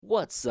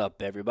What's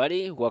up,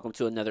 everybody? Welcome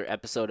to another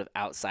episode of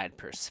Outside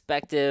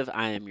Perspective.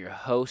 I am your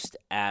host,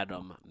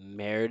 Adam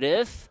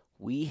Meredith.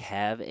 We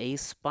have a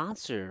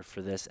sponsor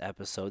for this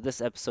episode. This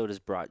episode is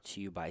brought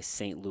to you by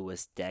St.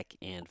 Louis Deck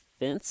and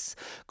Fence.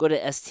 Go to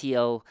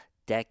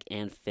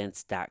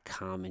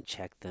stldeckandfence.com and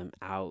check them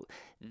out.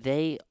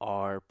 They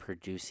are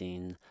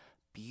producing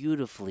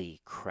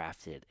beautifully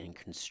crafted and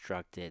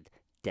constructed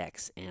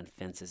decks and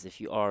fences.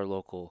 If you are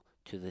local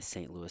to the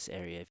St. Louis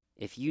area,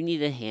 if you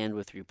need a hand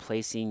with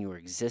replacing your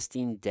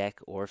existing deck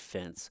or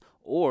fence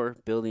or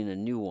building a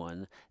new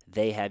one,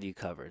 they have you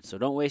covered. So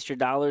don't waste your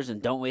dollars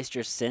and don't waste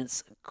your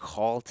cents.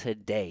 Call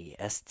today,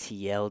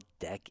 STL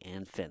Deck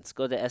and Fence.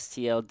 Go to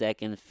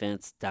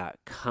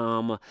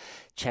stldeckandfence.com.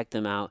 Check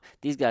them out.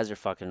 These guys are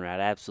fucking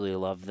rad. I absolutely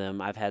love them.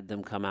 I've had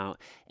them come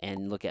out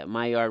and look at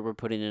my yard. We're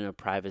putting in a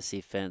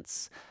privacy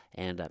fence.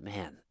 And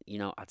man,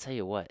 I'll tell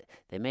you what,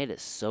 they made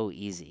it so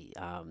easy.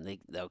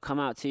 They'll come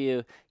out to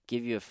you,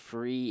 give you a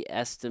free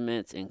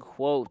estimate and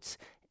quote,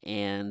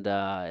 and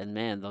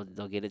man,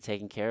 they'll get it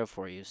taken care of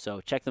for you.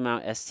 So check them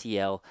out,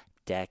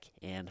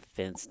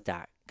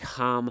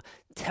 stldeckandfence.com.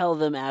 Tell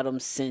them Adam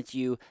sent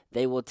you.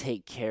 They will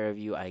take care of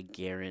you. I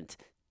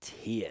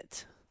guarantee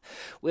it.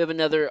 We have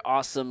another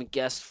awesome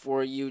guest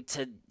for you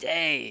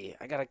today.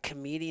 I got a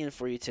comedian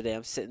for you today.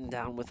 I'm sitting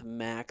down with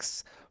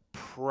Max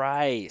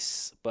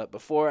Price. But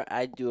before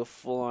I do a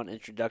full-on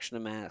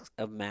introduction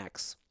of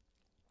Max,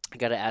 I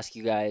got to ask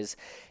you guys,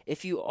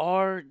 if you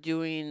are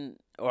getting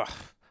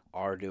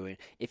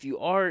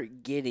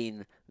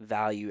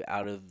value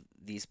out of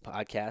these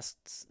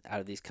podcasts, out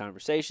of these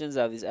conversations,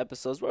 out of these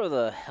episodes, whatever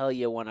the hell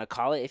you want to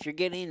call it, if you're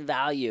getting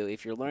value,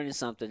 if you're learning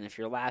something, if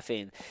you're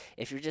laughing,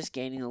 if you're just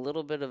gaining a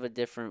little bit of a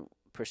different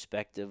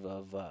perspective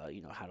of,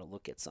 how to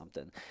look at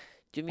something,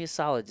 do me a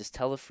solid. Just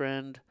tell a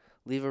friend,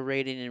 leave a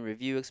rating and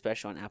review,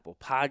 especially on Apple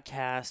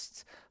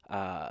Podcasts.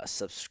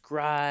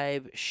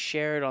 Subscribe,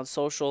 share it on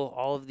social.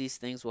 All of these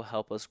things will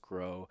help us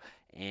grow,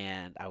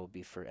 and I will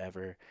be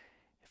forever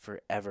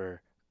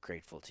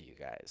grateful to you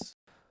guys.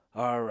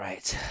 All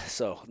right,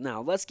 so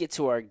now let's get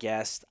to our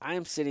guest.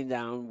 I'm sitting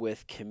down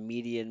with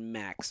comedian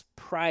Max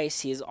Price.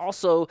 He is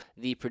also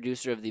the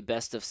producer of the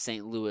Best of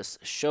St. Louis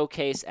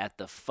showcase at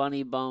the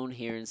Funny Bone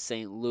here in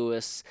St.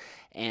 Louis,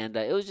 and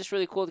it was just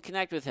really cool to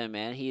connect with him,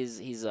 man.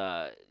 He's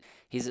a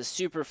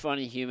super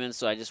funny human,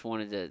 so I just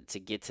wanted to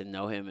get to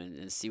know him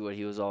and see what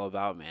he was all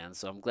about, man.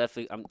 So I'm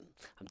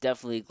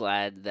definitely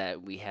glad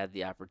that we had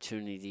the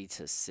opportunity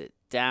to sit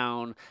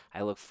down.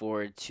 I look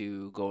forward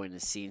to going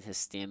and seeing his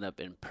stand up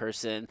in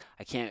person.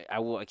 I can't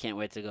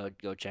wait to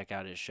go check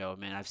out his show,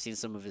 man. I've seen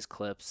some of his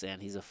clips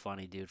and he's a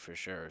funny dude for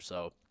sure.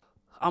 So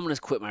I'm going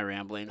to quit my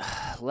rambling.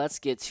 Let's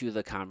get to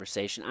the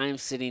conversation. I am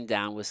sitting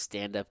down with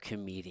stand-up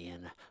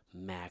comedian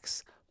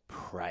Max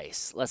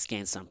Price. Let's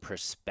gain some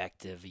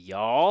perspective,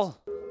 y'all.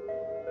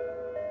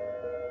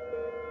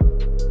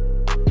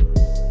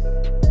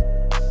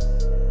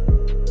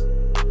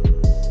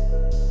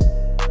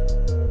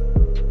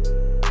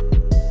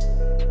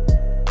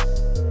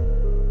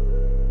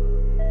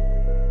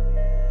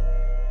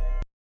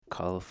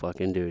 Call of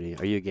fucking Duty.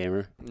 Are you a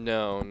gamer?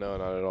 No, not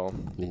at all.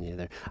 Me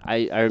neither.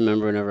 I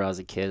remember whenever I was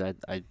a kid,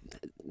 I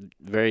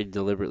very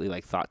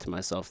deliberately thought to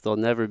myself, there'll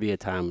never be a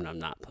time when I'm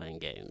not playing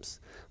games.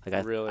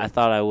 Really? I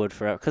thought I would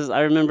forever, because I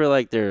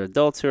remember there are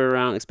adults who are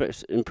around,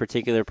 especially in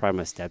particular, probably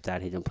my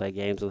stepdad. He didn't play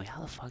games. I'm like,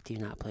 how the fuck do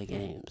you not play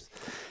games?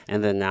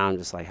 And then now I'm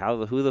just like,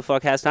 who the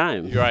fuck has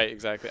time? You're right,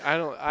 exactly.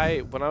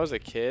 When I was a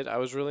kid, I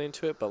was really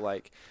into it, but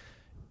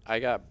I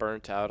got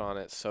burnt out on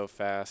it so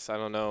fast. I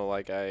don't know,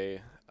 I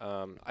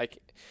have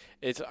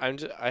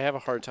a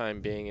hard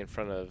time being in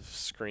front of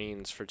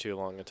screens for too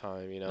long a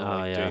time,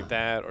 doing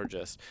that or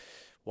just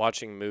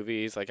watching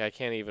movies. I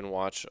can't even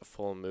watch a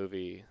full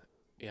movie.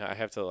 I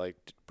have to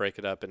break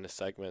it up into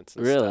segments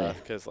and stuff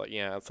because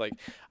it's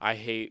I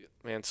hate,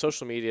 man,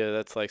 social media.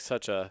 That's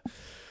such a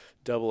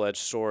double-edged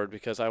sword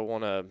because I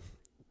want to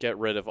get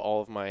rid of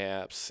all of my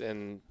apps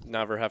and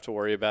never have to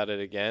worry about it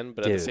again.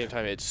 But at the same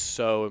time, it's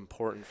so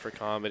important for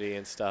comedy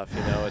and stuff.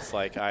 It's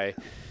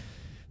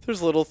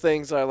there's little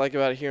things that I like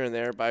about it here and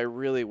there, but I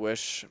really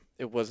wish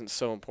it wasn't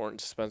so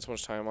important to spend so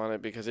much time on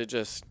it because it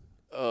just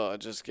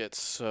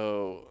gets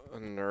so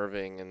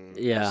unnerving and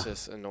it's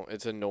just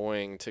it's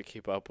annoying to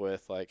keep up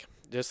with. I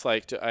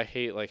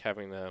hate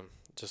having to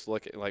just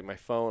look at my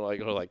phone or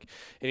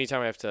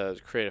anytime I have to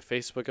create a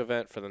Facebook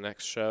event for the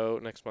next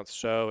month's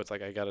show, it's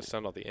I got to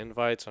send all the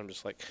invites. I'm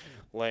just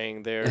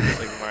laying there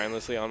just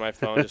mindlessly on my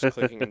phone just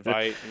clicking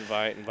invite.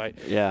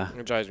 Yeah,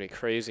 it drives me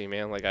crazy,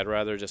 man. I'd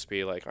rather just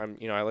be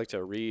I like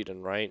to read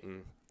and write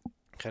and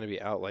kind of be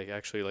out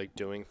actually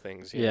doing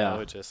things, you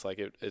know. It just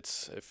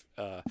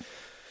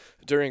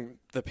during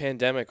the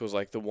pandemic was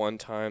the one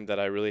time that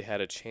I really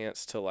had a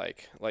chance to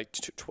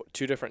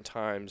two different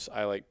times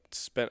I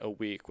spent a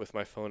week with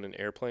my phone in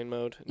airplane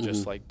mode and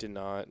just did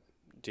not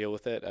deal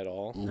with it at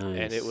all. Nice.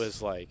 And it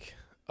was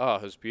Oh,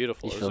 it was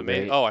beautiful. You It was feel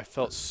amazing. great? Oh, I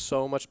felt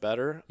so much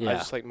better. Yeah. I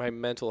just like my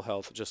mental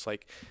health just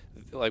like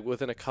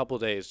within a couple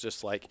days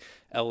just like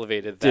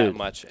elevated that Dude.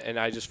 much, and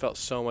I just felt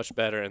so much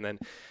better. And then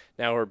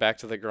now we're back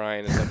to the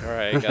grind. It's like, all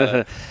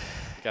right,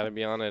 gotta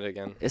be on it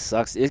again. It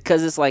sucks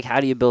because it's like, how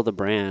do you build a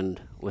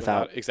brand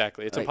without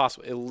exactly? It's like,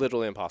 impossible. It's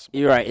literally impossible.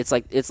 You're right. It's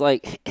like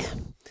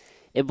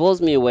it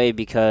blows me away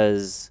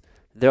because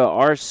there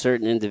are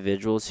certain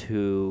individuals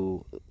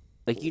who,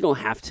 like, you don't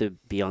have to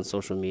be on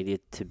social media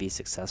to be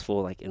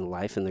successful, like, in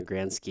life in the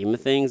grand scheme of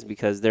things,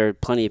 because there are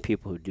plenty of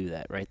people who do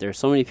that, right? There are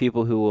so many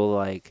people who will,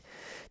 like,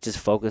 just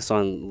focus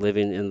on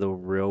living in the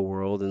real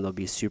world and they'll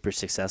be super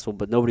successful,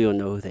 but nobody will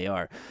know who they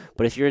are.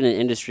 But if you're in an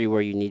industry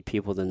where you need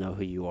people to know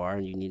who you are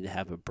and you need to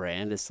have a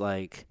brand, it's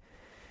like,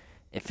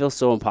 it feels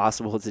so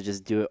impossible to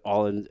just do it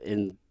all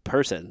in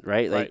person,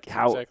 right? Like,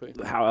 how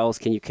else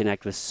can you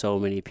connect with so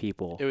many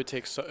people? It would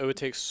take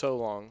so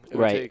long.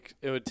 Right.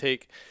 It would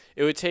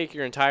take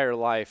your entire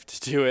life to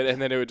do it,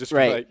 and then it would just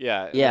Right. be like,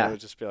 Yeah. it would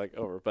just be like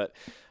over. But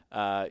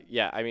I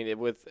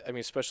mean,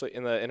 especially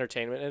in the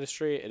entertainment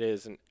industry, it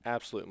is an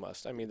absolute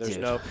must. I mean, there's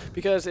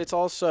because it's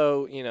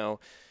also,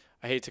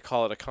 I hate to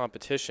call it a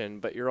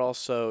competition, but you're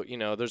also,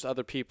 there's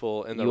other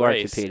people in the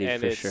race,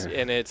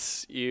 and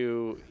it's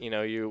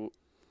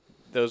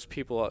those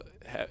people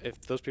if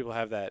those people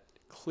have that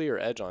clear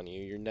edge on you,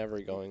 you're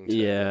never going to.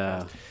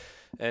 Yeah.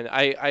 And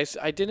I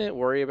didn't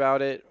worry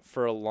about it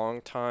for a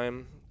long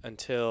time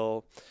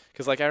until,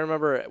 because like I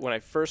remember when I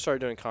first started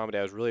doing comedy,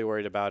 I was really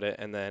worried about it,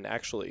 and then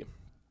actually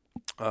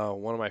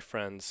one of my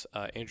friends,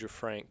 Andrew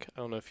Frank, I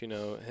don't know if you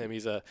know him.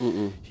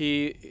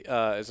 He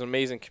is an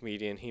amazing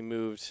comedian. He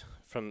moved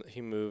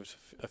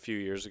a few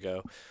years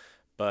ago,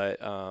 but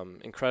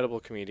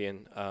incredible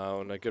comedian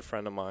and a good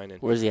friend of mine.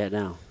 And where's he at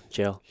now?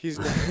 Jail? He's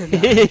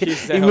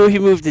he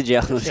moved to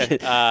jail.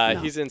 No.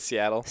 He's in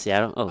Seattle.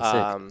 Seattle? Oh,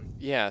 sick.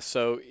 Yeah,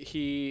 so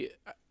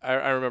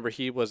I remember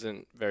he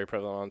wasn't very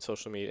prevalent on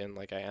social media, and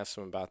like I asked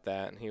him about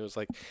that, and he's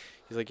like,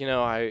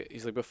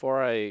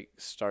 before I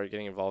started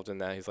getting involved in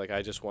that, he's like,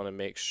 I just want to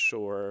make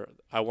sure,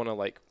 I want to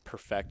like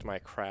perfect my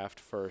craft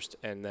first,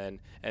 and then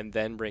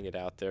bring it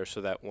out there,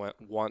 so that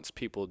once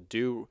people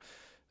do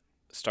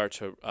start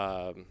to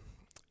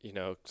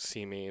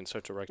see me and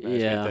start to recognize me,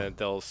 then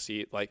they'll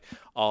see, like,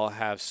 I'll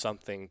have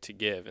something to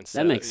give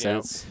instead. That makes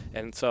sense.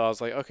 And so I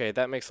was like, okay,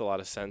 that makes a lot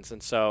of sense.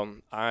 And so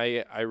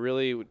I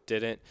really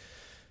didn't,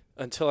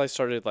 until I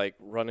started like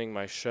running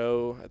my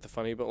show at the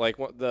Funny Bone. Like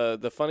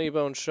the Funny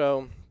Bone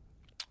show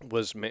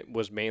was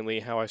mainly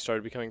how I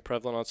started becoming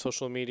prevalent on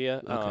social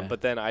media. Okay.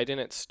 But then I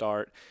didn't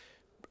start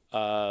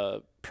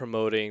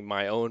promoting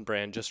my own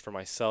brand just for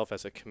myself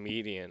as a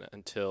comedian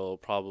until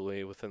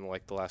probably within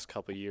like the last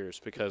couple of years,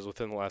 because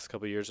within the last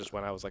couple of years is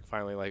when I was like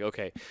finally like,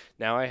 okay,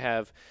 now I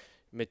have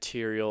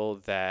material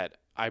that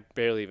I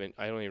don't even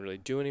really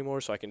do anymore,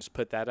 so I can just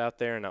put that out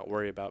there and not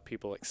worry about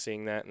people like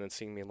seeing that and then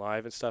seeing me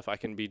live and stuff. I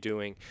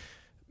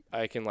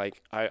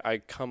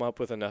come up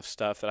with enough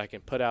stuff that I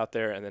can put out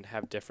there and then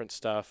have different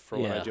stuff for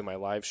when I do my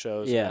live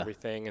shows and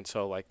everything. And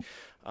so like,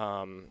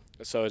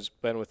 so it's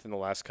been within the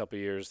last couple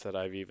of years that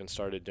I've even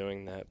started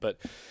doing that, but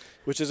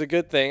which is a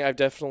good thing. I've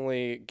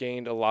definitely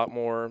gained a lot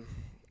more,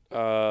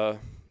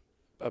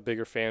 a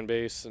bigger fan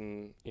base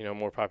and,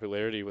 more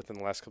popularity within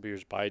the last couple of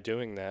years by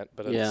doing that.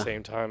 But at the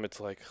same time, it's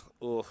like,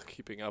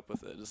 keeping up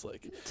with it is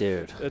like,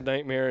 dude, a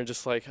nightmare. And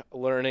just like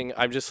learning,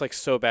 I'm just like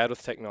so bad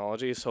with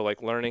technology. So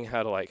like learning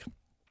how to like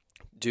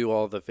do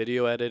all the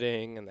video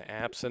editing and the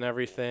apps and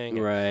everything.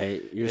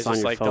 Right. You're just on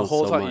your phone the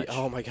whole time. Much.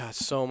 Oh my God,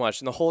 so much.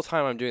 And the whole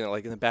time I'm doing that,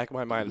 like in the back of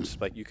my mind, I'm just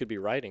like, you could be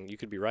writing.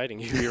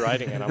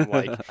 And I'm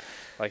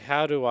like,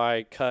 how do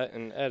I cut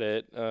and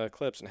edit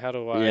clips, and how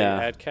do I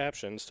add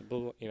captions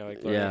to,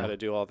 learning how to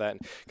do all that.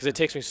 Because it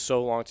takes me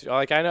so long to,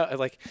 like, I know,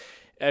 like,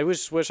 I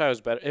just wish I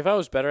was better. If I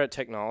was better at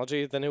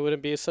technology, then it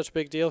wouldn't be such a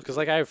big deal. Because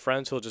like I have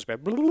friends who'll just be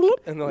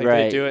and like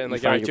they do it and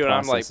like I do it.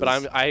 I'm like, but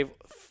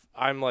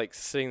I'm like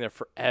sitting there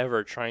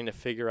forever trying to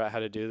figure out how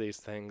to do these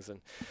things.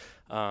 And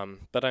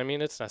but I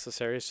mean, it's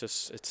necessary.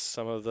 It's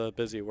some of the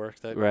busy work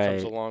that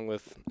comes along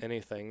with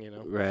anything,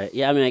 Right.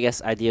 Yeah. I mean, I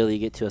guess ideally you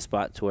get to a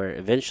spot to where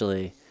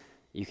eventually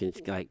you can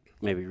like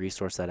maybe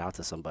resource that out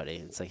to somebody.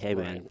 It's like, hey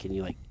man, can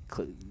you like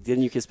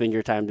then you can spend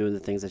your time doing the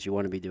things that you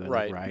want to be doing,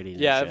 like writing.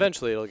 Yeah,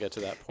 eventually it'll get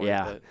to that point.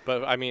 Yeah.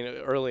 But I mean,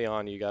 early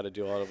on you got to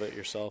do all of it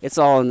yourself. It's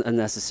all a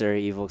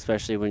necessary evil,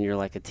 especially when you're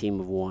like a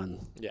team of one.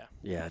 Yeah.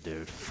 Yeah,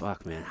 dude.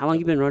 Fuck, man. How long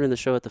you been running the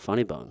show at the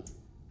Funny Bone?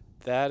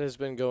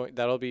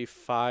 That'll be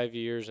 5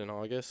 years in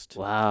August.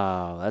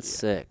 Wow, that's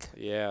sick.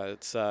 Yeah,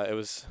 it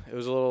was a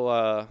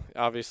little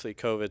obviously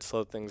COVID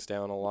slowed things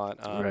down a lot.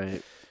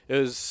 Right. It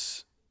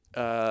was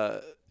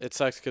it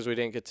sucks because we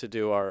didn't get to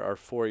do our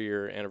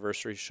 4-year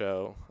anniversary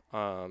show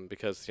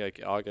because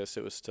like August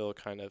it was still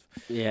kind of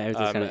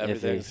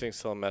everything's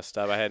still messed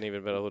up. I hadn't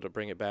even been able to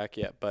bring it back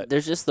yet. But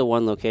there's just the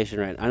one location,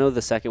 right? I know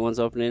the second one's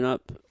opening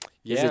up.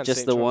 Yeah, is it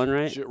just the one,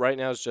 right? Right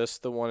now it's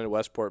just the one in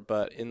Westport,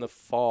 but in the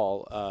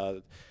fall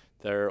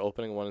they're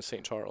opening one in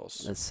St.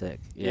 Charles. That's sick.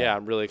 Yeah,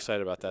 I'm really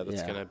excited about that.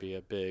 That's gonna be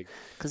a big.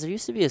 Because there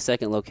used to be a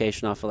second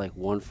location off of like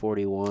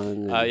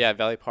 141. Yeah,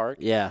 Valley Park.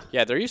 Yeah.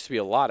 Yeah, there used to be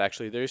a lot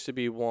actually. There used to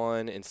be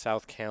one in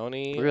South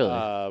County. Really?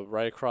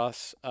 Right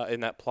across in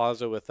that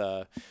plaza with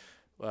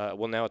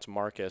well, now it's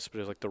Marcus, but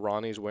it was like the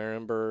Ronnie's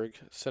Warenberg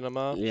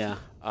Cinema. Yeah.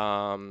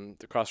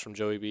 Across from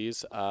Joey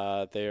B's.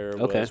 There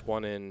was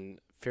one in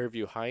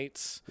Fairview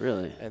Heights.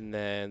 Really? And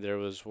then there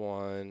was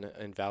one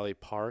in Valley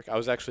Park. I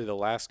was actually the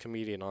last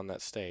comedian on that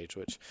stage,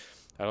 which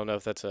I don't know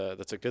if that's a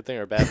good thing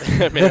or a bad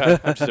thing. I mean,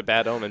 I'm just a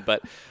bad omen,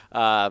 but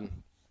that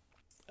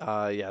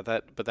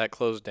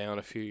closed down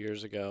a few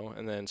years ago.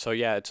 And then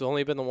it's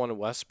only been the one in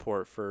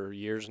Westport for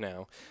years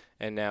now.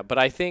 But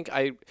I think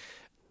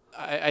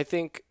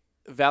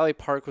Valley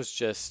Park and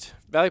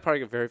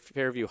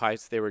Fairview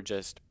Heights, they were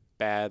just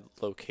bad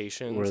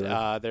locations.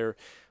 Really?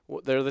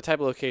 They're the type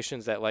of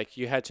locations that like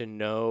you had to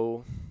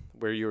know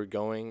where you were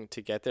going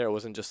to get there. It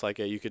wasn't just like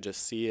you could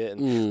just see it.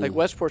 And like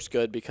Westport's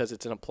good because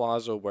it's in a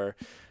plaza where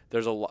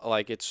there's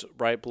it's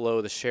right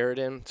below the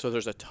Sheridan, so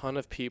there's a ton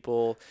of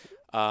people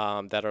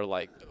that are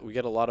like, we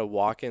get a lot of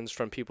walk-ins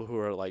from people who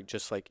are like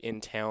just like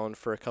in town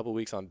for a couple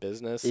weeks on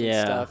business and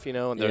stuff,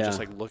 and they're just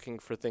like looking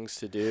for things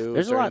to do.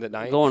 There's during a lot the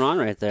night going on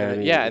right there.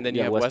 And then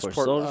you have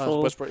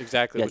Westport,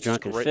 exactly, which is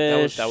great.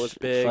 Fish, that was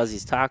big.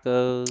 Fuzzy's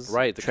Tacos,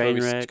 right? The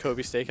Trainwreck,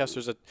 Kobe Steakhouse.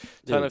 There's a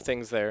ton of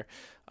things there.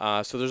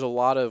 So there's a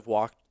lot of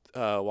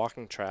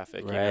walking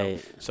traffic,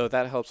 right? So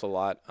that helps a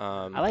lot.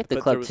 I like the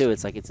club too.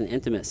 It's like it's an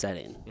intimate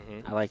setting.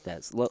 I like that.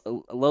 It's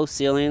low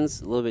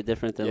ceilings, a little bit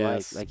different than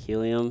like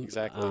Helium.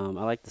 Exactly.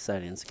 I like the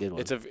setting. It's a good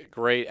one. It's a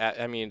great.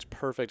 I mean, it's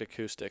perfect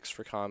acoustics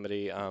for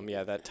comedy.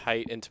 That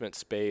tight, intimate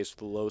space,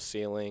 the low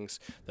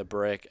ceilings, the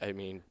brick. I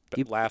mean,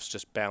 laughs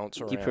just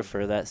bounce around. Do you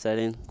prefer that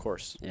setting? Of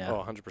course. Yeah.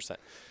 100%.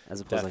 As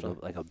opposed to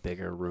like a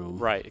bigger room.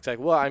 Right.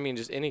 Exactly. Well, I mean,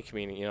 just any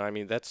comedian. I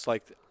mean, that's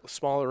like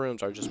smaller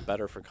rooms are just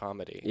better for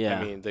comedy. Yeah.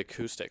 I mean, the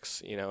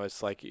acoustics.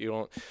 It's like you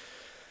don't.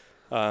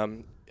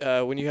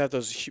 When you have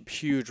those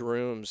huge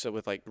rooms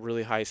with like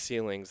really high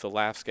ceilings, the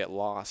laughs get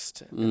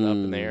lost up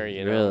in the air.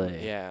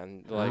 Really? Yeah,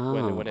 and like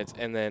when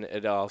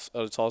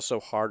it's also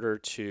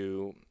harder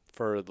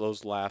for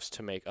those laughs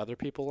to make other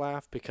people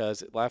laugh,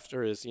 because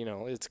laughter is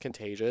it's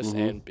contagious,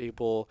 and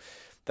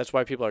that's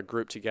why people are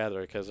grouped together,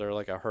 because they're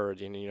like a herd.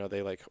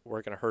 They like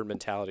work in a herd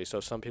mentality.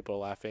 So some people are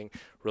laughing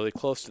really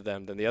close to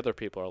them, then the other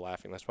people are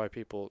laughing. That's why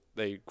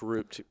they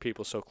group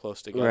people so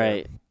close together.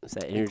 Right. It's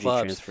that energy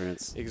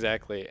transference.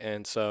 Exactly.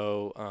 And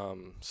so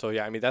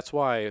I mean, that's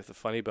why the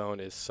Funny Bone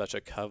is such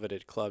a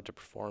coveted club to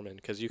perform in,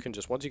 because you can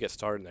just, once you get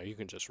started in there, you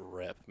can just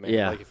rip, man.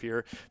 Yeah. Like if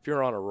you're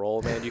on a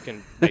roll, man, you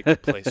can make the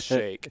place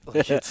shake.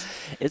 Like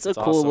it's a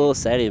cool little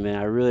setting, man.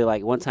 I really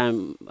like. One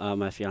time,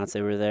 my fiance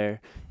were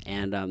there,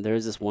 and there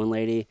was this one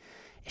lady.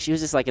 She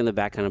was just like in the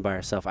back kind of by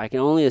herself. I can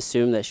only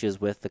assume that she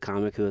was with the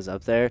comic who was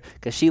up there,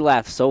 because she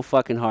laughed so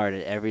fucking hard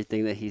at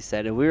everything that he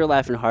said, and we were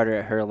laughing harder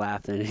at her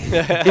laugh than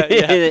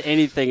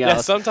anything else.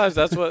 Yeah, sometimes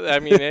that's what I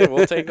mean. Hey,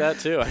 we'll take that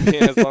too. I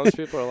mean, as long as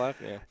people are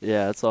laughing. Yeah.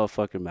 Yeah, that's all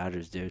fucking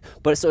matters, dude.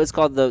 But so it's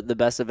called the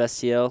Best of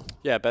STL.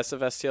 Yeah, Best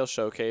of STL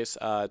Showcase.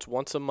 It's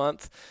once a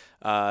month.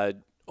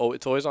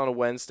 It's always on a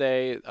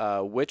Wednesday.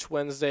 Which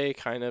Wednesday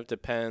kind of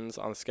depends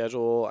on the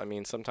schedule. I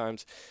mean,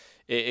 sometimes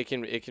it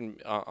can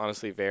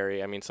honestly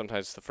vary. I mean,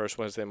 sometimes it's the first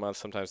Wednesday of the month,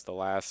 sometimes the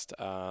last.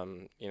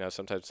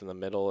 Sometimes in the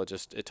middle. It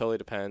totally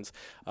depends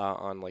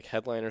on like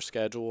headliner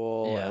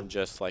schedule and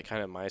just like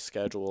kind of my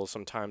schedule.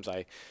 Sometimes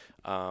I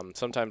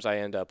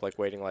end up like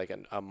waiting like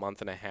a month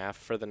and a half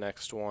for the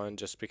next one,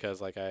 just because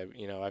like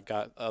I've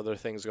got other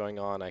things going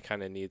on. I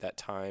kind of need that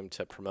time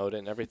to promote it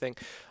and everything.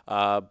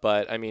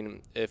 But I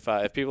mean, if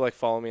people like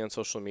follow me on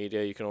social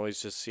media, you can always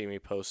just see me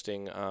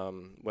posting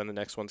when the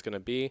next one's going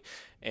to be.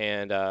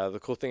 And the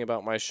cool thing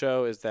about my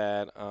show is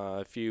that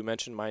if you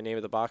mention my name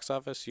at the box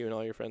office, you and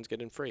all your friends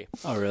get in free.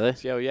 Oh, really?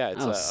 So, yeah,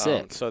 it's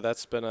sick. So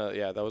that's been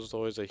that was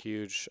always a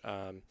huge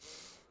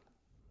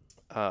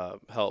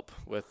help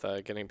with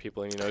getting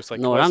people in. It's like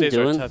Wednesdays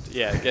are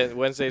tough.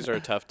 Wednesdays are a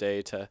tough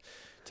day to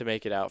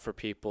make it out for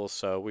people.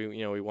 So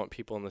we want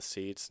people in the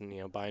seats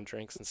and buying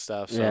drinks and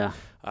stuff. So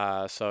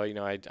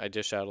I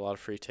dish out a lot of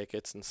free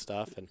tickets and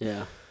stuff.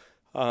 And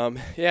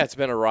it's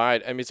been a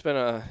ride. I mean, it's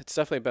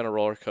definitely been a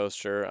roller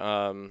coaster.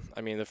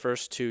 I mean, the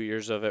first 2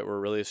 years of it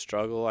were really a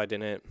struggle.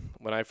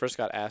 When I first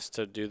got asked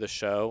to do the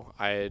show,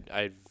 I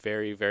had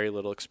very, very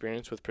little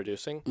experience with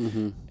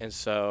producing. And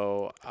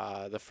so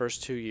the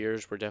first 2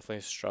 years were definitely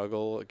a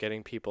struggle.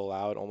 Getting people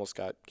out almost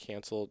got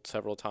canceled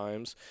several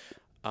times.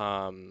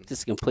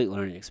 Just a complete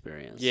learning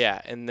experience.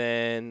 Yeah, and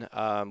then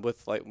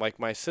with like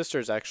my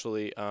sister's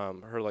actually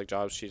her like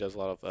job, she does a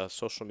lot of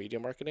social media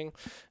marketing,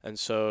 and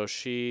so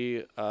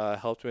she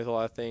helped me with a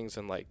lot of things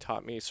and like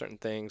taught me certain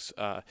things.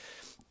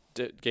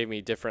 Gave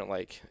me different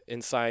like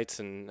insights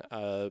and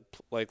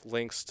like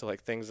links to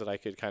like things that I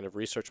could kind of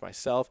research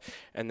myself,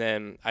 and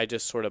then I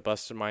just sort of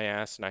busted my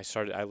ass and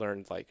I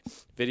learned like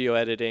video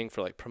editing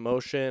for like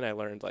promotion. I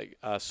learned like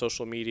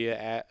social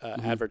media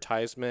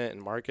advertisement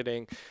and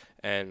marketing,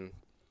 and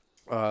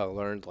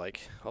learned like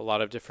a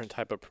lot of different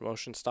type of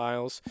promotion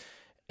styles.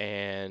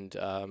 and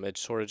it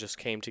sort of just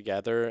came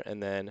together.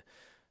 And then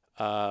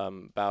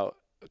about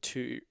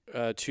 2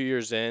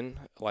 years in,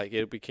 like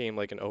it became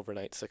like an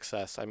overnight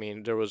success. I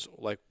mean, there was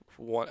like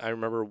I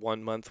remember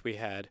 1 month we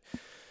had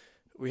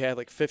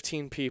like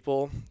 15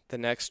 people. The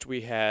next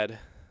we had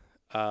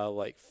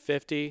like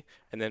 50,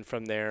 and then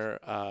from there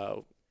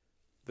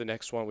the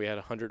next one we had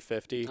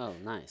 150. Oh,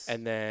 nice.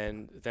 And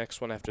then the next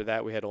one after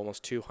that we had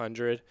almost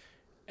 200.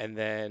 And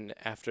then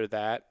after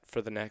that,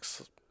 for the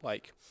next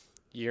like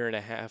year and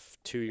a half,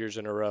 2 years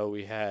in a row,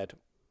 we had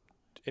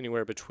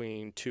anywhere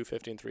between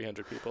 250 and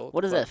 300 people.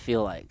 What does that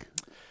feel like?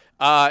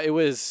 It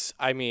was,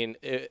 I mean,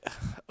 it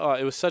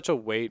was such a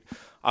weight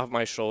off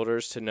my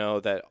shoulders to know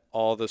that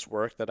all this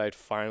work that I'd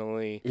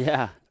finally 2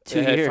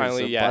 years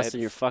finally, of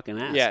busting your fucking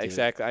ass. Yeah, dude.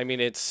 Exactly. I mean,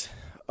 it's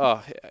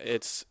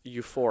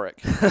euphoric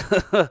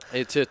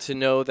to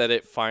know that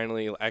it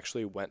finally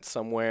actually went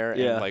somewhere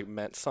and like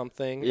meant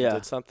something, and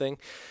did something,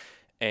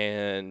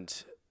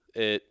 and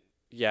it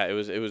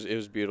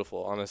was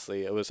beautiful.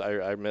 Honestly, it was.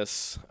 I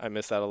miss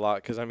that a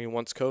lot, because I mean,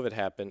 once COVID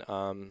happened,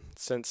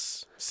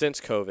 since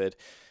COVID.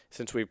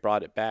 Since we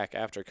brought it back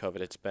after COVID,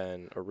 it's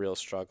been a real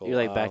struggle. You're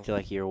like back to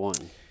like year one.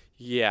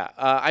 Yeah.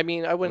 I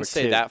mean, I wouldn't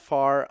say that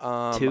far.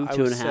 Two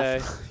and a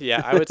half.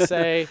 Yeah, I would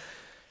say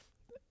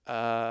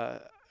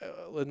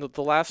in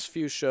the last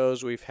few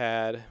shows we've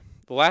had,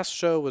 the last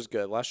show was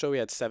good. Last show we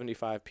had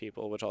 75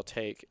 people, which I'll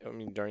take. I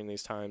mean, during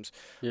these times.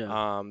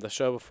 Yeah. The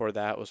show before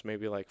that was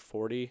maybe like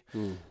 40.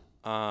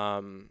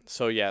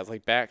 So yeah, it's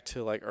like back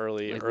to like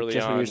early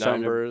on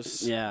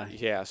numbers.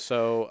 Yeah.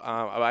 So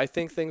I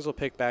think things will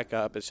pick back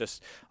up. It's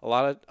just a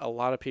lot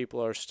of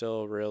people are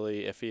still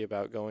really iffy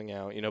about going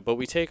out, but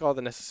we take all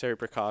the necessary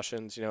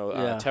precautions,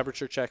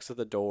 temperature checks at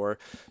the door,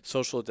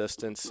 social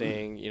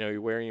distancing, you're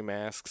wearing your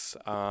masks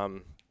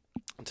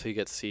until you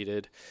get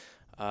seated,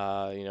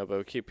 but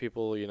we keep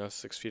people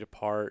 6 feet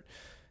apart,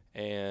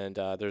 and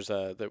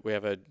we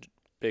have a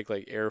big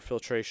like air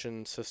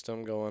filtration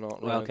system going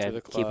on through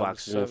the club. Keep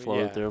oxygen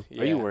flowing through.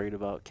 Yeah. Are you worried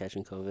about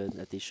catching COVID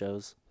at these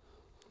shows?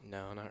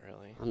 No, not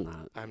really.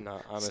 I'm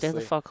not. Honestly. Stay the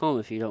fuck home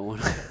if you don't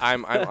want to.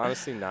 I'm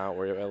honestly not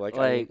worried about it.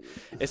 I mean,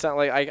 it's not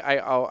like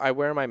I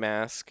wear my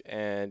mask,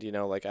 and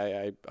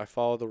I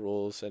follow the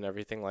rules and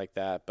everything like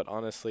that. But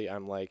honestly,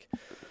 I'm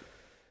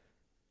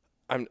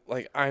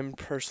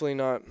personally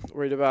not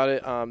worried about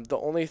it. The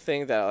only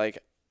thing that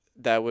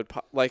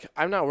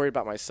I'm not worried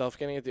about myself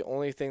getting it. The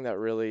only thing that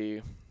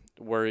really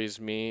worries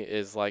me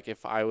is like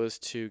if I was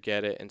to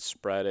get it and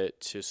spread it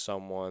to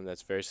someone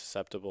that's very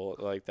susceptible,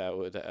 like that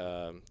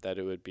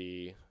it would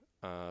be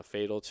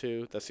fatal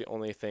to. That's the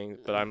only thing.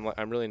 But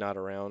I'm really not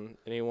around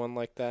anyone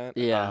like that.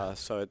 Yeah.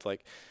 So it's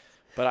like,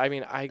 but I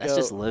mean, that's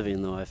just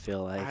living though. I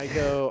feel like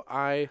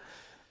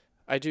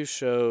I do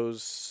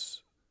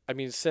shows. I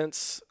mean,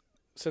 since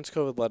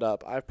COVID let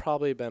up, I've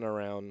probably been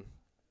around,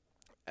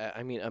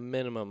 I mean, a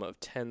minimum of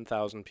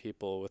 10,000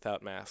 people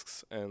without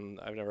masks, and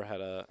I've never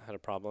had a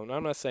problem. And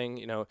I'm not saying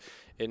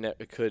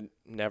it could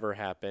never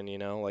happen.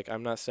 Like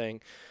I'm not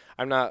saying,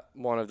 I'm not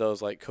one of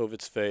those like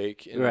COVID's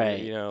fake.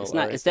 Right. It's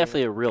not. It's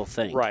definitely a real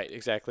thing. Right.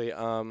 Exactly.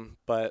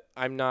 But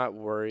I'm not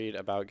worried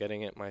about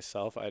getting it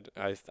myself.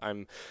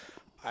 I'm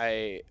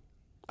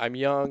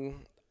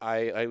young.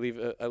 I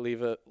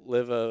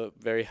live a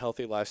very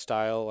healthy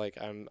lifestyle. Like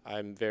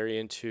I'm very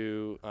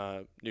into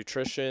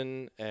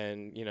nutrition,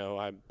 and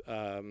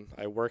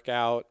I work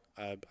out.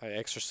 I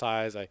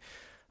exercise.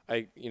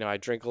 I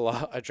drink a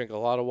lot. I drink a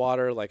lot of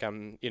water. Like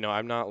I'm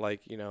not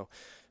like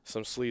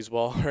some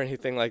sleazeball or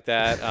anything like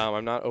that.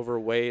 I'm not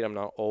overweight. I'm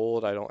not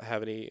old. I don't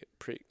have any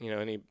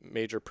any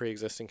major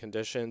pre-existing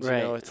conditions.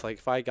 Right. It's like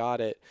if I got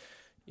it,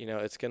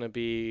 it's gonna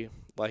be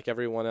like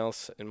everyone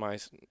else in my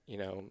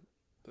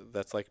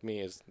that's like me,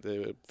 is they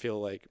would feel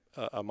like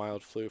a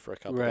mild flu for a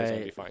couple days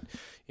and be fine,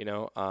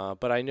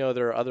 but I know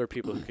there are other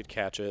people who could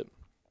catch it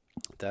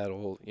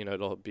that'll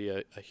it'll be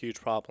a huge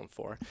problem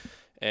for,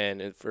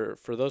 and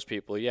for those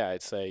people,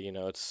 I'd say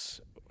it's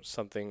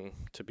something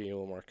to be a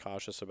little more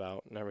cautious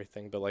about and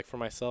everything. But like for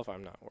myself,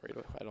 I'm not worried.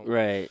 I don't.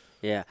 Right.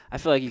 Yeah. I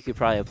feel like you could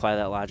probably apply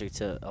that logic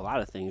to a lot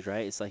of things,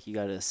 right? It's like you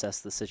got to assess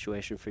the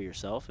situation for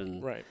yourself,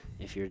 and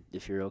if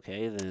you're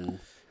okay, then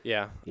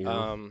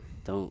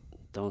don't.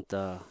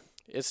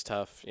 It's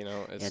tough,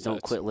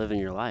 don't quit living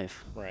your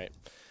life. Right.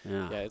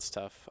 Yeah. Yeah, it's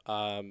tough.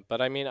 But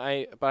I mean,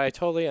 I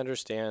totally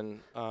understand.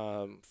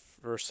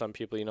 For some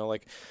people,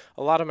 like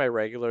a lot of my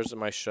regulars in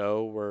my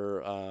show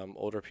were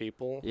older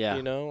people. Yeah.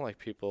 Like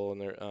people in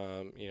their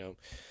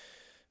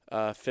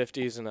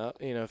 50s and up.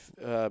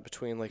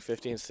 Between like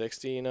 50 and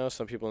 60.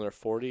 Some people in their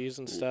 40s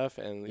and stuff,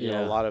 and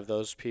a lot of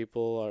those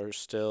people are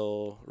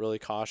still really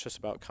cautious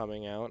about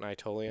coming out, and I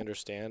totally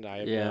understand.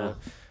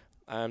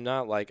 I'm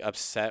not like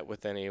upset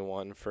with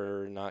anyone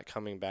for not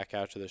coming back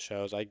out to the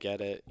shows. I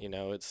get it.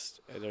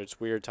 There's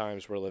weird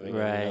times we're living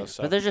in.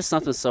 So. But there's just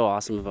something so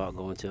awesome about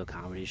going to a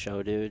comedy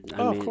show, dude. I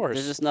mean, of course.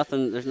 There's just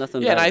nothing. There's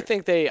nothing. Yeah, better.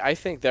 and I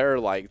think they're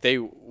like they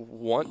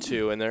want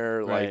to, and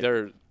they're like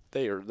they're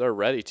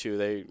ready to.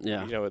 They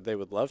they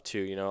would love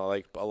to.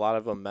 Like a lot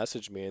of them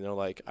message me, and they're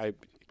like, I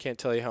can't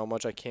tell you how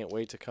much I can't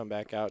wait to come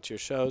back out to your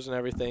shows and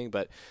everything,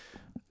 but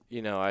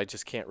I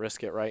just can't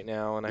risk it right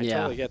now, and I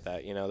totally get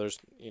that. There's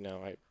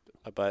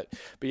but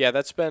yeah,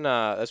 that's been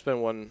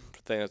one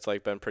thing that's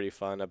like been pretty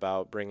fun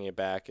about bringing it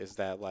back, is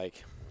that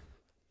like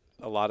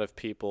a lot of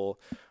people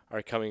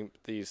are coming,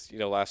 these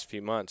last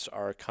few months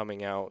are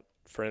coming out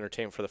for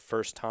entertainment for the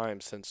first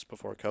time since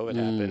before COVID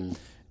happened.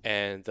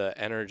 And the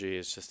energy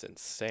is just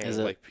insane.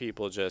 Like,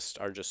 people are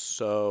just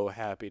so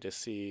happy to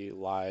see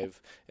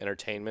live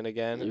entertainment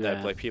again.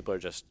 That like people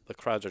the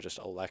crowds are just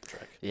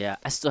electric. Yeah,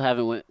 I still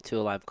haven't went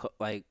to a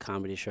live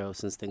comedy show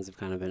since things have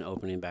kind of been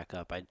opening back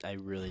up. I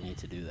really need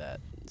to do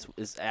that.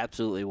 It's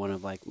absolutely one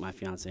of like my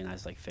fiance and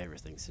I's like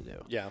favorite things to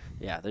do. Yeah.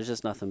 Yeah, there's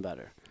just nothing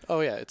better.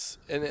 Oh yeah,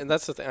 and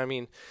that's the thing. I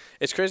mean,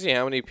 it's crazy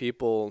how many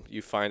people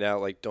you find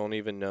out like don't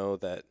even know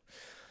that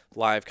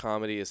live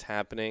comedy is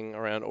happening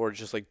around, or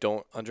just like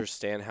don't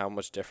understand how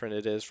much different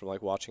it is from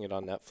like watching it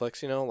on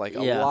Netflix, like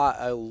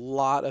a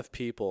lot of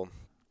people,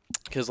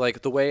 because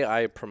like the way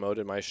I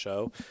promoted my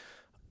show,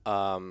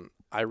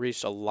 I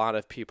reached a lot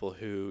of people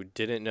who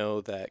didn't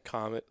know that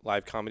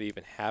live comedy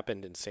even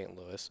happened in St.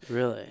 Louis.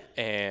 Really?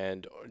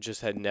 And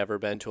just had never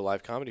been to a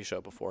live comedy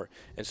show before.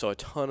 And so a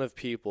ton of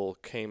people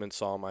came and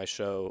saw my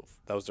show.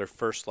 That was their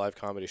first live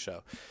comedy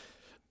show.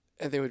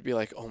 And they would be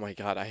like, oh, my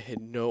God, I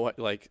had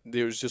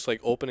there was just, like,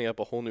 opening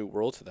up a whole new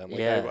world to them. Like,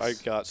 yes. I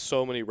got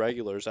so many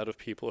regulars out of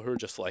people who are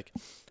just, like,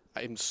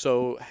 I'm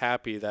so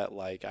happy that,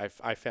 like,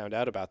 I found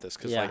out about this.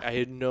 Because, like, I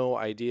had no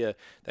idea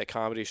that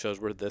comedy shows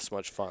were this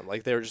much fun.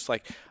 Like, they were just,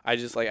 like, I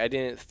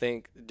didn't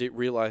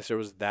realize there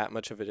was that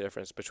much of a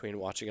difference between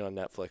watching it on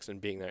Netflix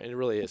and being there. And it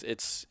really is.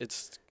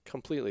 It's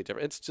completely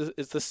different.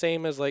 It's the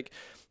same as, like,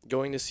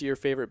 going to see your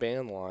favorite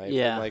band live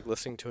and like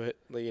listening to it,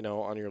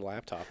 on your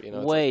laptop.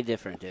 Way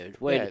different, dude.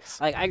 Like,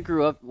 I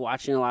grew up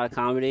watching a lot of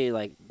comedy,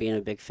 like being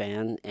a big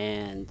fan,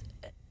 and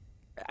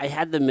I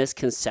had the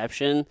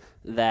misconception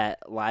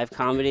that live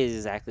comedy is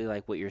exactly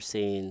like what you're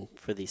seeing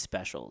for these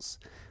specials.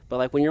 But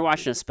like when you're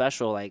watching a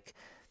special, like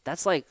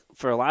that's like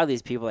for a lot of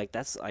these people, like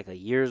that's like a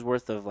year's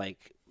worth of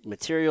like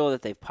material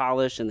that they've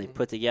polished and they've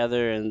put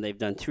together, and they've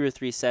done 2 or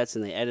 3 sets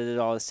and they edited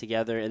all this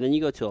together, and then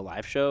you go to a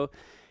live show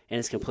and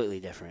it's completely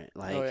different.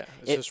 Like,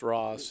 it's just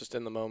raw. It's just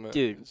in the moment.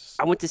 Dude,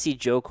 I went to see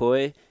Joe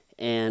Coy,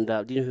 and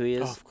do you know who he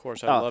is? Oh, of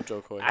course. I love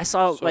Joe Coy. I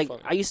saw, so funny.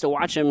 I used to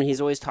watch him, and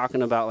he's always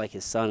talking about, like,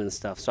 his son and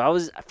stuff. So I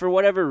was, for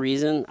whatever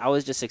reason, I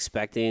was just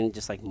expecting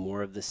just, like,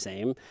 more of the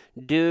same.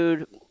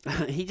 Dude,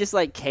 he just,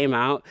 like, came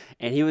out,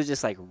 and he was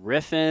just, like,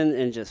 riffing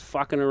and just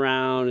fucking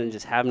around and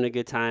just having a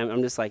good time.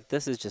 I'm just like,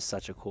 this is just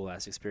such a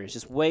cool-ass experience.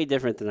 Just way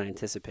different than I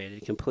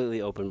anticipated. It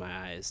completely opened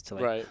my eyes to,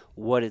 like,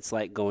 what it's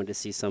like going to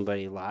see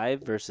somebody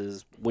live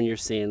versus when you're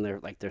seeing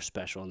their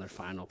special and their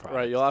final product.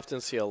 Right, you'll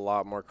often see a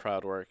lot more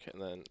crowd work, and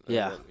then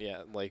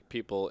like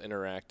people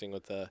interacting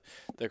with the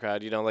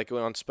crowd. Like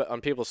when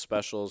on people's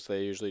specials,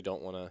 they usually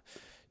don't want to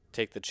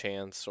take the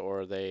chance,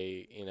 or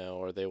they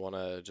want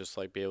to just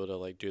like be able to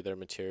like do their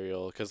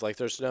material, because like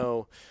there's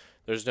no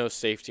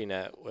safety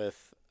net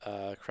with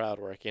crowd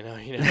work.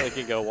 Like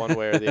you go one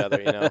way or the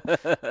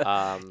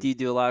other. Do you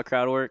do a lot of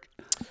crowd work?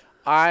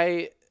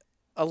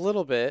 A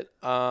little bit.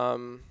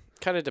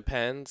 Kind of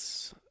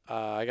depends.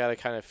 I got to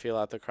kind of feel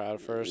out the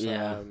crowd first,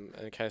 and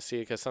kind of see,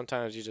 because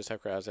sometimes you just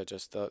have crowds that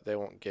just they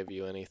won't give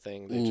you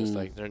anything. They just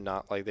like, they're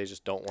not like, they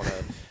just don't want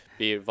to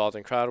be involved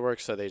in crowd work,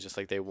 so they just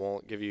like, they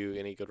won't give you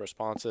any good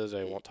responses.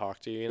 They won't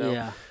talk to you,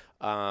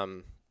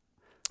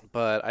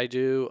 But I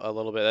do a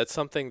little bit. That's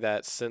something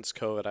that since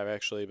COVID, I've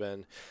actually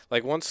been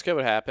like, once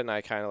COVID happened, I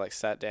kind of like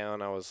sat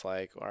down. I was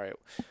like, all right,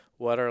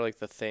 what are like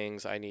the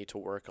things I need to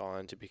work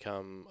on to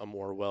become a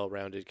more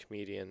well-rounded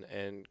comedian?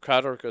 And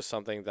crowd work was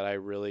something that I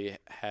really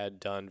had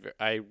done.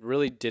 I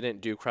really didn't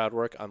do crowd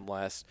work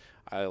unless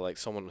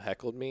someone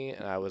heckled me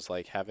and I was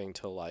like having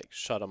to like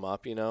shut them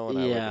up, and I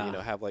would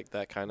have like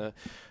that kind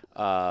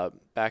of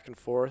back and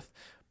forth.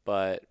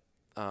 But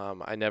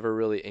I never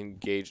really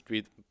engaged.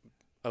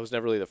 I was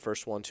never really the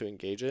first one to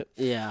engage it.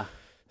 Yeah.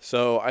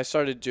 So I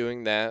started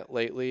doing that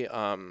lately.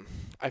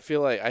 I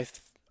feel like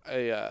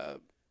I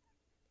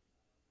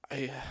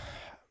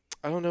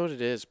don't know what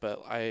it is,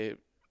 but I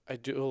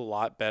do a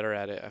lot better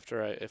at it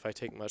if I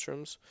take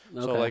mushrooms.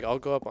 Okay. So like I'll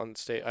go up on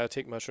stage. I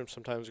take mushrooms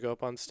sometimes, go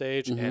up on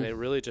stage, and it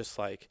really just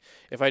like,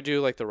 if I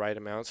do like the right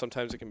amount,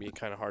 sometimes it can be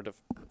kind of hard to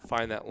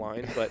find that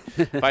line. But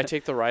if I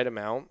take the right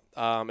amount,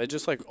 it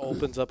just like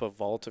opens up a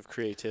vault of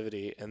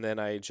creativity, and then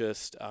I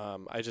just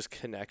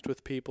connect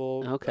with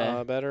people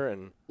better.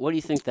 And what do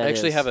you think that is? I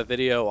actually have a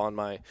video on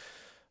my.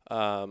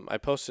 I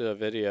posted a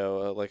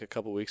video like a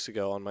couple weeks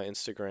ago on my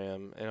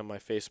Instagram and on my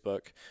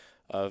Facebook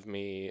of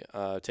me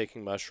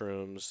taking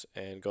mushrooms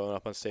and going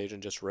up on stage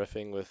and just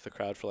riffing with the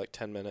crowd for like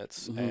 10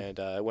 minutes. And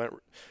it went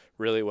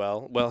really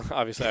well. Well,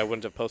 obviously I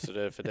wouldn't have posted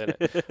it if it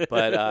didn't.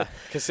 But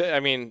because, I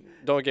mean,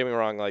 don't get me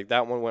wrong, like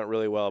that one went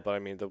really well. But I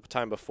mean, the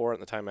time before it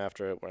and the time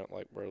after it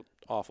were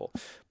awful.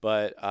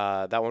 But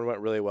that one went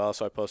really well.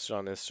 So I posted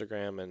on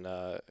Instagram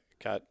and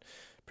got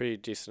pretty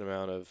decent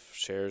amount of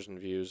shares and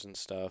views and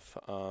stuff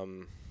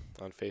on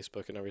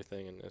Facebook and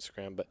everything, and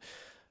Instagram.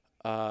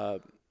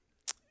 But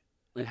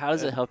And how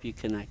does it help you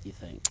connect, you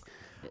think?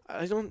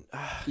 I don't.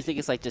 You think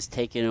it's like just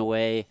taking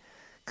away?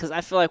 Because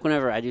I feel like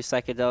whenever I do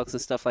psychedelics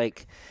and stuff,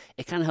 like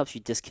it kind of helps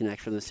you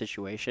disconnect from the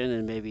situation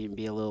and maybe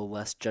be a little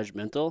less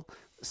judgmental.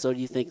 So do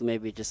you think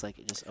maybe just like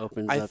it just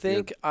opens I up your?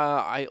 think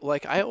I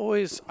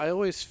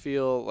always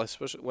feel,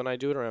 especially when I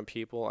do it around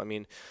people. I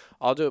mean,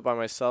 I'll do it by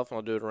myself and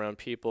I'll do it around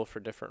people for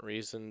different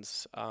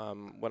reasons.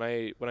 When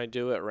I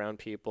do it around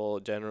people,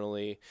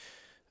 generally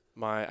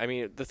I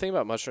mean, the thing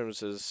about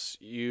mushrooms is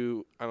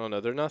I don't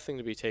know, they're nothing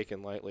to be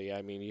taken lightly.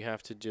 I mean, you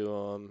have to do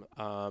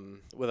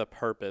them with a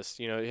purpose.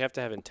 You know, you have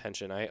to have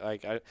intention.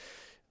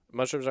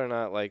 Mushrooms are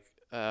not like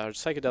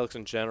psychedelics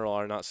in general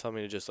are not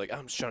something to just like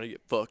I'm just trying to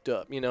get fucked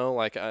up. You know,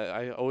 like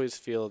I always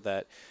feel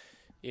that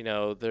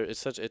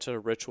it's a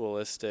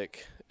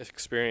ritualistic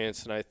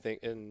experience, and I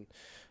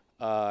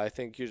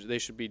think they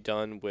should be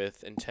done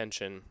with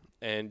intention.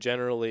 And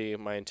generally,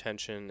 my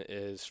intention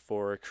is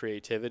for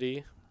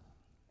creativity.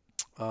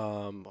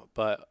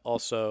 But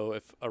also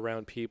if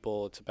around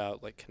people, it's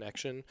about like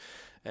connection,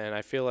 and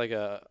I feel like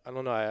I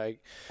don't know, I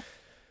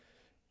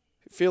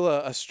feel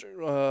a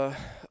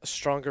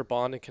stronger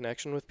bond and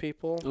connection with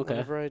people Okay.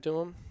 whenever I do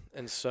them,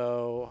 and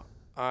so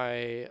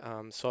and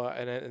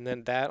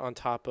then that on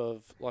top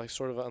of like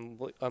sort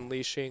of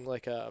unleashing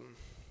like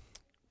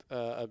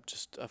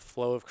just a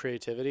flow of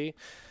creativity.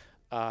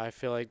 I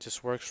feel like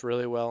just works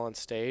really well on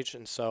stage,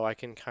 and so I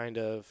can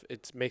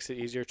it makes it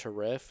easier to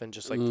riff and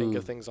just like think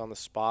of things on the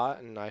spot,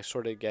 and I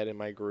sort of get in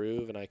my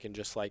groove, and I can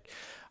just like,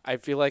 I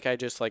feel like I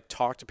just like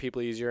talk to people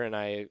easier, and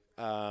I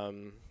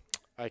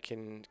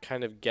can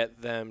kind of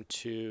get them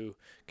to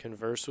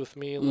converse with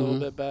me a little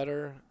bit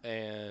better,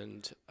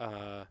 and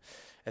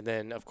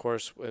then of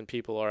course when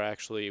people are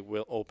actually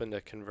open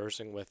to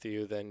conversing with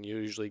you, then you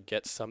usually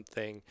get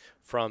something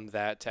from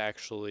that to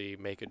actually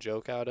make a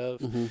joke out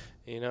of,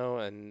 you know.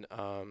 And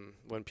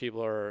if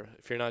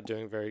you're not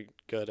doing very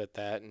good at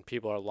that, and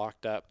people are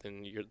locked up,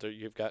 then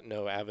you've got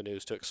no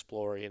avenues to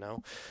explore, you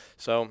know.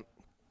 So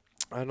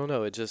I don't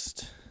know. It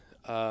just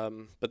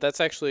but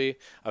that's actually,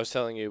 I was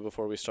telling you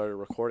before we started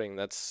recording,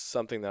 that's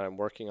something that I'm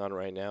working on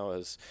right now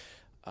is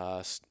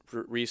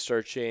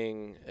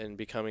researching and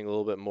becoming a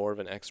little bit more of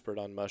an expert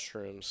on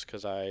mushrooms,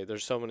 because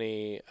there's so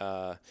many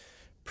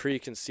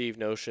preconceived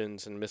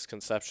notions and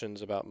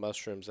misconceptions about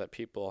mushrooms that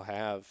people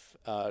have,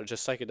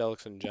 just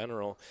psychedelics in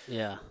general,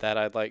 Yeah. that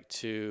I'd like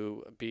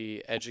to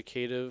be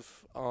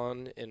educative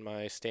on in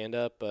my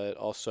stand-up, but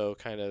also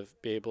kind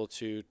of be able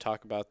to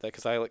talk about that,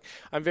 because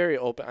I'm very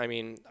open. I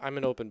mean, I'm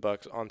an open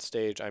book on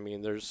stage. I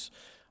mean,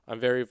 I'm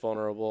very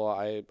vulnerable.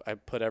 I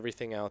put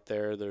everything out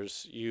there.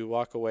 You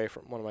walk away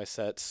from one of my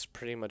sets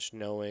pretty much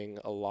knowing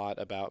a lot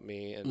about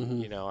me,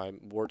 and you know, I'm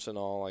warts and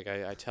all. Like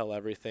I tell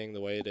everything the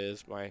way it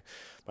is, my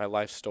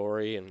life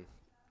story, and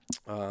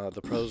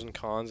the pros and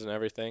cons and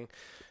everything,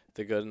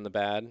 the good and the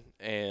bad,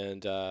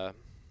 and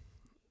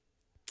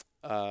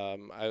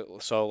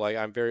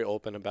I'm very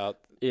open about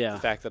the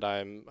fact that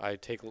I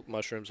take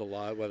mushrooms a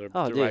lot, whether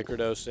through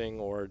microdosing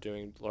or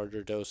doing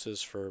larger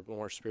doses for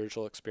more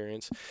spiritual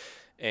experience.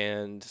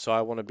 And so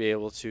I want to be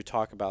able to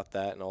talk about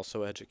that and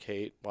also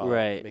educate while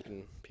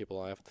making people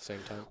laugh at the same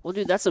time. Well,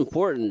 dude, that's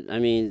important. I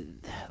mean,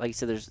 like you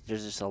said, there's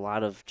just a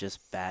lot of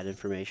just bad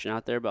information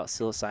out there about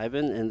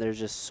psilocybin, and there's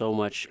just so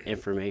much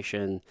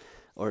information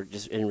or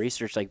just in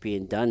research like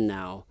being done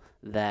now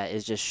that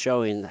is just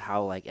showing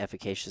how like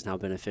efficacious and how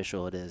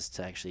beneficial it is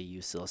to actually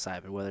use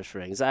psilocybin, whether it's for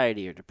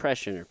anxiety or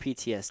depression or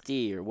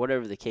PTSD or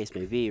whatever the case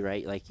may be,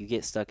 right? Like you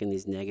get stuck in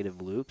these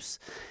negative loops,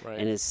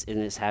 and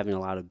it's having a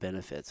lot of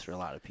benefits for a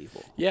lot of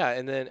people. Yeah,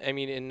 and then I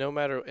mean,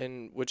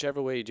 in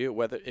whichever way you do it,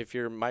 whether if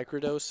you're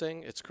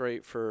microdosing, it's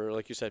great for,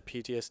 like you said,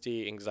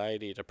 PTSD,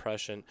 anxiety,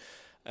 depression.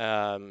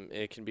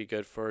 It can be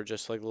good for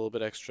just like a little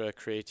bit extra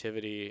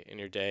creativity in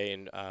your day,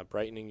 and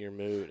brightening your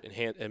mood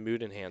and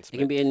mood enhancement. It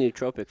can be a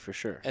nootropic for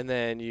sure. And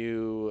then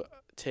you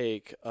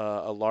take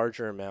a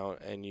larger amount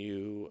and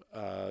you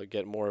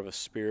get more of a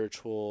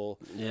spiritual.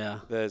 Yeah.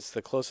 That's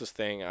the closest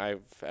thing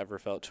I've ever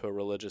felt to a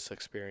religious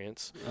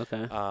experience.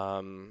 Okay.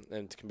 And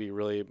it can be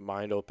really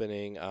mind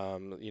opening.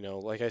 You know,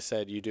 like I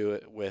said, you do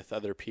it with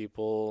other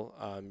people.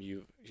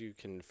 You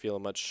can feel a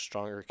much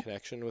stronger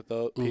connection with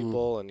those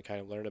people and kind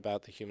of learn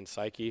about the human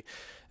psyche.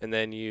 And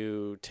then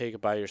you take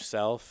it by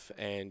yourself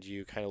and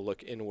you kind of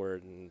look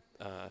inward and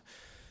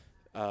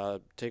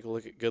take a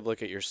good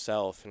look at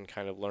yourself and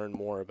kind of learn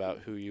more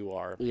about who you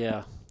are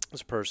as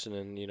a person,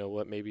 and you know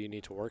what maybe you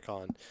need to work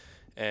on.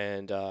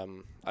 And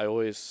I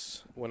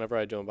always, whenever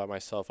I do them by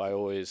myself, I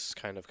always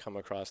kind of come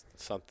across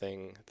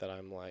something that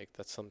I'm like,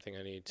 that's something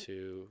I need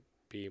to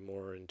be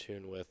more in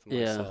tune with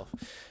myself.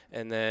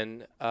 And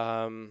then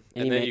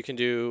you can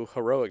do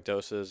heroic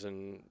doses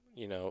and,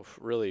 you know,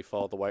 really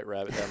follow the white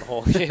rabbit down the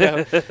hole, you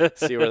know,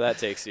 see where that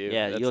takes you.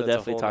 You'll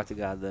definitely talk to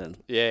God then.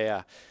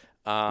 Yeah.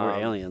 Or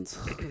aliens.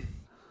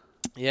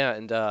 Yeah,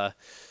 and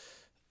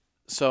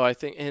so I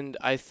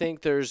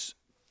think there's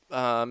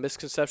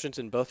misconceptions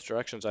in both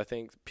directions. I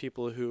think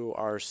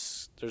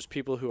there's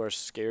people who are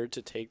scared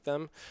to take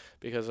them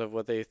because of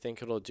what they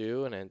think it'll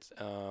do, and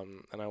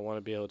I want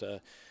to be able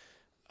to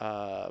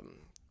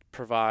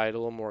provide a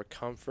little more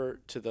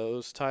comfort to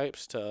those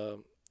types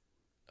to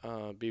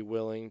be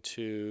willing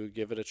to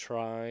give it a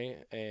try,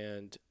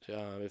 and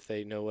if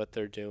they know what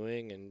they're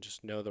doing and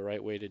just know the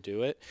right way to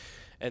do it.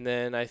 And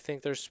then I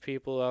think there's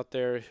people out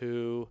there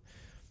who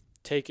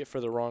take it for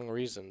the wrong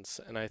reasons,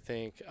 and I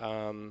think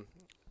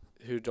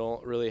who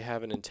don't really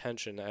have an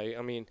intention.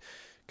 I mean,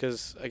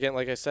 because again,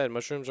 like I said,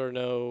 mushrooms are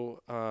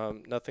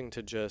nothing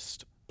to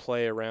just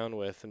play around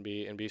with and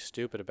be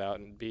stupid about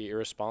and be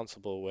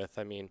irresponsible with.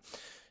 I mean,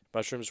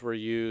 mushrooms were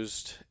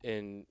used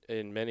in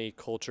many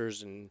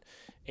cultures and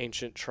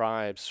ancient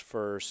tribes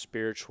for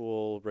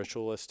spiritual,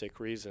 ritualistic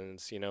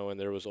reasons, and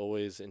there was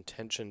always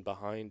intention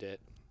behind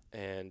it,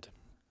 and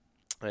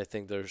I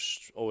think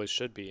there's always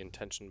should be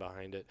intention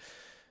behind it.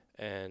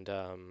 And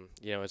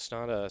it's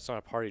not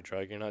a party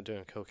drug. You're not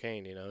doing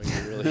cocaine. You're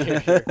really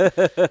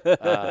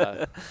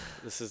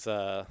this is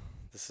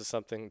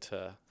something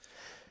to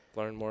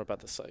learn more about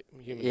the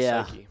human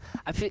psyche.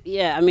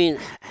 I mean,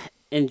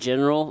 in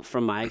general,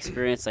 from my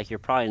experience, like, you're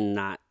probably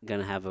not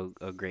gonna have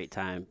a great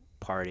time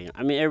partying.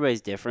 I mean,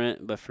 everybody's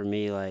different, but for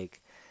me,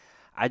 like,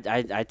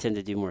 I tend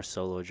to do more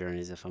solo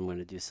journeys if I'm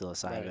gonna do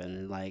psilocybin, right.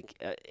 And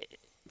like.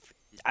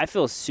 I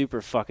feel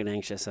super fucking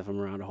anxious if I'm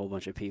around a whole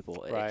bunch of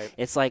people. Right.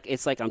 It's like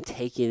I'm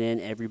taking in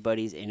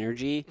everybody's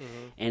energy,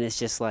 and it's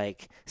just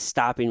like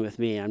stopping with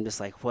me. I'm just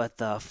like, what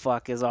the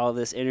fuck is all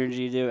this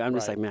energy doing? I'm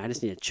just like, man, I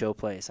just need a chill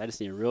place. I just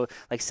need a real,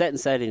 like, set and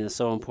setting is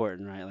so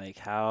important, right? Like,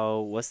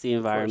 what's the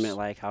environment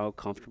like? How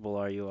comfortable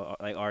are you?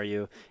 Like, are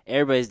you?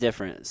 Everybody's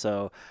different.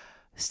 So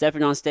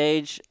stepping on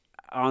stage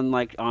on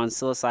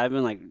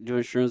psilocybin, like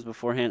doing shrooms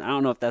beforehand, I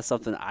don't know if that's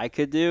something I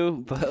could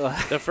do, but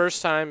like the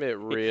first time it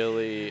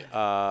really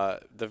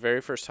the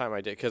very first time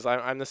I did, because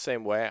I'm the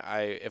same way.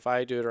 If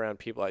I do it around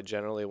people, I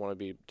generally want to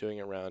be doing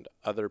it around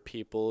other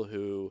people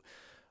who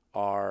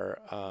are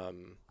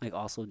like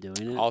also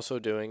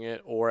doing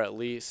it, or at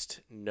least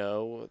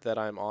know that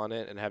I'm on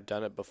it and have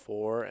done it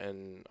before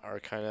and are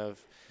kind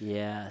of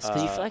because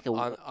you feel like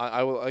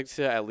I would like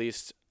to at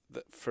least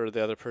for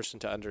the other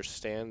person to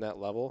understand that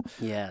level.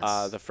 Yes.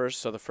 The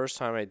first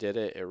time I did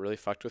it, it really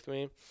fucked with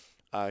me,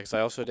 because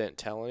I also didn't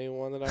tell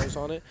anyone that I was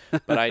on it.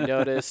 But I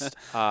noticed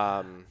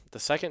the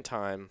second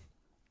time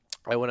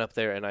I went up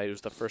there, and it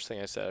was the first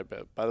thing I said.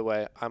 But by the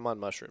way, I'm on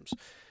mushrooms,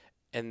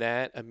 and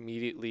that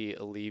immediately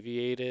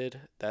alleviated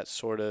that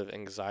sort of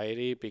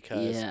anxiety,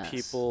 because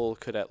people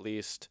could at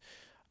least.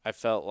 I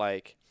felt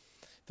like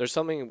there's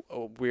something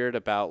weird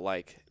about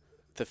like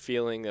the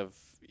feeling of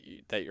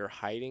that you're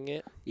hiding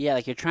it. Yeah,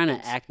 like you're trying to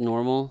act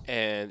normal.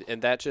 And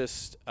that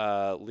just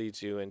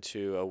leads you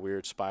into a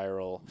weird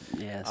spiral.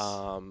 Yes.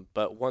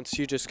 But once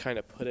you just kind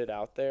of put it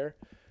out there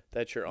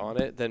that you're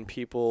on it, then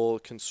people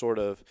can sort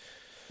of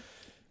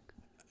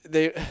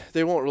they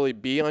won't really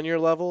be on your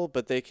level,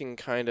 but they can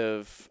kind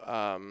of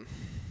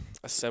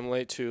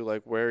assimilate to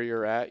like where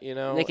you're at,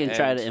 They can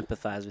try to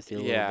empathize with you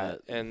a little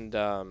bit.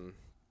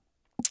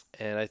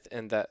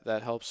 And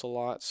that helps a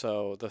lot.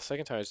 So the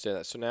second time I just did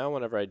that. So now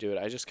whenever I do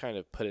it, I just kind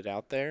of put it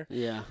out there.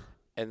 Yeah.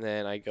 And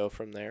then I go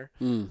from there.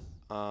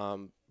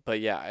 But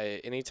yeah,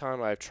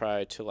 anytime I've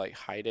tried to like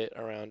hide it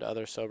around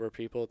other sober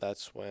people,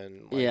 that's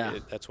when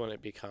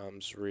it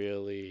becomes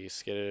really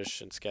skittish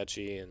and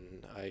sketchy,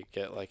 and I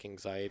get like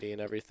anxiety and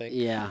everything.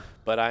 Yeah.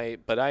 But I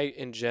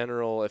in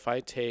general, if I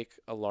take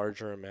a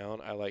larger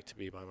amount, I like to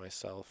be by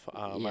myself.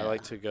 I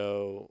like to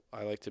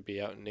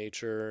be out in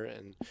nature,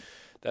 and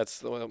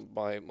that's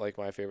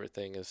my favorite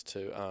thing is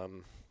to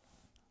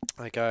a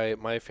lot of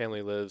my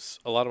family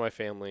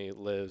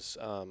lives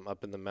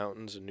up in the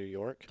mountains in New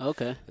York.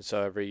 Okay. And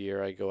so every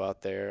year I go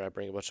out there, I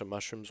bring a bunch of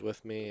mushrooms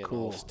with me, and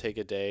I'll take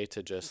a day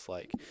to just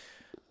like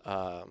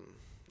my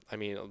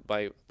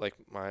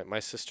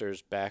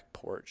sister's back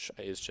porch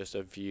is just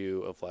a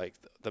view of like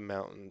the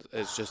mountains.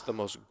 It's just the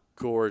most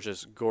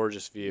gorgeous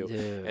view.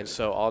 Dude. And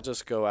so I'll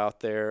just go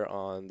out there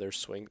on their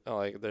swing,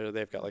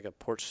 they've got like a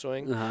porch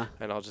swing,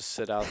 and I'll just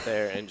sit out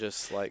there and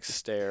just like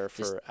stare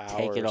for hours.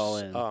 Take it all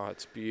in. Oh,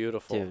 it's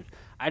beautiful. Dude,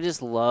 I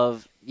just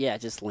love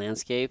just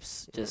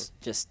landscapes,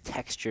 just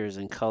textures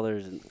and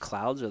colors, and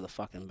clouds are the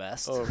fucking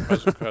best. Oh,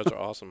 clouds are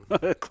awesome.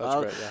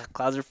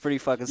 Clouds are pretty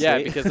fucking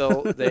sweet.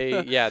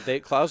 Yeah,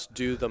 because clouds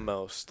do the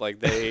most. Like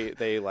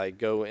they like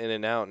go in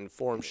and out and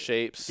form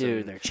shapes.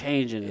 Dude, they're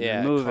changing and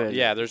they're moving.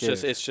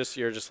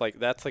 You're just like,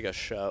 that's like a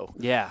show.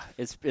 Yeah,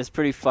 it's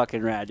pretty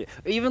fucking rad.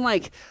 Even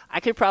like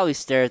I could probably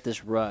stare at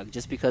this rug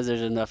just because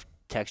there's enough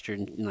texture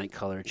and like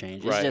color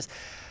change. It's just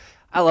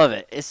I love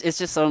it. It's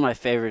just some of my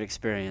favorite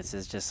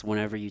experiences. Just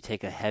whenever you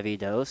take a heavy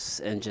dose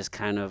and just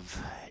kind of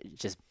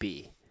just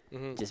be.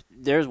 Mm-hmm.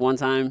 There's one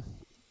time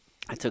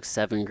I took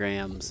 7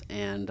 grams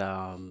and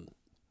I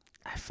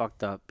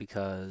fucked up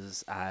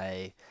because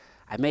I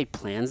made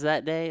plans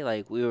that day.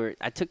 Like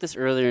I took this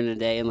earlier in the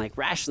day, and like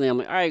rationally I'm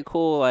like, all right,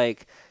 cool.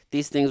 Like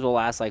these things will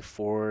last like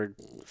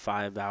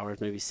 4-5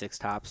 hours, maybe 6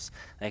 tops.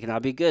 Like, and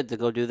I'll be good to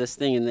go do this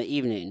thing in the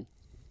evening.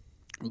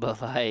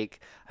 But like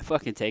I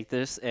fucking take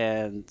this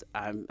and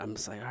I'm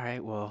just like, all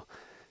right, well,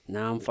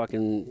 now I'm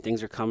fucking,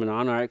 things are coming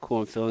on. All right, cool,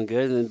 I'm feeling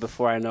good. And then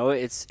before I know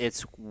it,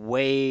 it's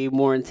way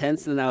more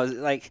intense than I was.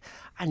 Like,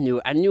 I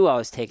knew I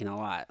was taking a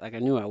lot. Like, I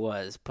knew I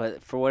was,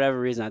 but for whatever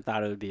reason, I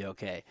thought it would be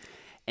okay.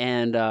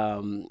 And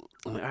I'm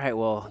like, all right,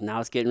 well, now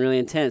it's getting really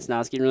intense.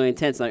 Like, all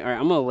right,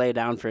 I'm gonna lay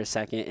down for a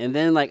second, and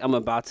then like I'm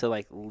about to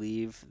like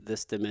leave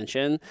this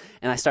dimension,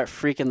 and I start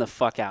freaking the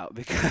fuck out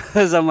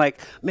because I'm like,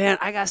 man,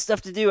 I got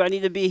stuff to do. I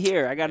need to be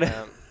here. I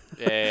gotta.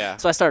 Yeah.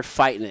 So I start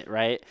fighting it,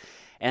 right?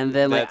 And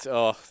then that's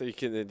that's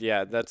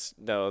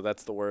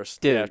the worst.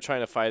 Dude. Yeah,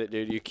 trying to fight it,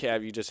 dude. You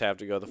just have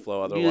to go the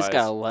flow. Otherwise, you just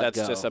gotta let that's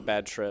go. just a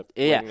bad trip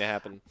waiting to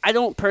happen. I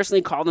don't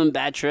personally call them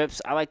bad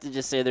trips. I like to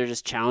just say they're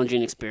just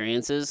challenging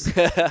experiences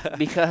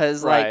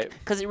because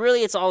because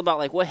it's all about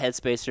like what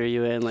headspace are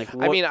you in. Like,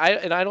 I mean,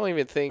 I don't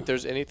even think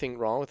there's anything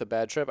wrong with a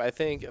bad trip. I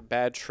think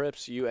bad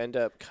trips you end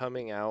up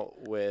coming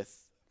out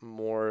with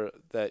more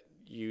that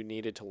you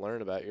needed to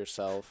learn about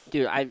yourself.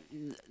 Dude,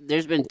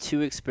 there's been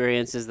 2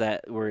 experiences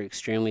that were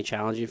extremely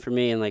challenging for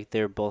me, and like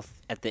they're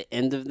both at the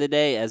end of the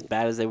day, as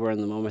bad as they were in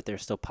the moment, they're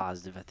still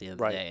positive at the end of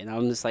the day. And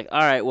I'm just like,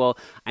 all right, well,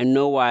 I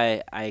know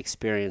why I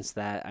experienced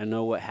that. I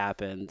know what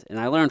happened, and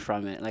I learned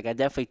from it. Like, I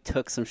definitely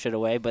took some shit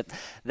away, but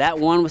that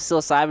one with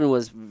psilocybin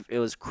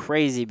was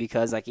crazy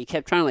because like he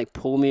kept trying to like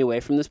pull me away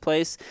from this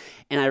place,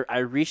 and I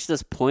reached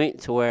this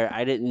point to where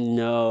I didn't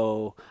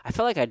know. I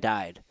felt like I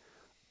died.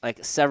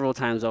 Like several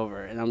times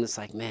over, and I'm just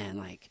like, man,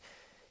 like,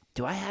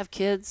 do I have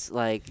kids?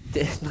 Like,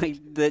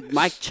 did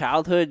my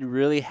childhood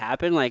really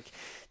happen? Like,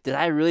 did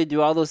I really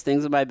do all those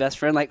things with my best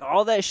friend? Like,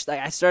 all that,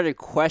 like, I started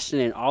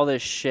questioning all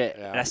this shit,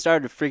 and I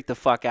started to freak the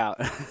fuck out.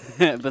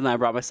 But then I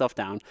brought myself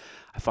down.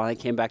 I finally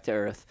came back to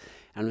earth,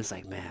 and I'm just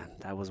like, man,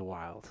 that was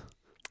wild.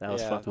 That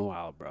was fucking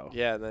wild, bro.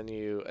 Yeah, and then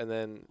you,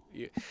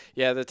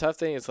 the tough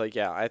thing is like,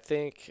 I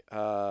think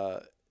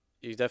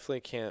you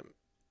definitely can't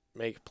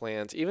make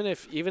plans even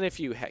if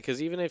you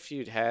because even if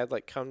you'd had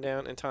like come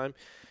down in time,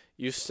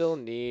 you still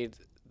need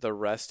the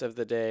rest of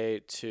the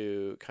day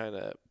to kind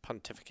of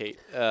pontificate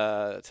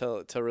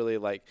to really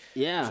like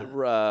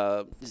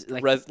let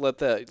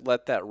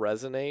that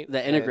resonate.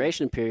 The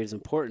integration period is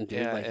important, dude.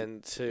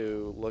 And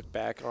to look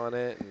back on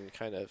it and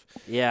kind of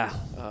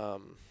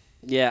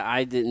yeah,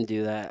 I didn't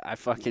do that. I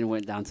fucking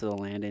went down to the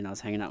landing. I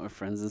was hanging out with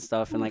friends and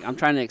stuff, and like I'm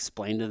trying to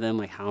explain to them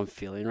like how I'm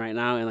feeling right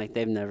now, and like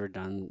they've never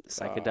done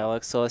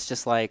psychedelics, so it's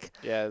just like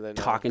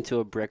talking to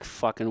a brick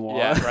fucking wall.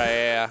 Yeah, right.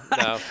 Yeah.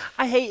 No.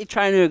 I hate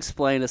trying to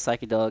explain a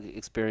psychedelic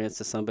experience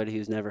to somebody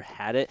who's never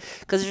had it,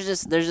 because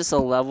there's just a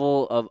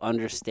level of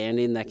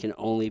understanding that can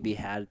only be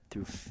had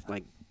through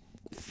like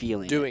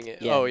feeling doing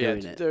it. Yeah,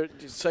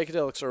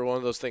 psychedelics are one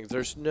of those things.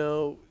 There's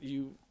no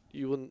you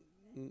wouldn't.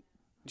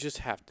 You just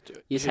have to do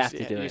it. You just have to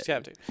do it. You just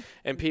have to.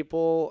 And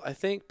people, I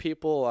think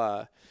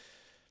people,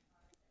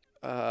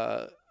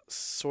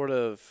 sort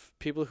of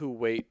people who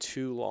wait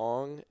too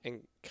long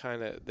and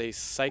kind of they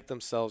psych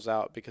themselves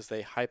out because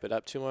they hype it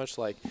up too much.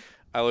 Like,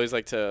 I always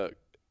like to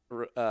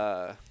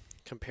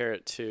compare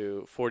it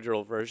to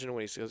 4-year-old version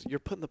when he says, "You're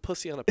putting the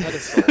pussy on a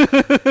pedestal."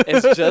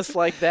 It's just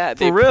like that.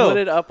 They put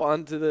it up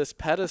onto this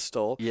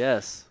pedestal.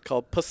 Yes.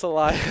 Called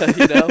Pussalaya,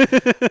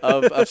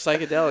 of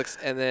psychedelics,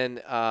 and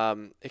then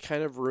it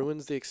kind of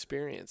ruins the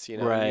experience.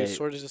 Right.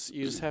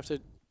 You just have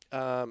to.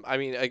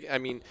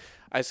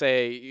 I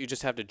say you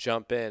just have to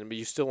jump in, but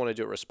you still want to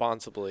do it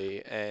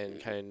responsibly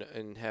and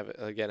have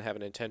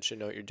an intention,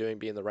 know what you're doing,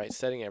 be in the right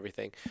setting,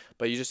 everything.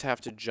 But you just have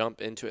to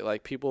jump into it.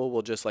 Like, people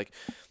will just like.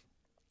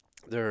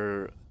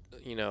 They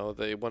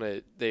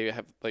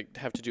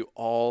have to do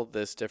all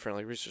this different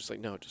like research. Like,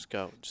 no, just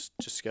go,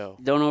 just go.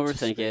 Don't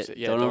overthink it.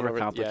 Don't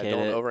overcomplicate it.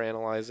 Don't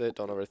overanalyze it.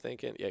 Don't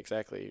overthink it. Yeah,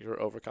 exactly. You're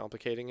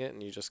overcomplicating it,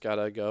 and you just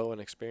gotta go and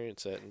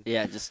experience it.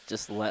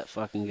 Just let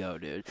fucking go,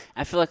 dude.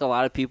 I feel like a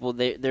lot of people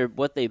they're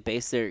what they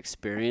base their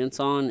experience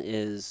on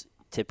is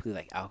typically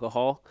like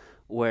alcohol,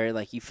 where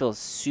like you feel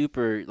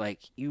super like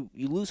you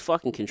lose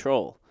fucking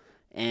control.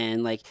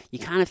 And like you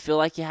kind of feel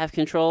like you have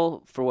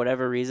control for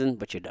whatever reason,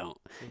 but you don't.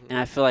 Mm-hmm. And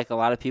I feel like a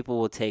lot of people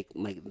will take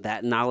like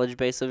that knowledge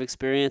base of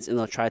experience and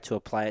they'll try to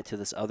apply it to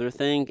this other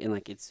thing, and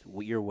like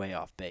you're way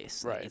off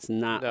base. Right. Like, it's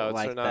not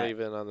like that. Not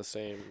even on the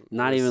same.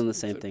 Not even the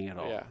same thing at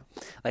all. Yeah.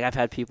 Like I've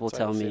had people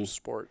tell me. Same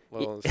sport,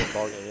 let alone the same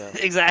ballgame. Yeah.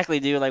 Exactly,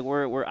 dude. Like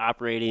we're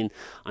operating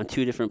on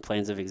 2 different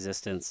planes of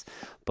existence,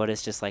 but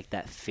it's just like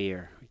that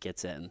fear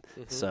gets in.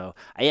 Mm-hmm. So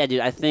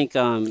dude, I think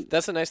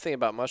that's the nice thing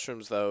about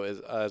mushrooms though, is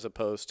as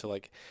opposed to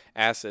like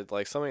acid,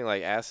 like something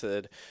like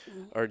acid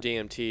or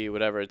DMT,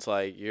 whatever. It's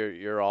like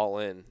you're all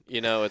in.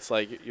 It's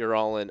like you're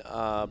all in.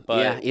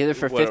 But either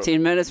for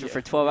 15 minutes or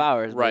for 12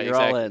 hours. Right. You're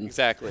all in.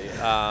 Exactly.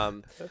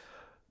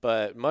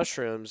 But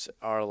mushrooms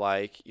are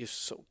like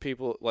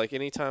people like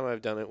anytime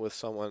I've done it with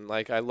someone,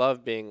 like I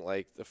love being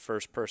like the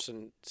first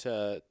person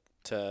to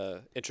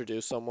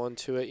introduce someone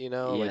to it,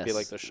 like be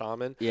like the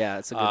shaman. Yeah,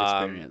 it's a good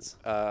experience.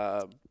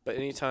 But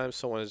anytime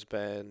someone has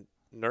been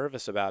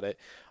nervous about it,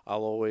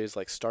 I'll always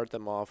like start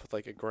them off with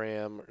like a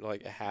gram or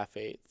like a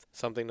 1/2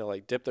 something to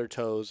like dip their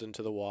toes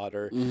into the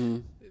water,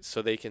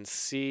 so they can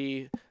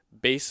see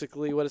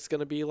basically what it's going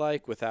to be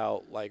like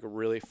without like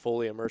really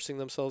fully immersing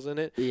themselves in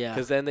it. Yeah.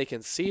 Because then they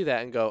can see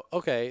that and go,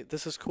 okay,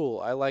 this is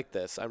cool. I like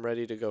this. I'm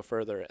ready to go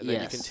further. And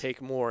then you can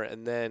take more,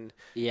 and then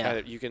kind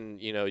of you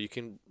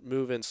can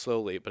move in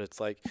slowly. But it's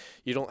like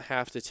you don't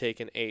have to take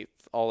an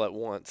eighth all at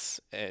once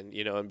and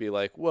and be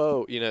like,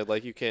 whoa,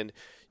 like you can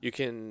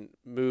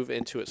move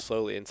into it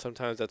slowly, and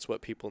sometimes that's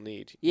what people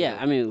need. Yeah,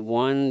 I mean,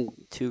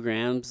 1-2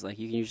 grams, like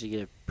you can usually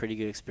get a pretty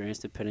good experience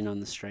depending on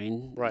the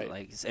strain. Right.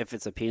 Like if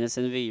it's a penis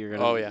envy, you're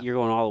going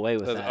all the way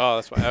with that.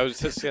 Oh, I was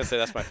just gonna say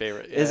that's my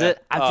favorite. Yeah. Is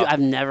it? I've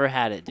never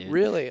had it, dude.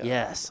 Really?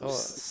 Yes.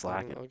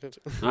 Slacking.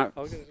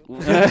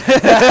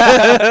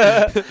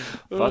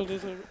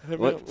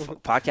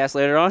 Podcast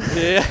later on.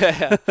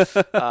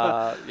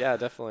 Yeah,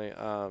 definitely.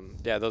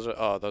 Those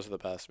are the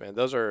best, man.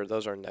 Those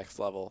are next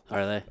level.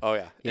 Are they? Oh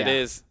yeah. It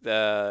is.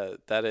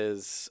 That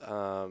is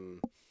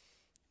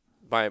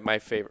my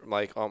favorite.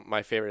 Like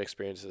my favorite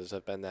experiences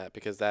have been that,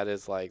 because that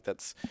is like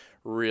that's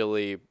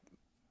really,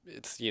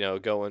 it's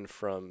going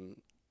from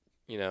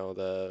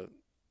the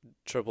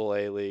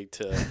AAA league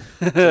to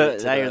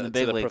now you're in the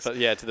big leagues.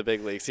 To the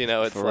big leagues.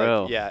 It's For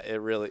like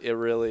real. it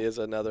really is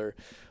another.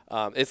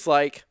 It's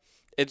like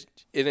it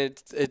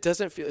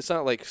doesn't feel. It's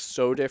not like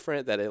so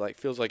different that it like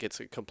feels like it's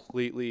a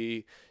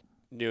completely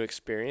new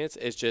experience.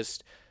 It's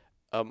just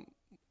I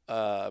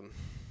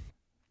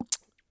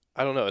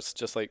don't know. It's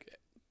just like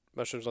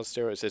mushrooms on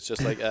steroids. It's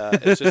just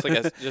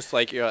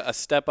like a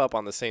step up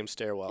on the same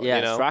stairwell. Yeah,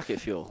 it's rocket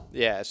fuel.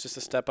 Yeah, it's just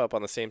a step up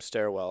on the same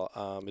stairwell.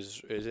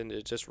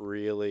 It just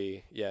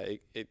really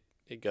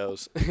it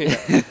goes.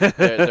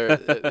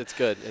 It's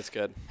good. It's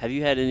good. Have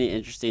you had any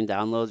interesting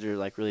downloads or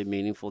like really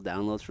meaningful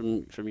downloads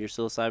from your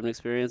psilocybin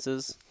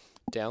experiences?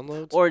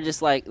 Downloads or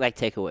just like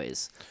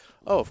takeaways?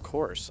 Oh, of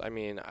course. I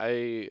mean,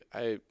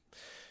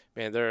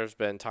 man, there have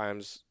been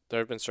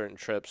certain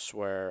trips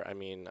where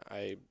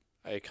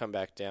I come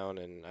back down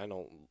and I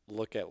don't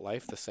look at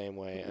life the same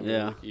way. I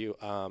mean,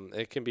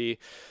 it can be.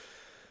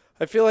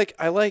 I feel like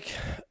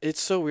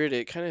it's so weird.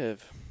 It kind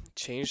of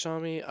changed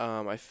on me.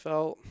 I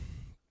felt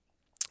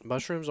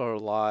mushrooms are a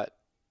lot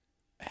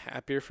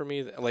happier for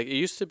me. Like it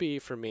used to be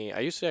for me.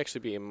 I used to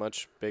actually be a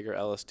much bigger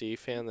LSD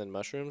fan than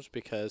mushrooms,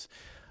 because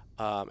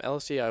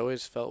LSD I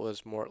always felt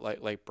was more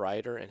like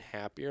brighter and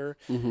happier,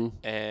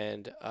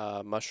 and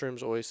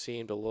mushrooms always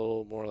seemed a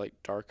little more like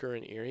darker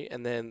and eerie.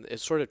 And then it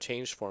sort of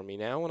changed for me.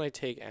 Now when I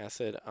take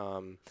acid,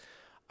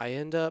 I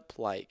end up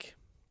looking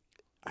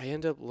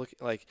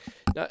like,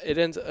 it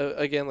ends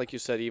again, like you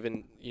said,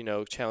 even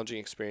challenging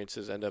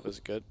experiences end up as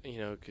good.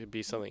 Could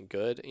be something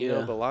good.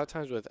 But a lot of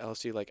times with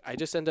LSD, like I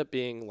just end up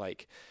being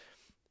like,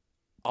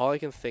 all I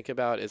can think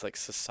about is like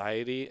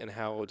society and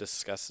how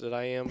disgusted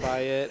I am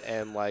by it,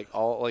 and like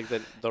all like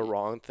the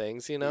wrong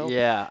things,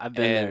 Yeah, I've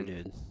been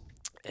there, dude.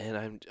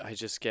 And I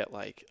just get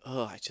like,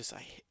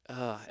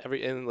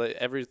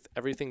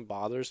 everything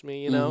bothers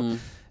me,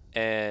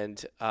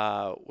 And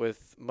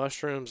with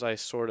mushrooms, I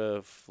sort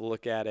of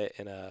look at it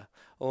in a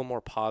little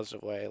more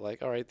positive way.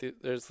 Like, all right,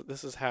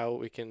 this is how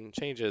we can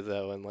change it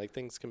though, and like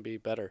things can be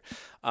better.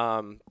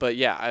 But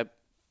yeah,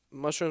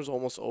 mushrooms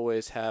almost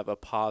always have a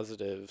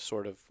positive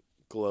sort of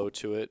glow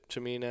to it to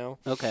me now.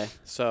 Okay.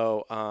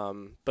 So,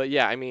 but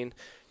yeah, I mean,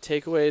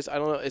 takeaways, I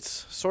don't know.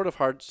 It's sort of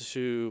hard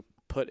to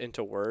put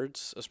into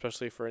words,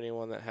 especially for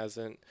anyone that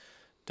hasn't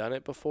done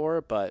it before.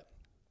 But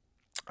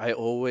I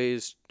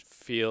always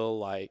feel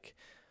like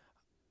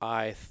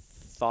I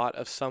thought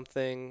of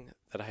something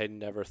that I had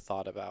never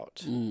thought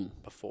about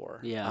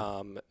before.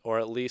 Yeah. Or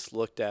at least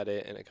looked at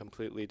it in a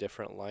completely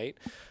different light.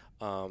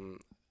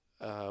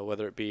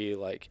 Whether it be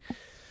like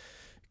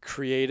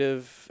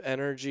creative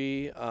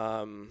energy,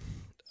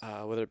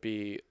 whether it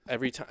be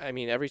every time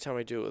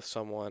I do it with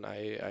someone,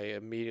 I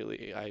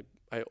immediately I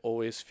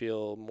always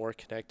feel more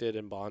connected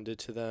and bonded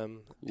to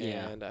them.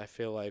 Yeah. And I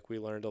feel like we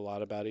learned a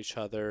lot about each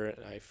other,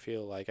 and I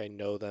feel like I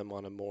know them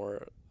on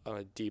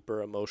a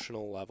deeper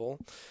emotional level.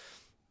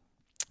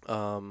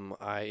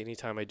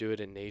 Anytime I do it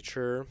in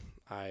nature,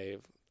 I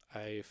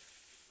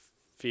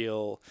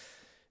feel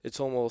it's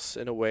almost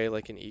in a way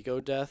like an ego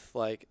death.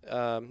 Like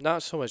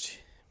not so much,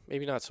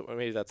 maybe that's a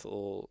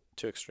little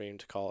too extreme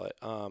to call it.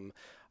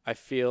 I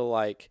feel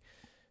like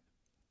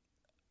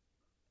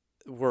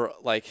we're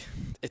like,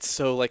 it's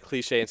so like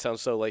cliche and sounds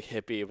so like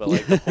hippie, but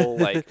like the whole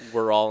like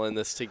we're all in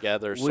this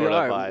together sort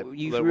of vibe.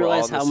 You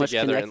realize how much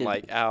together connected, and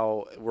like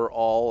how we're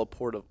all a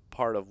part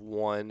of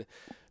one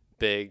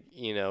big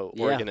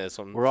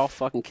organism. We're all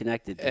fucking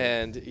connected, dude.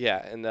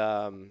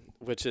 And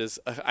which is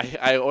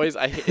I wish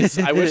I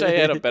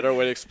had a better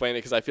way to explain it,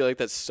 because I feel like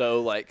that's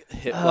so like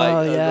hip,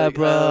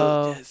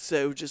 bro,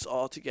 so just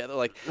all together.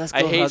 Like Let's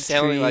I go hate hug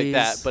sounding like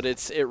that, trees. but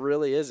it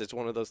really is. It's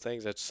one of those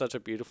things that's such a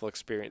beautiful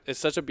experience. It's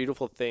such a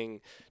beautiful thing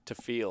to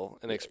feel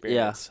and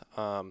experience.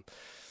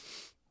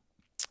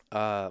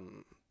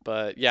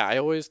 But yeah,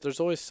 there's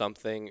always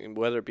something,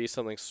 whether it be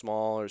something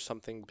small or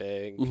something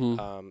big.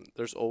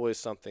 There's always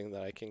something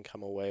that I can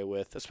come away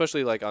with,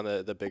 especially like on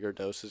the bigger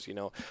doses.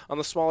 On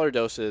the smaller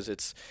doses,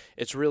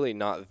 it's really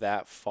not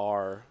that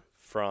far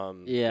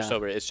from your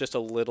sobriety. It's just a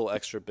little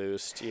extra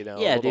boost, you know.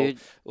 Yeah,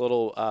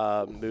 Little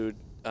mood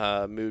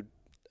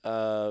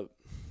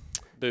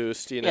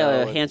boost, you know.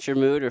 Yeah, enhance your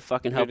mood or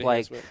fucking help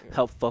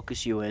help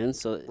focus you in,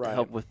 so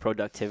help with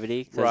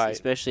productivity. Cause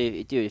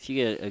especially, dude, if you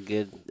get a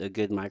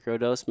good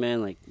microdose,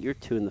 man, like you're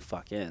tuning the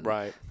fuck in.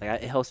 Right.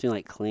 Like it helps me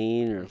like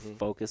clean or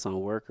focus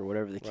on work or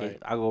whatever the case.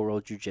 I go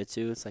roll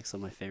jujitsu. It's like some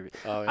of my favorite.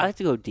 Oh, yeah. I like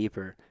to go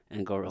deeper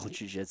and go roll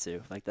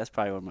jujitsu. Like that's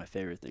probably one of my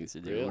favorite things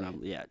to do. Really? When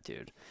I'm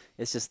dude,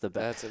 it's just the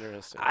best. That's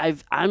interesting.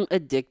 I'm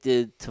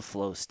addicted to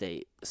flow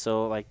state.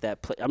 So like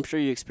that, I'm sure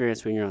you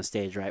experience when you're on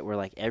stage, right? Where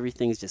like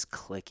everything's just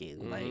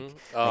clicking. Like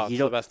you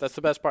don't. That's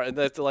the best part. And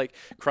that's like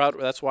crowd.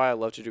 That's why I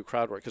love to do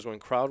crowd work, because when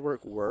crowd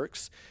work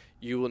works,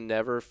 you will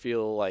never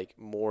feel like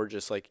more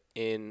just like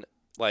in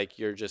like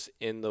you're just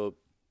in the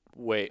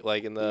wave,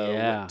 like in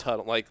the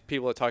tunnel, like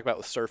people that talk about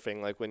with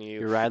surfing, like when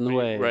you're riding the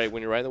wave, right?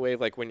 When you're riding the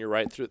wave, like when you're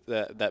riding through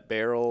that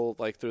barrel,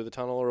 like through the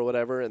tunnel or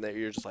whatever, and that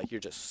you're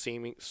just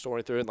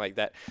soaring through it, and like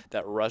that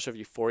rush of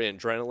euphoria and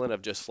adrenaline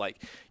of just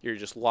like you're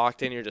just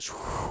locked in, you're just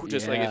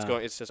like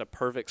it's just a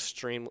perfect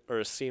stream or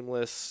a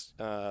seamless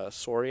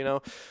soar, you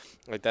know.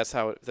 Like that's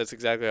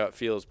exactly how it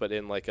feels, but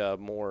in like a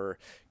more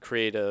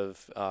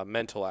creative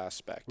mental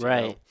aspect,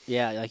 right? You know?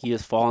 Yeah, like you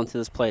just fall into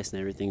this place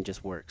and everything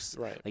just works,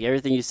 right? Like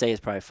everything you say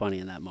is probably funny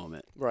in that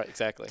moment, right?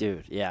 Exactly,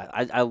 dude. Yeah,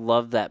 I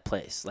love that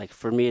place. Like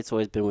for me, it's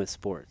always been with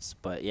sports,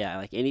 but yeah,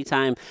 like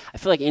anytime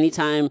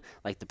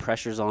like the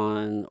pressure's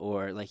on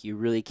or like you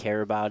really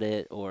care about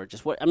it or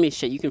just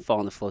shit, you can fall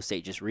in the flow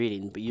state just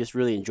reading, but you just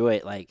really enjoy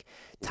it. Like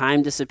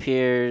time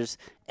disappears,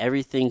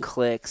 everything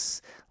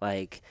clicks,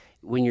 like.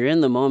 When you're in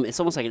the moment, it's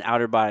almost like an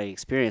outer body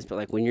experience, but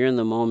like when you're in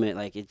the moment,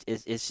 like it's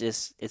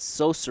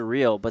so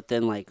surreal. But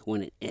then like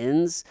when it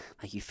ends,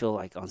 like you feel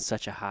like on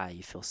such a high,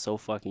 you feel so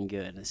fucking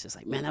good. And it's just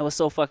like, man, that was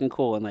so fucking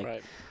cool. And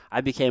like, I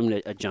became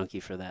a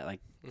junkie for that. Like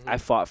I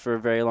fought for a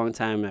very long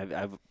time.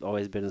 I've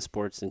always been in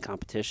sports and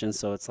competition.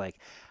 So it's like,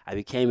 I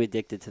became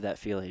addicted to that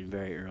feeling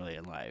very early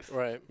in life.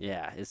 Right.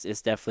 Yeah.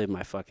 It's definitely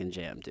my fucking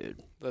jam,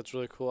 dude. That's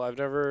really cool. I've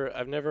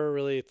never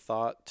really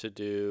thought to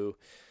do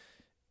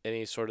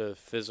any sort of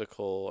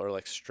physical or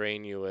like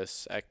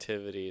strenuous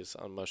activities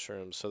on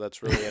mushrooms, so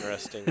that's really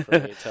interesting for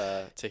me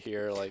to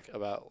hear like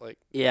about like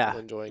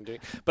enjoying doing.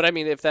 But I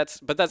mean,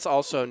 that's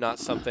also not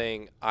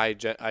something I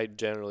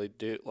generally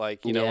do.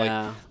 Like you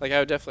know, like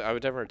I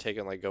would never take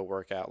and like go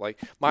work out. Like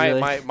my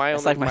only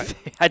like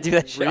I do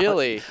that shit.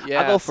 Really,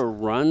 yeah. I go for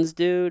runs,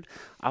 dude.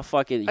 I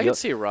can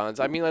see runs.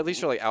 I mean, at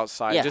least you're like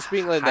outside, just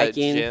being like that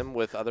gym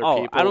with other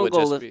people. I don't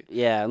go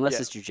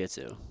unless it's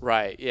jujitsu.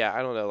 Right. Yeah.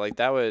 I don't know. Like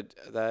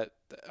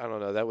I don't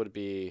know. That would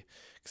be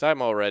because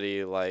I'm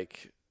already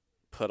like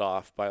put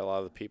off by a lot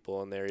of the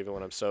people in there, even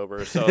when I'm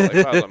sober. So like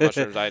if I was on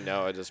mushrooms, I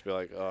know I'd just be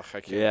like, oh,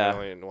 I can't. I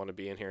don't even want to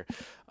be in here.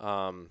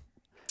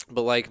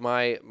 But like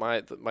my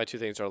two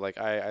things are like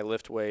I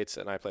lift weights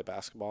and I play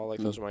basketball. Like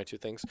those are my two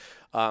things.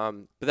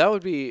 But that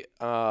would be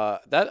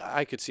that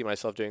I could see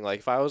myself doing. Like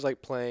if I was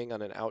like playing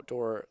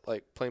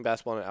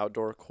basketball on an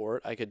outdoor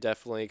court, I could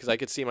definitely, because I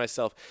could see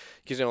myself,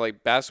 because you know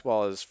like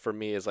basketball is for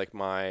me is like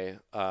my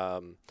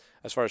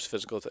as far as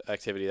physical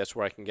activity, that's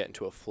where I can get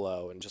into a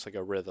flow and just like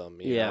a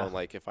rhythm, you know, and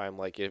like if I'm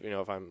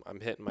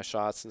hitting my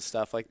shots and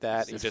stuff like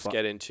that, you just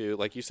get into,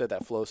 like you said,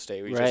 that flow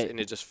state, and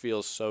it just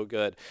feels so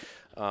good.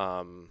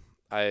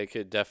 I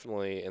could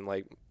definitely, and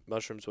like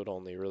mushrooms would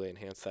only really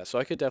enhance that. So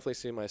I could definitely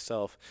see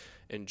myself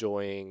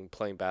enjoying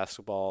playing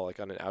basketball like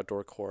on an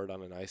outdoor court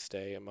on a nice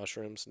day at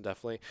mushrooms, and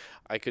definitely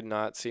I could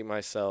not see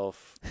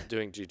myself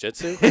doing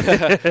jiu-jitsu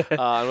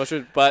on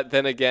mushrooms, but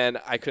then again,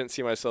 I couldn't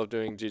see myself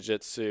doing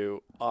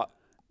jiu-jitsu at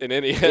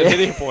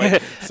any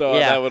point. So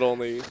that would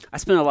only. I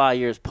spent a lot of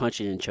years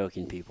punching and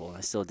choking people, and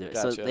I still do it.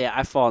 Gotcha. So yeah,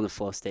 I fall in the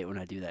flow state when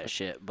I do that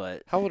shit.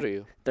 But how old are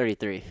you?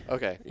 33.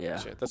 Okay. Yeah.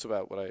 Gotcha. That's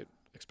about what I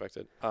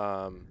expected.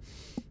 So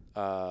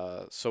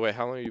wait,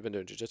 how long have you been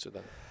doing jiu-jitsu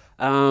then?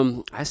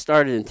 I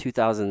started in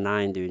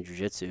 2009 doing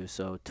jiu-jitsu,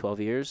 so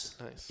 12 years.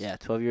 Nice. Yeah,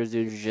 12 years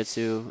doing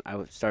jiu-jitsu.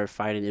 I started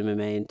fighting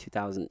MMA in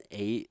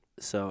 2008.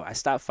 So I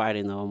stopped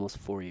fighting though almost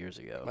 4 years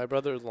ago. My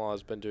brother-in-law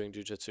has been doing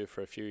jiu-jitsu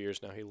for a few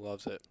years now. He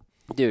loves it.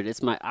 Dude,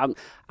 I'm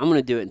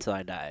gonna do it until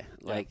I die.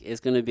 Like it's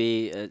gonna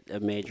be a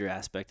major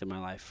aspect of my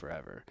life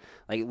forever.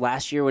 Like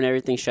last year when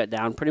everything shut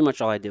down, pretty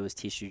much all I did was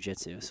teach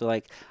jiu-jitsu. So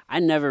like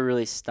I never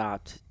really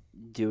stopped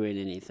doing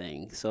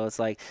anything. So it's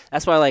like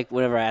that's why like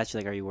whenever I ask you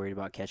like, are you worried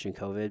about catching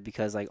COVID?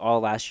 Because like all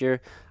last year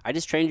I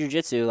just trained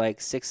jiu-jitsu like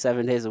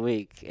 6-7 days a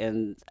week,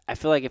 and I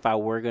feel like if I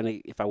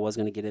was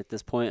gonna get it at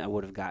this point, I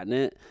would have gotten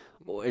it.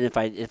 And if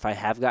I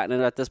have gotten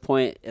it at this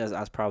point, I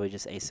was probably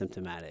just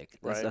asymptomatic.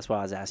 That's why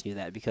I was asking you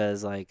that,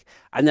 because like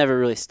I never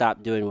really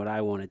stopped doing what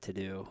I wanted to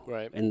do.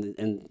 Right.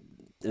 And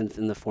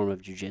in the form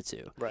of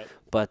jujitsu. Right.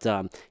 But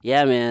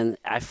yeah, man,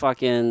 I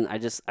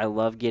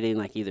love getting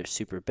like either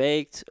super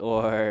baked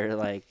or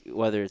like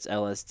whether it's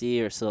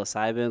LSD or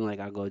psilocybin. Like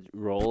I'll go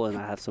roll and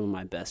I have some of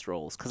my best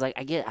rolls because I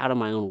get out of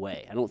my own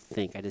way. I don't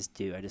think, I just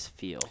do. I just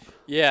feel.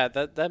 Yeah,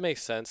 that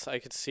makes sense. I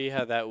could see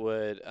how that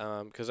would,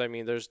 because I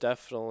mean, there's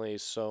definitely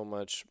so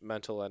much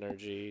mental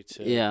energy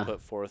to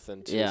put forth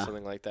into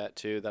something like that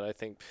too that I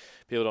think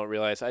people don't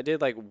realize. I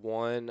did like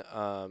one.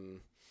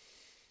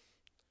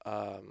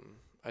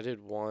 I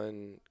did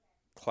one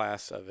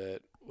class of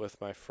it with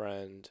my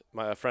friend.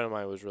 A friend of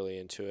mine was really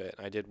into it.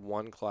 And I did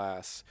one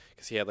class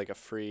because he had like a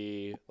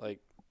free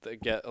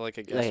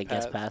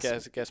guest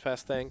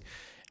pass thing,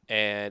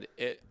 and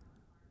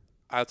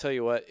I'll tell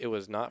you what, it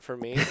was not for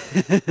me.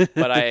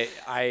 But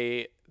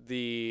I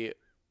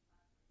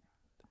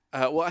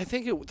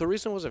think the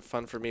reason it wasn't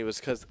fun for me was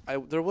because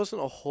there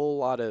wasn't a whole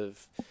lot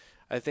of.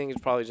 I think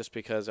it's probably just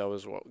because I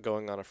was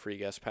going on a free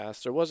guest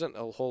pass. There wasn't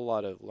a whole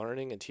lot of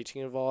learning and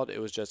teaching involved. It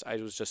was just I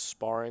was just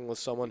sparring with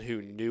someone who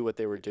knew what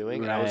they were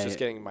doing, and I was just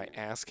getting my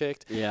ass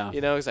kicked. Yeah.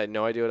 Because I had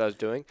no idea what I was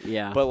doing.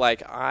 Yeah. But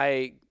like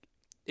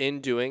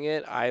in doing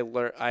it, I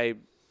learned.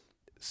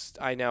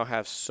 I now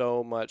have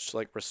so much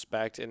like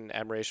respect and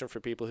admiration for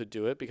people who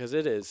do it because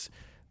there's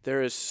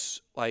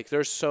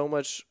so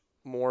much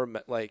more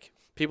like.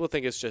 People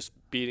think it's just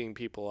beating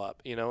people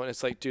up, and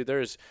it's like, dude,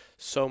 there's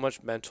so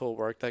much mental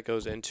work that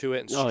goes into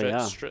it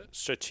and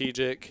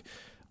strategic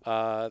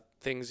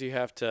things you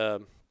have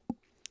to.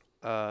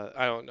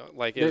 I don't know,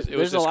 like it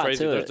was just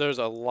crazy. There's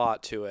a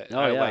lot to it.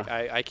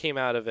 I came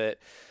out of it.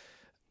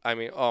 I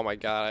mean, oh my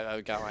God,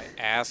 I got my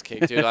ass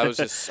kicked, dude. I was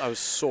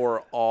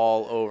sore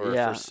all over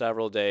for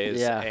several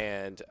days,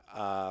 and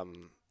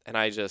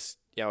I just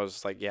I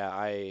was like,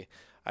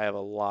 I have a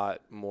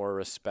lot more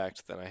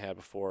respect than I had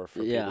before for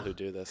people who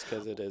do this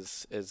because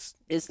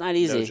it's not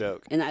easy. No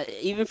joke. And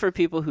even for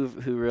people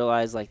who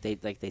realize like they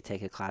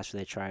take a class or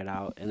they try it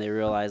out and they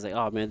realize like,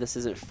 oh man, this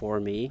isn't for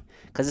me,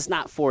 because it's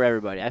not for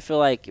everybody. I feel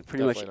like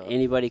pretty much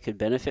anybody could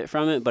benefit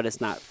from it, but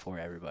it's not for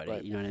everybody.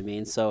 Right. You know what I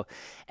mean? So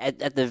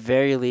at the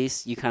very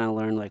least, you kind of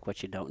learn like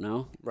what you don't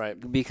know. Right.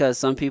 Because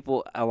some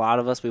people, a lot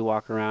of us, we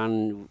walk around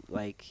and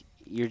like.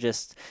 You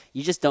just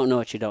don't know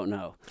what you don't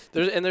know.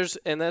 That's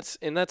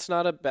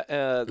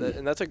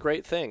a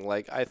great thing.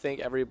 Like I think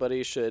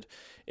everybody should,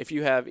 if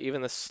you have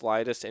even the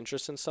slightest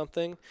interest in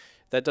something,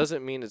 that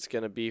doesn't mean it's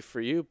going to be for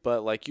you,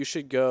 but like you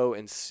should go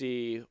and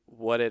see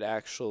what it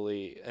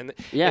actually and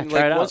try like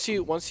it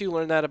out. once you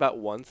learn that about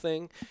one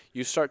thing,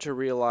 you start to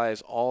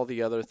realize all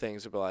the other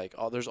things. Be like,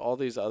 oh, there's all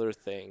these other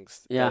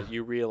things that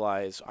you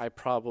realize I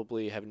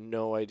probably have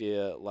no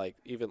idea. Like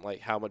even like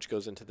how much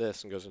goes into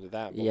this and goes into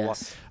that.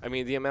 Yes. I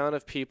mean, the amount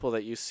of people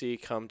that you see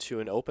come to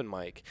an open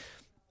mic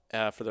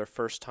for their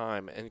first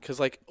time, and because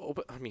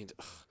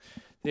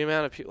the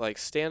amount of people, like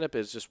stand-up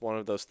is just one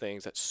of those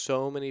things that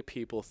so many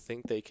people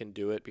think they can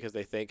do it because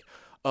they think,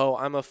 oh,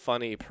 I'm a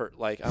funny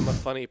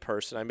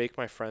person. I make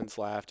my friends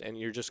laugh, and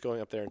you're just going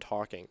up there and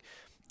talking.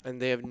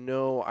 And they have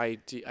no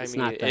idea.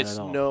 It's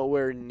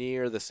nowhere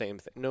near the same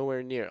thing.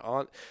 Nowhere near.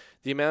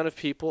 The amount of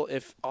people,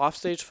 if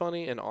offstage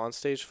funny and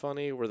onstage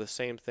funny were the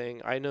same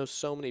thing, I know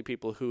so many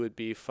people who would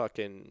be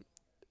fucking,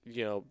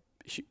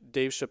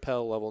 Dave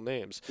Chappelle level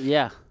names.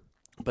 Yeah.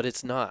 But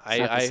it's not. I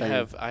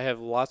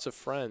have lots of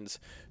friends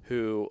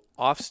who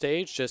off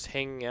stage just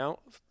hanging out,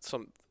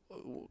 some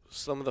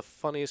of the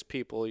funniest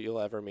people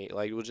you'll ever meet.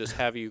 Like will just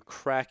have you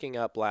cracking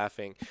up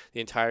laughing the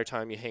entire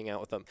time you hang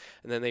out with them,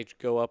 and then they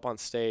go up on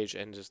stage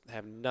and just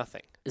have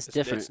nothing. It's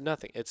different. It's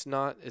nothing. It's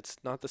not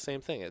the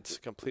same thing. It's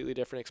a completely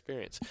different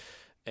experience.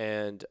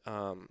 And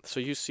so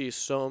you see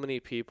so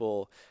many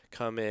people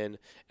come in,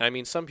 and I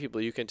mean some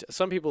people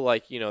some people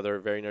like they're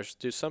very nervous.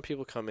 Dude, some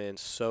people come in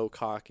so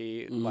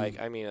cocky. Like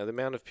I mean the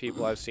amount of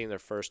people I've seen their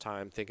first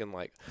time thinking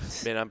like,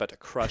 man, I'm about to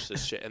crush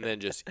this shit, and then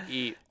just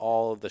eat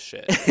all of the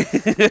shit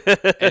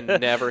and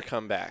never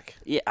come back.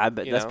 Yeah, I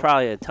bet that's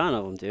probably a ton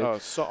of them, dude. Oh,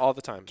 so all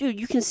the time, dude.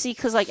 You can see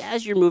because like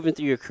as you're moving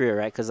through your career,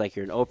 right? Because like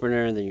you're an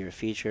opener, and then you're a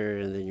feature,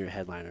 and then you're a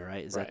headliner,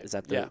 right? Is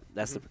that the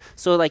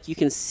so like you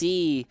can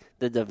see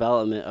the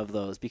development of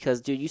those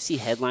because dude, you see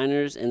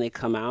headliners and they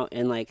come out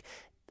and like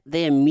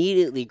they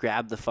immediately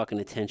grab the fucking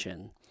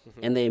attention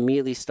and they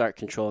immediately start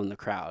controlling the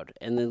crowd,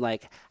 and then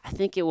like I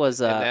think it was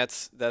and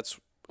that's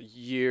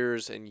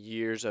years and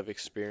years of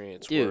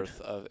experience worth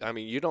of. I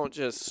mean, you don't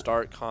just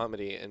start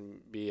comedy and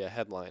be a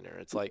headliner.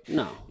 It's like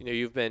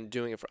you've been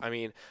doing it for. I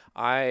mean,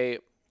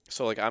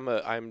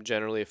 I'm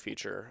generally a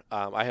feature.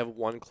 I have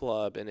one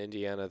club in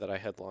Indiana that I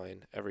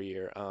headline every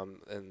year.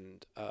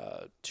 And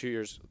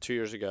 2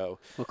 years ago,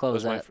 what club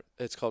was that?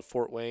 It's called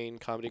Fort Wayne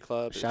Comedy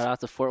Club. Shout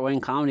out to Fort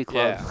Wayne Comedy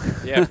Club.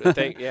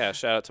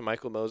 Shout out to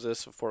Michael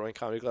Moses of Fort Wayne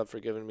Comedy Club for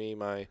giving me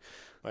my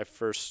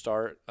first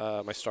start,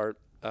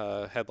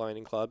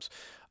 headlining clubs,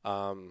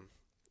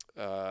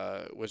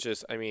 which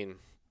is, I mean.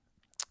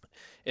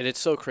 And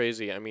it's so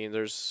crazy. I mean,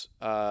 there's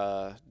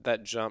that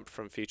jump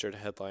from feature to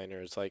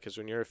headliner. It's like, because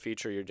when you're a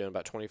feature, you're doing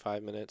about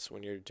 25 minutes.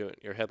 When you're doing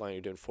your headline,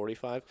 you're doing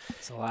 45.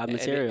 It's a lot of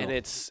material.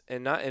 It's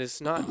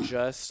not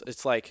just.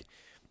 It's like,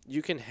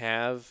 you can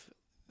have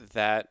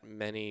that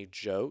many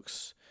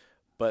jokes,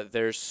 but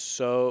there's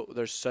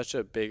such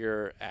a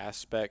bigger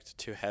aspect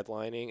to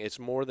headlining. It's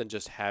more than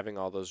just having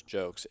all those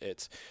jokes.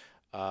 It's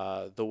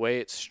the way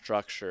it's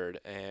structured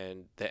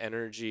and the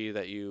energy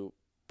that you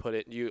put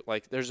it.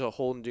 There's a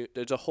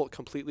whole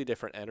completely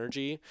different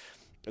energy.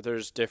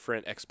 There's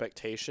different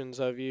expectations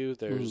of you.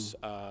 There's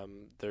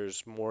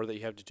more that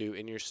you have to do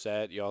in your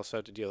set. You also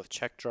have to deal with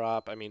check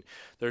drop. I mean,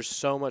 there's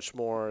so much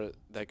more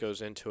that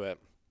goes into it.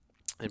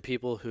 And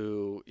people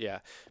who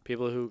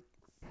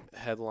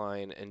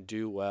headline and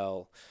do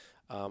well,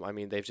 I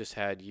mean, they've just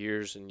had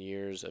years and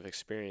years of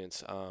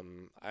experience.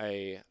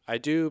 I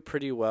do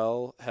pretty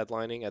well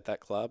headlining at that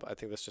club. I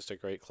think that's just a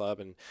great club.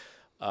 And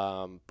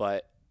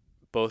but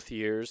both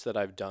years that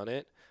I've done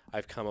it,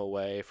 I've come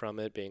away from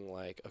it being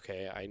like,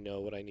 okay, I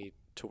know what I need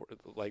to,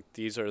 like,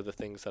 these are the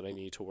things that I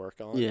need to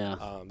work on.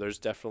 Yeah. There's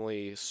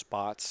definitely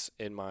spots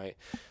in my,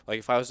 like,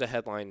 if I was to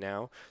headline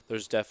now,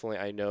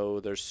 I know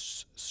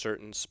there's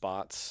certain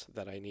spots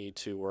that I need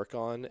to work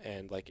on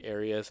and, like,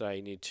 areas that I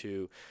need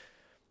to,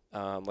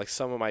 like,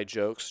 some of my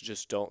jokes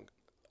just don't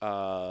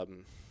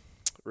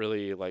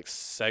really, like,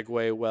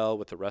 segue well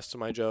with the rest of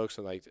my jokes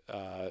and, like,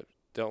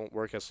 don't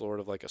work as sort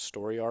of like a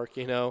story arc,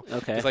 you know? Okay.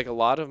 Because, like, a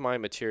lot of my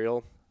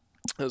material,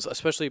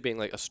 especially being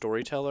like a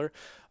storyteller,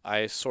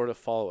 I sort of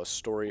follow a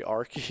story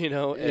arc, you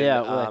know.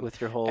 And, like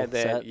with your whole and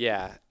then, set.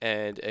 Yeah,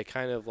 and it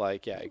kind of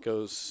like it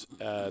goes.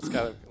 It's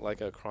got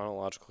like a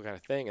chronological kind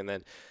of thing, and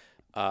then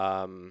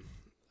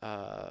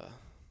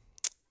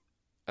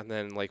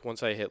like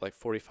once I hit like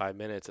 45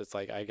 minutes, it's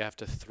like I have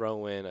to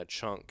throw in a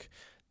chunk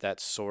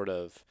that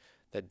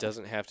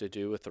doesn't have to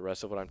do with the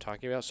rest of what I'm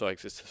talking about. So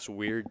like it's this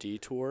weird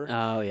detour.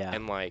 Oh yeah.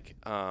 And like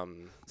so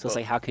it's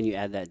like, how can you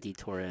add that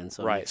detour in?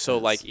 So right. So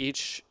like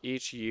each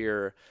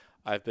year,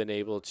 I've been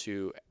able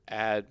to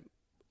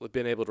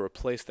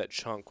replace that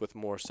chunk with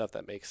more stuff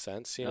that makes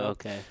sense. You know.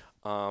 Okay.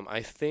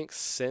 I think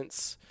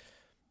since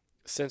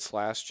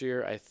last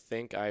year, I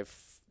think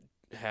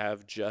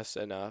have just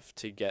enough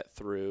to get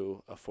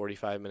through a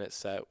 45-minute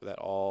set that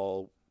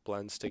all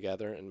blends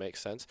together and makes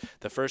sense.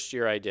 The first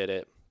year I did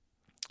it,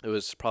 it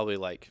was probably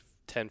like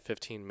 10,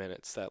 15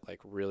 minutes that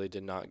like really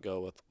did not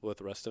go with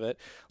the rest of it.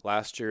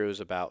 Last year it was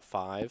about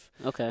 5.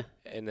 Okay.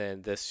 And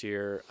then this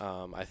year,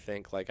 I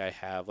think like I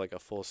have like a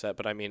full set,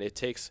 but I mean it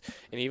takes,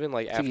 and even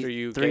like after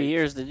you 3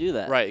 years to do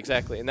that. Right,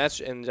 exactly. And that's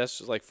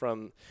just like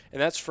from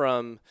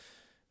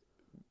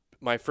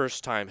my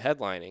first time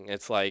headlining.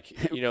 It's like,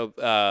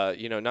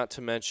 not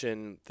to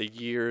mention the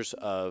years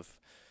of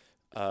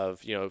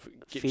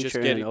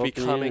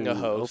becoming a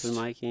host, open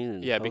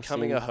micing, and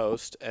becoming a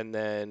host, and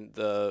then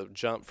the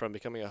jump from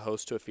becoming a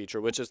host to a feature,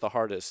 which is the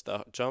hardest.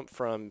 The jump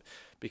from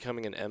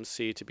becoming an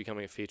MC to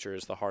becoming a feature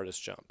is the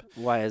hardest jump.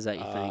 Why is that,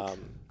 you think?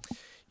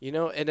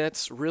 And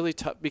it's really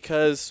tough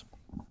because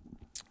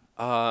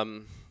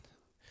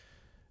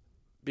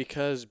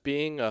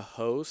being a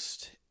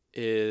host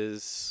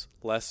is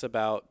less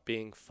about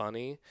being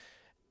funny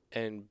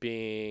and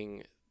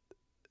being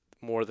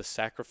more the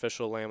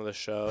sacrificial lamb of the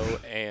show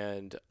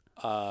and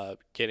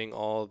getting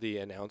all the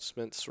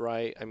announcements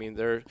right. I mean,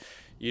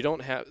 you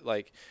don't have,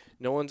 like,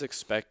 no one's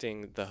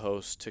expecting the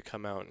host to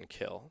come out and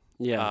kill.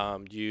 Yeah.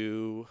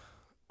 You're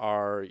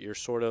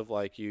sort of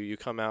like, you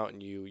come out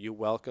and you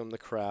welcome the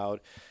crowd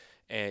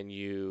and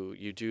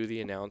you do the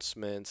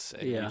announcements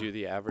and you do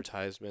the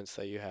advertisements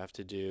that you have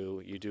to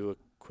do. You do a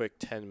quick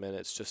 10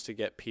 minutes just to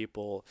get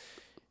people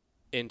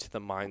into the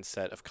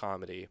mindset of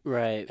comedy.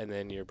 Right. And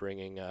then you're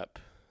bringing up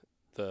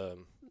the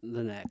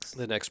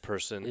next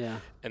person. Yeah.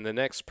 And the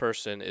next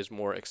person is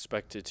more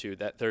expected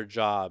that their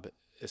job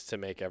is to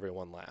make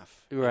everyone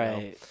laugh.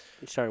 Right.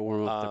 You start to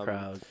warm up the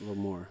crowd a little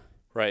more.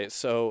 Right.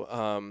 So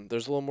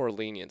there's a little more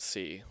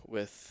leniency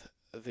with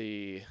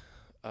the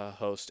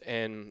host,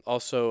 and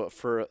also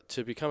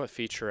to become a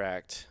feature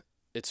act,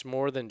 it's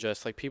more than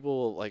just like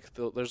people like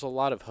there's a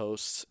lot of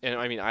hosts, and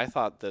I mean I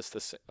thought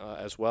this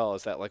as well,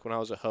 is that like when I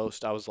was a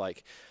host I was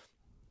like,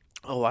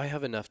 oh, I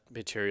have enough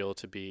material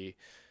to be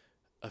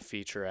a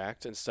feature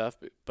act and stuff,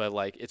 but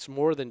like it's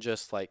more than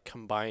just like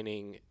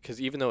combining,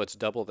 because even though it's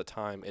double the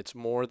time, it's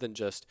more than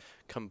just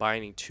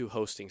combining 2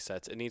 hosting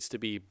sets. It needs to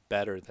be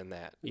better than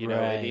that, you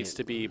know. It needs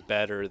to be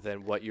better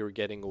than what you're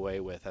getting away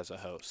with as a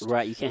host.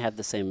 Right, you can't have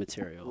the same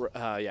material.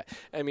 Yeah,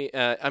 I mean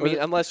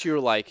unless you're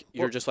like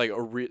just like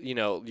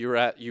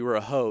you were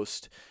a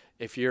host.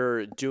 If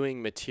you're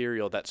doing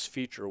material that's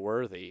feature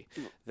worthy,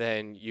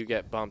 then you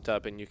get bumped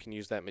up and you can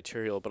use that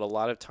material. But a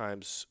lot of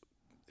times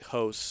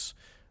hosts,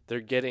 they're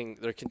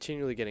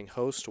continually getting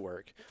host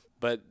work,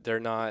 but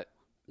they're not.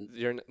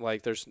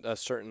 There's a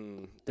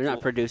certain. They're not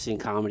producing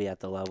comedy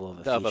at the level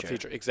of a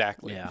feature.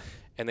 Exactly. Yeah.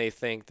 And they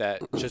think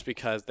that just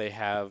because they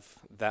have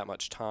that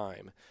much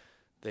time,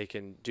 they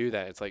can do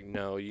that. It's like,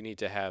 no, you need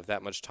to have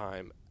that much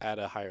time at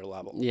a higher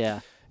level. Yeah.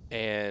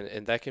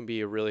 And that can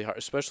be a really hard,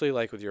 especially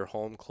like with your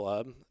home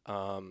club.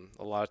 A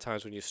lot of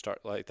times when you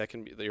start, like,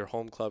 your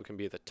home club can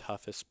be the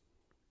toughest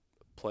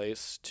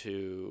place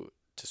to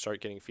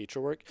start getting feature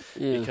work,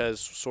 because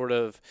sort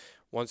of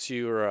once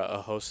you are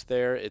a host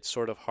there, it's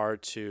sort of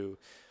hard to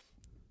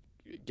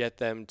get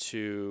them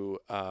to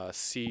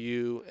see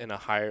you in a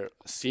higher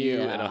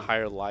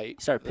light. You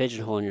start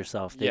pigeonholing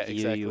yourself. They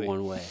view you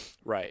one way.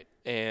 Right.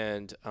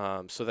 And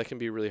so that can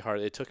be really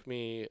hard. It took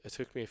me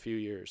a few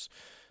years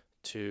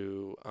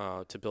to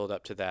build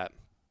up to that.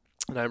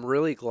 And I'm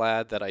really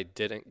glad that I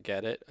didn't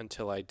get it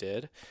until I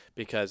did,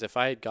 because if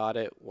I had got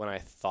it when I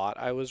thought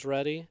I was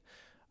ready,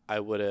 I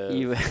would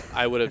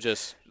have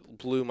just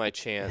blew my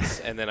chance,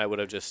 and then I would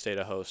have just stayed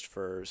a host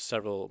for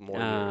several more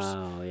years.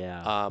 Oh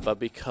yeah. But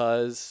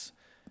because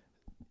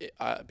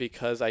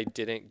I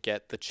didn't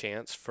get the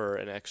chance for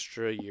an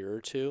extra year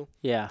or two,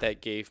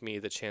 that gave me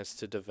the chance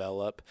to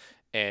develop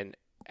and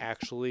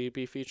actually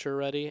be feature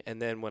ready.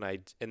 And then when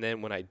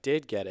I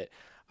did get it,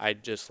 I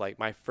just like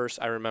my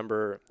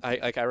remember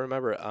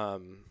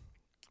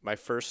my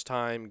first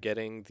time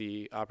getting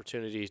the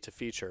opportunity to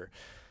feature.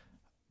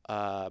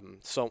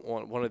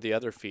 One of the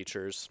other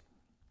features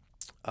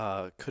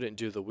couldn't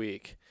do the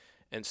week,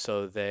 and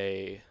so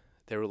they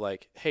were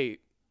like, "Hey,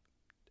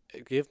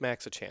 give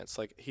Max a chance.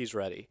 Like, he's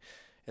ready."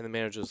 And the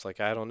manager was like,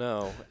 "I don't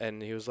know,"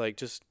 and he was like,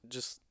 "Just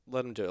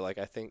let him do it. Like,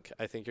 I think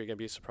you're gonna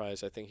be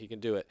surprised. I think he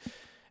can do it."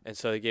 And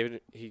so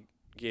he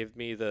gave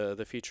me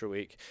the feature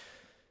week.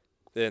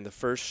 Then the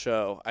first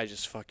show, I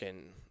just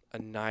fucking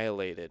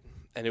annihilated.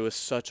 And it was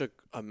such a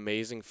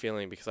amazing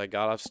feeling, because I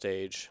got off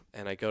stage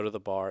and I go to the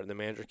bar, and the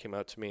manager came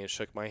up to me and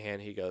shook my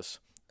hand. He goes,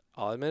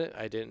 "I'll admit it,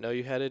 I didn't know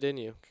you had it in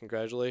you.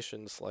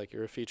 Congratulations, like,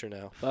 you're a feature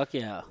now." Fuck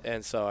yeah.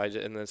 And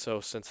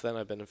so since then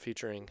I've been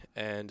featuring,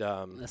 and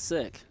that's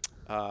sick.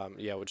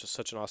 Which is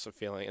such an awesome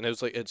feeling. And it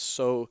was like, it's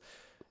so,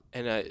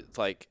 and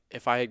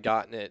if I had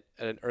gotten it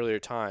at an earlier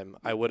time,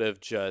 I would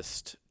have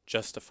just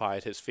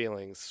justified his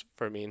feelings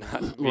for me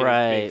not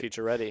being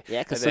feature ready.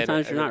 Yeah, because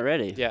sometimes you're not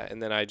ready. Yeah,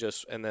 and then I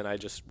just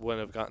wouldn't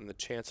have gotten the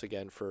chance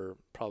again for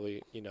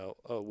probably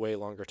a way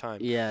longer time.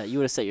 Yeah, you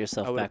would have set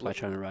yourself back by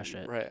trying to rush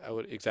it. Right, I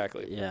would,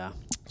 exactly. Yeah.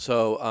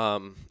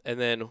 So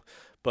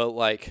but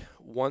like,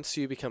 once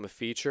you become a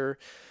feature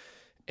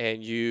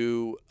and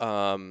you're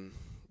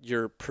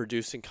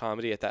producing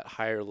comedy at that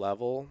higher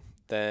level,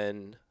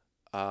 then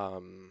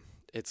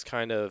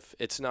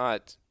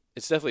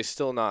it's definitely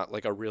still not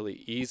like a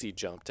really easy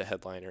jump to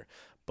headliner,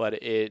 but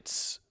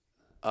it's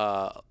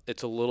a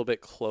little bit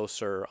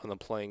closer on the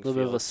playing field. A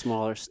little bit of a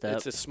smaller step.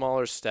 It's a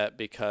smaller step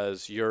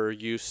because you're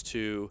used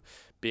to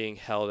being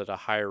held at a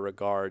higher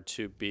regard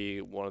to be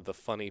one of the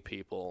funny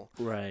people,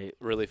 right?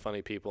 Really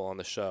funny people on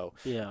the show.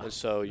 Yeah. And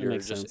so you're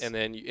just, and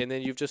then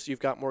you've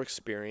got more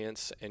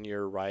experience, and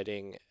you're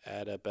writing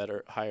at a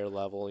higher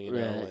level, Right.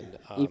 And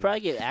you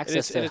probably get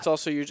access and it's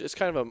also it's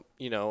kind of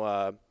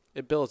a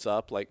it builds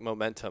up like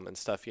momentum and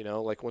stuff,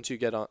 like once you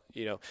get on,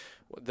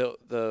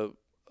 the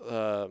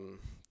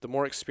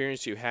more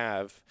experience you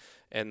have,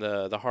 and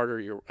the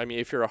harder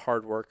if you're a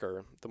hard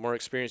worker, the more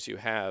experience you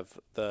have,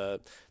 the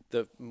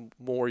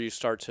more you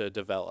start to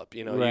develop,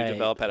 you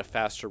develop at a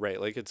faster rate.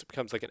 Like, it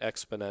becomes like an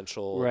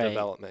exponential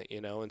development,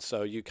 and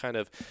so you kind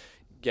of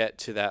get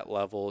to that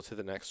level, to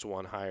the next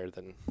one higher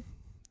than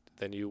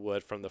you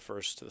would from the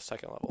first to the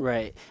second level.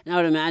 Right. And I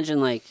would imagine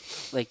like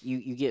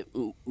you get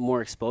more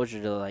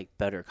exposure to like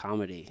better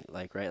comedy,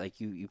 like, right?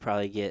 Like you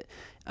probably get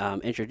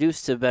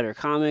introduced to better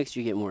comics,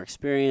 you get more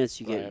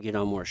experience, you get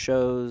on more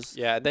shows.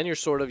 Yeah, and then you're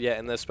sort of,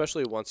 and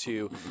especially once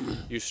you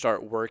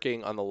start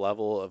working on the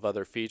level of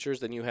other features,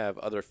 then you have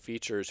other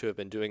features who have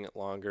been doing it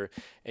longer,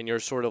 and you're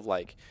sort of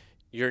like,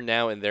 you're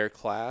now in their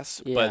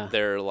class, but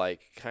they're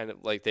like kind of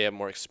like they have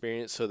more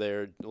experience, so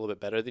they're a little bit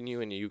better than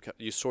you, and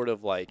you sort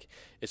of like,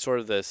 it's sort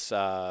of this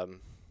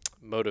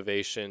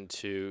motivation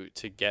to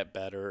get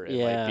better and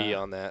like be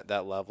on that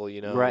level,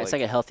 Right, like, it's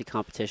like a healthy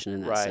competition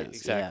in that sense. Right,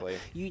 exactly.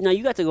 Yeah.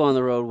 You got to go on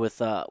the road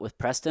with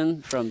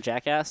Preston from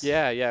Jackass.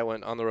 Yeah, I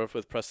went on the road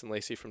with Preston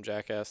Lacey from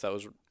Jackass. That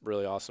was a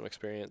really awesome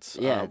experience.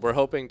 Yeah. We're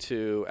hoping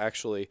to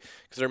actually,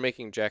 because they're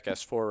making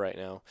Jackass 4 right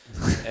now,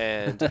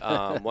 and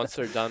once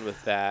they're done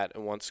with that,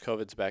 and once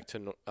COVID's back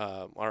to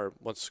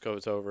once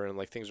COVID's over and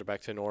like things are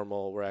back to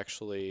normal, we're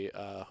actually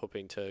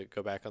hoping to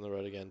go back on the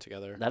road again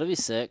together. That'll be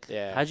sick.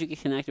 Yeah. How'd you get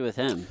connected with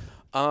him?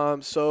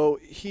 So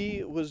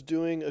he was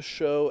doing a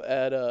show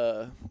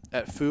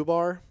at Foo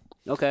Bar.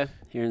 Okay,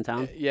 here in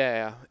town.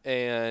 Yeah,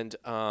 and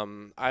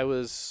I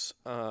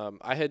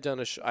had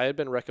done I had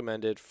been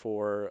recommended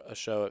for a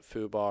show at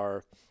Foo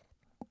Bar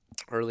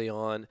early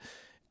on,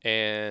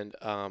 and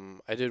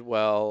I did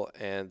well,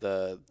 and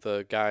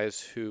the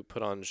guys who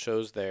put on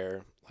shows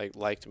there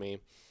liked me.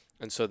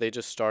 And so they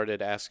just started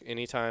asking,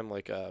 anytime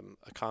like a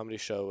comedy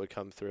show would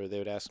come through, they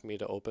would ask me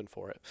to open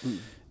for it.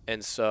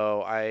 And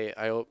so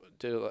I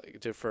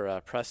did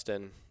for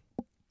Preston,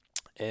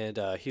 and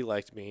he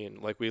liked me,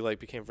 and like we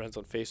became friends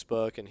on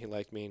Facebook, and he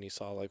liked me, and he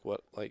saw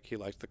he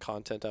liked the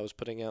content I was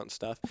putting out and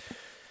stuff.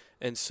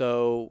 And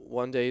so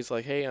one day he's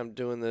like, "Hey, I'm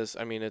doing this.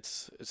 I mean,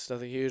 it's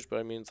nothing huge, but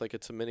I mean,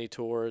 it's a mini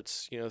tour.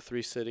 It's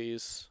 3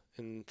 cities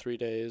in 3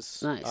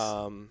 days." Nice.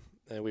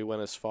 And we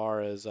went as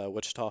far as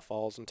Wichita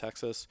Falls in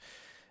Texas.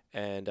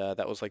 And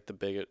that was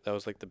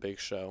the big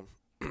show.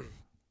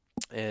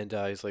 And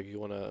he's like, "You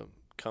want to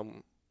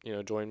come,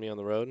 join me on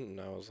the road. And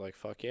I was like,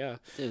 fuck yeah.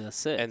 Dude, that's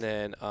sick. And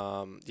then,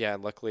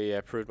 luckily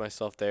I proved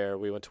myself there.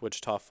 We went to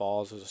Wichita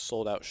Falls. It was a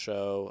sold out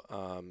show.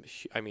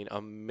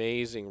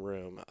 Amazing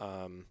room.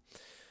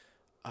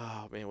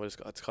 Oh man, what is it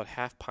called? It's called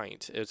Half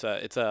Pint. It's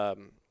a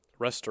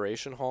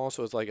restoration hall.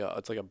 So it's like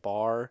a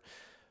bar.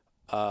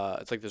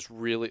 It's like this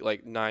really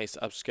like nice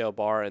upscale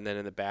bar. And then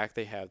in the back,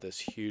 they have this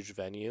huge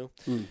venue.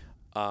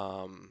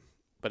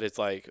 But it's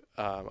like,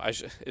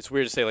 it's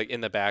weird to say like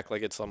in the back,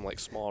 like it's some like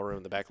small room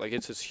in the back. Like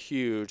it's this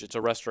huge, it's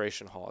a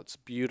restoration hall. It's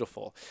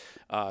beautiful.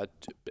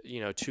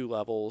 2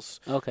 levels.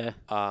 Okay.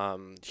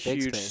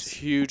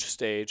 Huge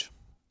stage.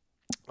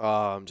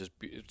 Just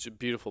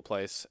beautiful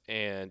place.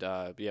 And,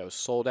 it was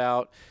sold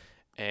out.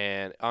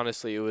 And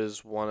honestly, it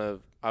was one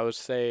of, I would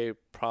say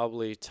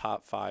probably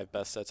top 5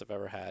 best sets I've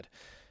ever had.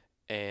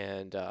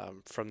 And,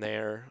 from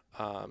there,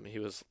 he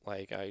was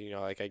like,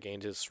 I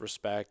gained his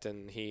respect,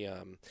 and he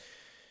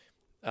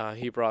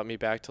brought me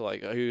back to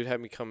he would have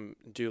me come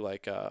do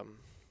a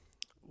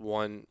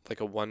one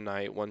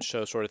night, one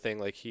show sort of thing.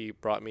 Like he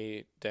brought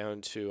me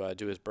down to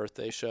do his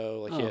birthday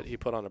show. Like he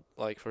put on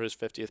for his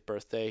 50th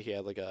birthday, he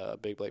had like a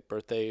big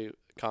birthday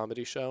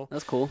comedy show.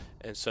 That's cool.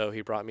 And so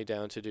he brought me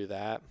down to do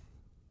that.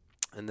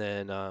 And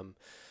then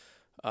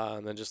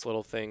just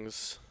little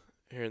things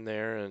here and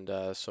there. And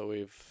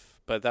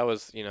but that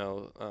was,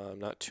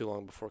 not too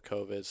long before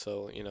COVID.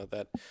 So,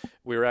 that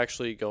we were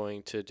actually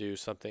going to do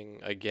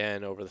something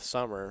again over the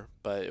summer,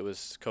 but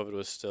COVID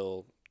was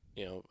still,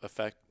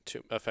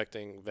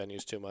 affecting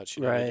venues too much,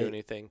 to do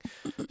anything.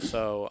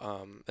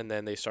 So, and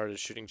then they started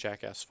shooting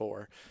Jackass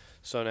 4.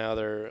 So now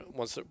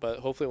but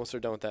hopefully once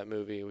they're done with that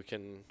movie, we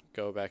can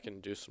go back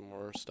and do some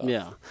more stuff.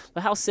 Yeah.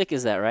 But how sick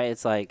is that, right?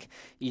 It's like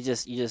you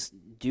just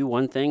do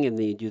one thing, and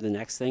then you do the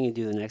next thing and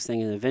do the next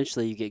thing, and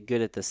eventually you get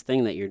good at this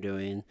thing that you're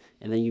doing,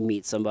 and then you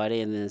meet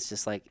somebody, and then it's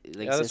just like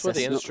yeah, that's what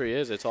the industry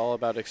is. It's all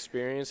about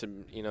experience,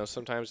 and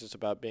sometimes it's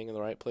about being in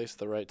the right place at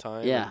the right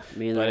time. Yeah,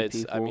 meeting the right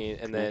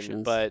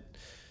people. But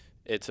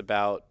it's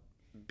about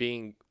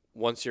being,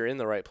 once you're in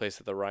the right place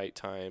at the right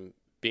time,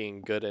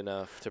 being good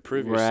enough to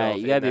prove yourself. Right,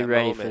 you gotta be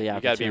ready for the opportunity.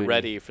 You gotta be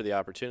ready for the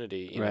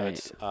opportunity.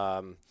 It's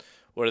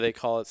what do they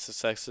call it?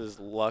 Success is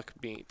luck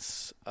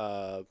meets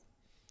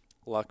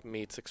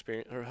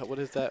experience, or what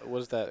is that?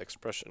 What is that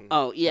expression?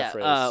 Oh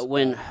yeah,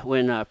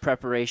 when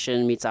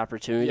preparation meets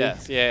opportunity.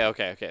 Yes, yeah,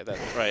 okay,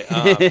 that's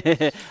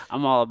right.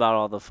 I'm all about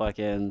all the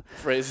fucking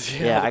phrases.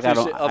 Yeah, I got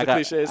the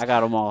cliches. I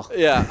got them all.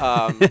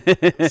 Yeah.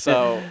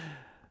 So.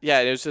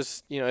 Yeah, it was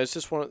just, it's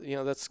just one,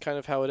 that's kind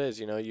of how it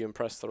is. You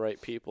impress the right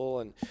people,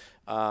 and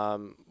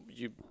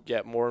you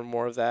get more and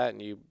more of that,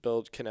 and you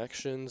build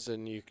connections,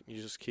 and you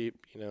just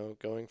keep,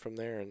 going from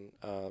there, and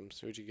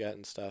see what you get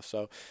and stuff.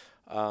 So,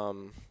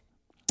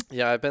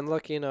 I've been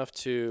lucky enough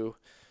to,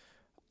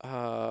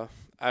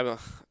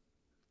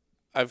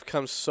 I've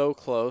come so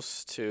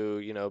close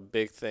to,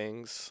 big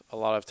things a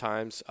lot of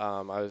times.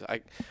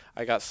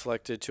 I got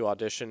selected to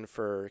audition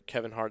for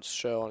Kevin Hart's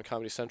show on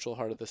Comedy Central,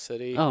 Heart of the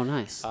City. Oh,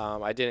 nice.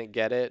 I didn't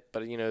get it,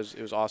 but it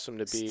was awesome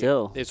to be.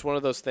 Still. It's one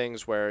of those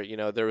things where,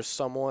 there was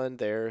someone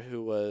there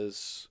who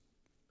was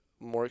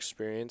more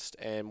experienced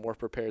and more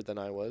prepared than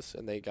I was,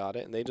 and they got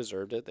it, and they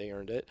deserved it. They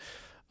earned it.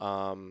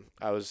 I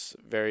was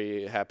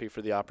very happy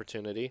for the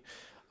opportunity.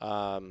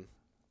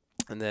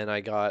 And then I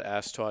got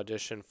asked to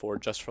audition for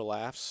Just for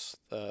Laughs.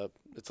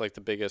 It's like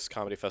the biggest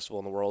comedy festival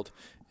in the world.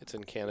 It's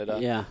in Canada.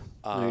 Yeah.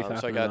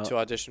 So I got to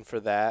audition for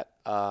that.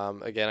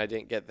 Again, I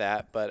didn't get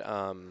that, but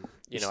I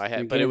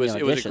had. But it was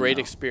a great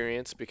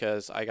experience,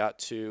 because I got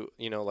to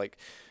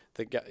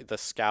the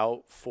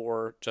scout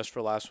for Just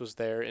for Laughs was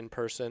there in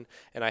person,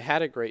 and I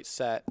had a great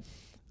set.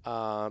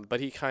 But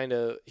he kind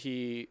of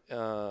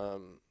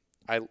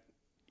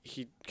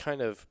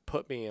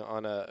put me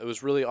on it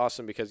was really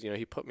awesome, because,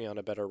 he put me on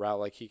a better route.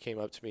 Like, he came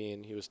up to me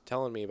and he was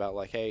telling me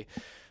about hey,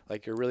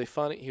 you're really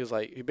funny.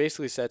 He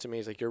basically said to me,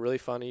 he's like, you're really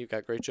funny. You've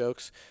got great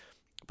jokes,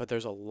 but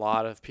there's a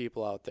lot of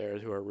people out there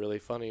who are really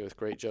funny with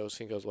great jokes.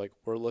 He goes,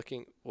 we're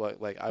looking,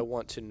 I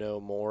want to know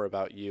more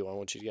about you. I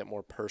want you to get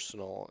more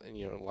personal in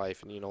your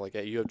life. And,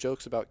 you have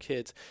jokes about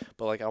kids,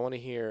 but I want to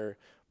hear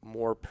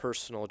more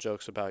personal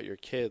jokes about your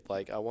kid.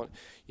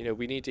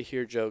 We need to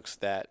hear jokes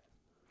that,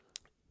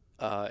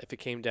 if it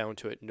came down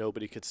to it,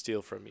 nobody could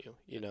steal from you,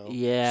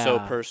 Yeah. So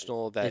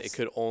personal that it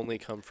could only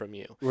come from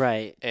you.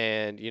 Right.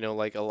 And, a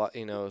lot,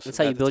 that's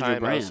how you build your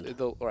brand.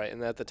 Right.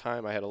 And at the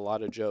time I had a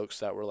lot of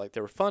jokes that were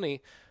they were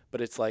funny, but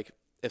it's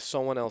if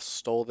someone else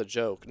stole the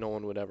joke, no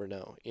one would ever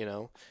know,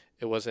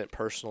 it wasn't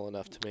personal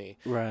enough to me.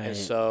 Right. And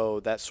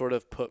so that sort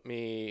of put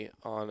me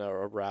on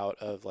a route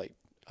of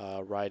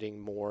writing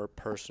more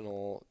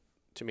personal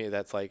to me.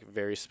 That's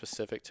very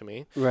specific to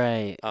me.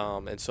 Right.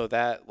 And so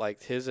that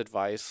his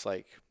advice,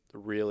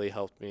 really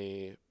helped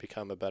me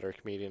become a better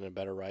comedian and a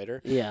better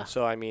writer. Yeah.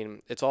 So,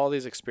 it's all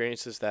these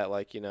experiences that,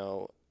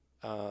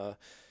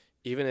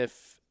 even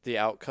if the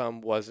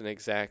outcome wasn't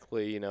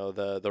exactly,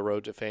 the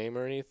road to fame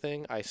or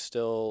anything, it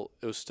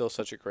was still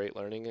such a great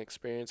learning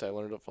experience. I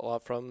learned a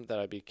lot from that.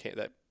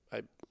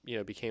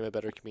 became a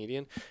better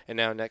comedian, and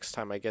now next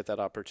time I get that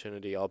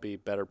opportunity, I'll be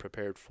better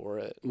prepared for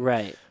it.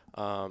 Right.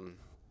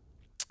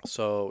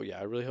 So yeah,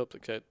 I really hope to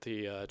get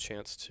the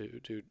chance to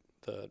do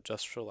the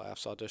Just for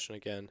Laughs audition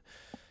again,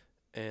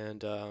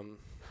 and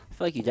I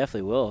feel like you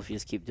definitely will if you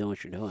just keep doing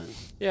what you're doing.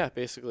 yeah,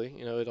 basically,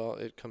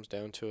 it comes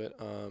down to it.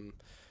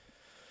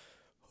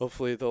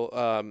 Hopefully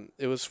they'll.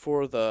 It was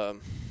for the.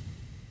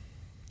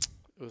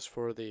 What's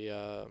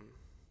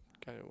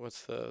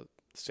the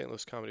St.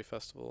 Louis Comedy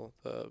Festival?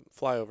 The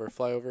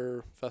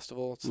Flyover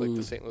Festival. It's like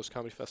the St. Louis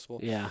Comedy Festival.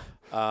 Yeah.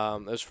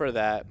 It was for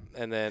that,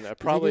 and then I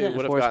probably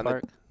would have gotten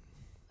Park?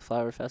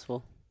 Flyover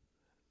Festival.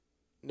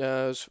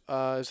 No, it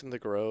was in the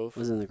Grove. It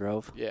was in the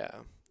Grove. Yeah.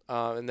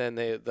 And then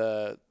they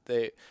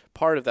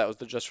part of that was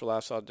the Just for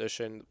Laughs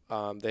audition.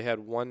 They had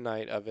one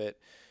night of it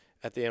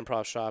at the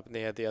Improv Shop, and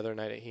they had the other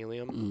night at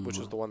Helium, which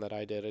was the one that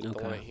I did. The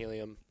one at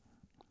Helium.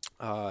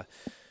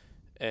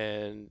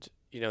 And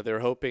they were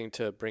hoping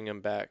to bring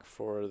him back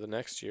for the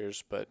next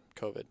year's, but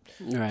COVID.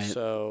 Right.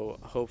 So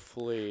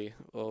hopefully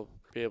we'll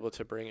be able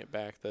to bring it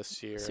back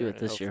this year. See what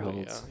this year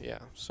holds. Yeah.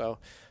 So,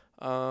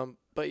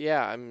 but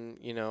yeah,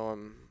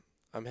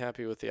 I'm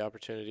happy with the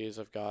opportunities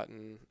I've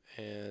gotten,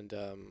 and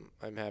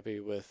I'm happy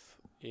with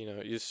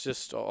it's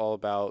just all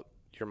about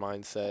your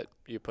mindset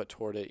you put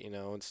toward it.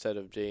 Instead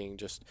of being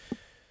just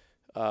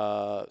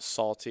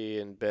salty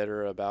and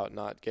bitter about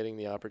not getting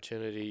the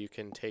opportunity, you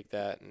can take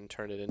that and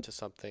turn it into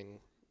something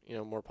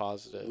more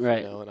positive.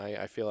 Right. And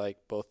I feel like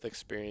both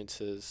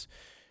experiences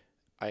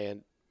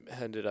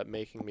ended up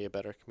making me a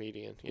better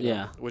comedian.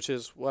 Yeah. Which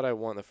is what I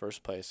want in the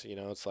first place.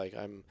 It's like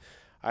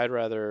I'd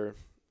rather.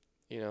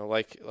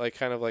 Like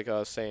kind of like I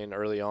was saying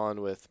early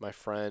on with my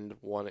friend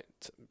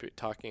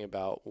talking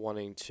about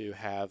wanting to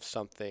have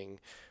something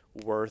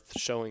worth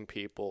showing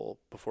people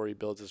before he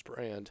builds his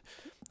brand.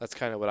 That's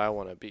kind of what I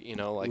want to be,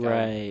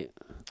 Right.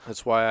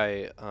 That's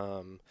why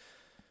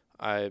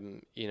I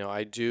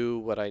do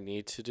what I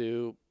need to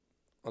do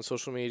on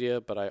social media,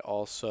 but I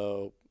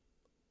also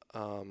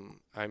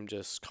I'm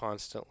just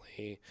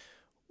constantly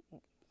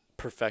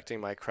perfecting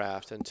my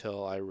craft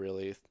until I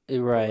really put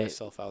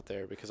myself out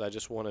there, because I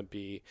just want to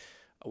be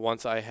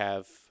once I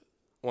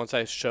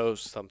show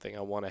something,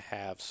 I want to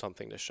have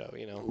something to show,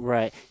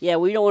 Right. Yeah,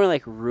 we don't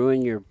want to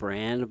ruin your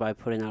brand by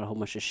putting out a whole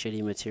bunch of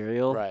shitty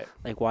material. Right.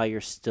 While you're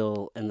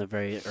still in the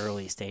very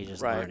early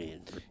stages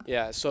learning.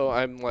 Yeah. So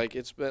I'm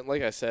it's been,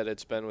 like I said,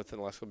 it's been within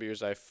the last couple of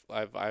years.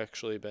 I've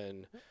actually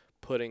been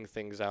putting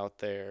things out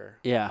there.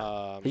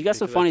 Yeah. You got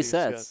some funny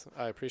sets.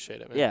 I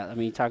appreciate it, man. Yeah. I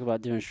mean, you talk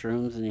about doing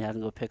shrooms and you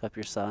having to go pick up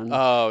your son.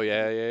 Oh,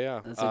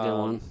 yeah. That's a good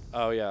one.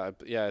 Oh, yeah.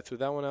 Yeah, I threw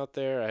that one out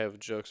there. I have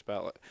jokes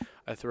about,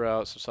 I threw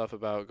out some stuff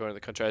about going to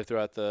the country. I threw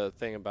out the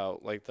thing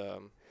about,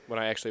 when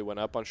I actually went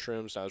up on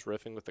shrooms and I was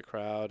riffing with the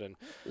crowd. And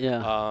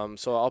yeah.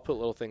 So I'll put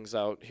little things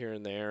out here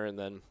and there. And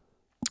then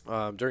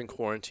during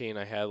quarantine,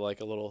 I had, a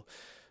little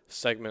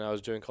segment I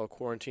was doing called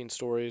Quarantine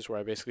Stories, where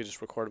I basically just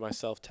recorded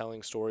myself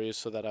telling stories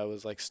so that I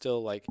was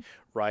still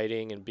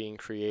writing and being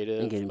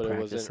creative, and getting but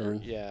practice it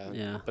wasn't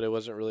but it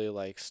wasn't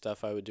really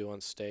stuff I would do on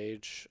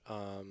stage.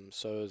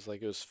 So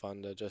it was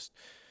fun to just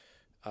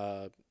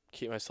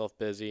keep myself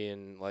busy,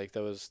 and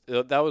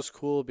that was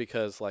cool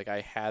because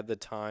I had the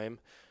time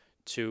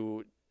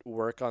to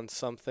work on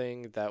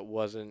something that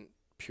wasn't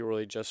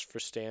purely just for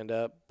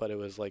stand-up, but it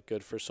was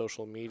good for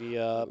social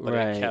media, but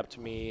it kept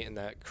me in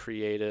that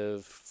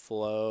creative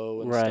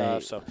flow and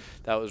stuff. So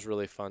that was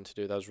really fun to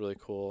do. That was really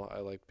cool.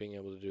 I like being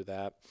able to do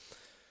that.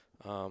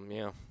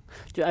 Yeah.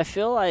 Dude, I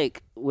feel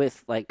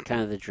with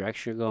kind of the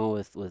direction you're going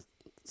with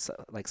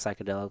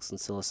psychedelics and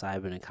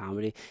psilocybin and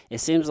comedy, it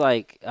seems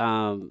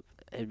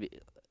it'd be,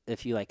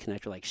 if you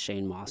connect with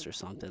Shane Moss or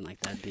something,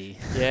 that'd be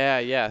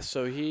yeah.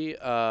 So he's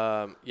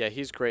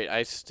great.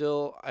 I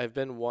still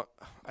haven't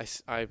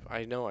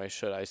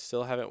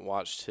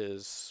watched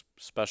his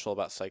special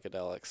about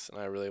psychedelics, and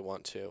I really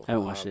want to. I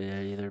haven't watched it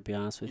yet either, to be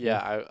honest with you.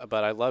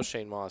 But I love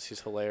Shane Moss. He's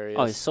hilarious.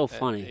 Oh, he's so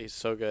funny. He's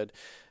so good.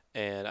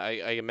 And I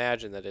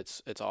imagine that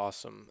it's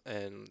awesome.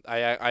 And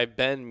I've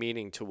been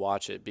meaning to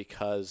watch it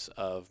because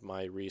of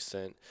my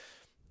recent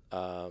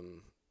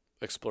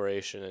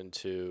exploration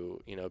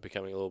into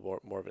becoming a little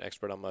more of an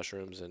expert on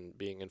mushrooms and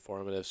being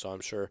informative. So I'm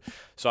sure.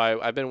 So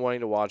I've been wanting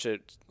to watch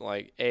it,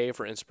 A,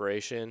 for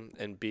inspiration,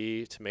 and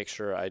B, to make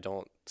sure I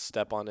don't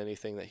step on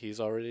anything that he's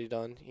already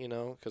done.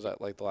 Because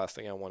the last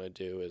thing I want to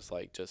do is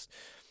just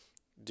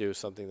do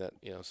something that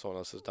someone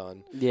else has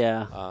done.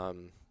 Yeah.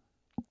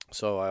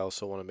 So I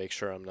also want to make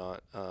sure I'm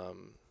not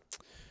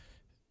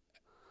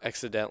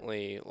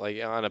accidentally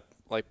on a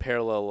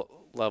parallel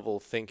level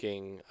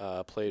thinking,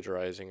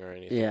 plagiarizing or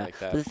anything like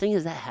that. But the thing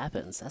is, that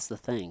happens. That's the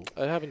thing.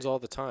 It happens all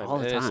the time.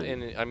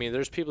 And I mean,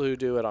 there's people who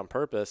do it on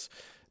purpose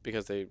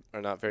because they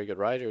are not very good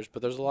writers,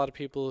 but there's a lot of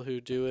people who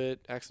do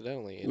it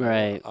accidentally.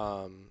 Right.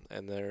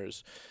 And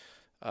there's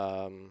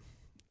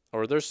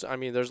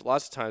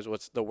lots of times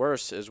what's the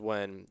worst is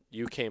when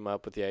you came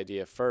up with the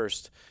idea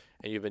first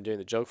and you've been doing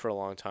the joke for a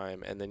long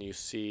time, and then you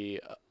see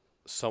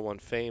someone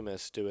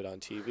famous do it on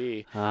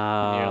TV.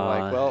 And you're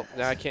like, well,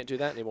 now I can't do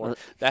that anymore.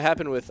 That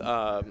happened with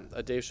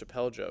a Dave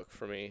Chappelle joke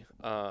for me.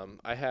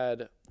 I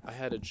had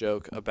a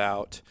joke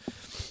about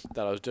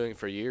that I was doing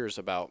for years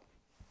about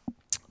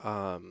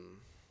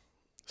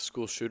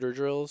school shooter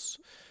drills.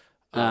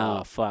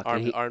 Fuck!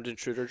 Armed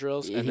intruder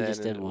drills, and then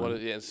just did one.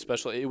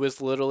 It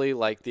was literally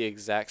like the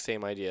exact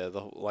same idea.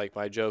 Like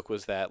my joke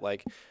was that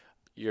like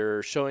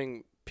you're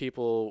showing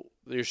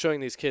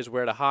these kids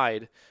where to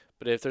hide,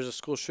 but if there's a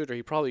school shooter,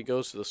 he probably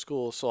goes to the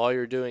school. So all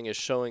you're doing is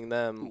showing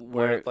them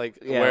where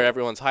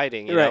everyone's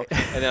hiding, you know.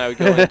 And then I would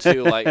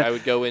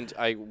go into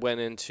I went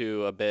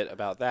into a bit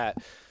about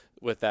that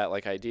with that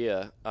like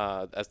idea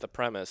as the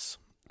premise.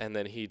 And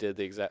then he did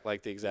the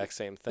exact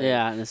same thing.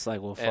 Yeah, and it's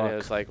like, well, fuck. And it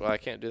was like, well, I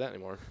can't do that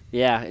anymore.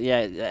 Yeah.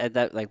 At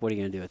that, like, what are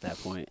you gonna do at that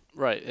point?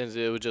 Right, and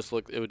it would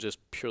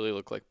just purely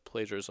look like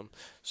plagiarism.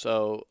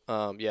 So,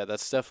 yeah,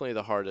 that's definitely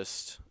the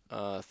hardest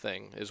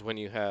thing is when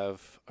you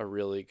have a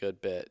really good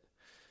bit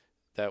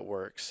that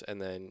works,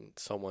 and then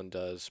someone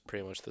does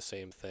pretty much the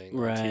same thing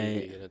on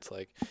TV, and it's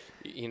like,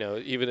 you know,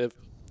 even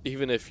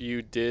if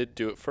you did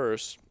do it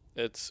first,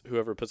 it's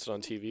whoever puts it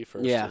on TV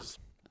first. Yeah.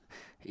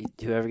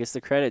 Whoever gets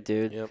the credit,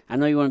 dude. Yep. I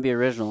know you want to be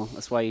original.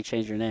 That's why you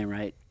changed your name,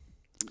 right?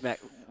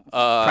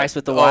 Price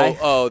with the Y?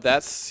 God,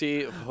 that's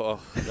a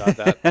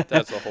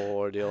whole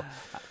ordeal.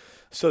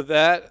 So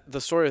the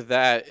story of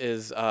that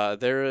is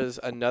there is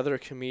another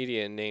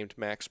comedian named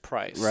Max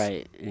Price.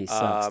 Right, and he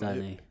sucks,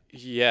 doesn't he?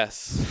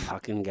 Yes.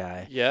 Fucking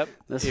guy. Yep.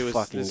 He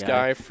was this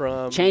guy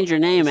from... Change your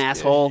name,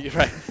 asshole.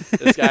 Right.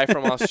 This guy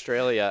from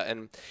Australia.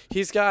 And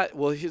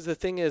the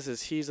thing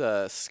is he's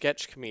a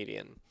sketch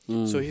comedian.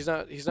 So he's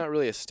not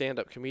really a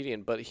stand-up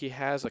comedian, but he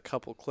has a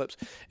couple clips,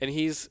 and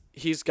he's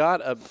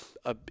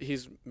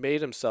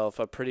made himself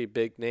a pretty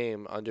big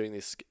name on doing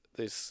this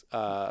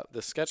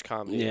sketch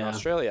comedy in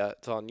Australia.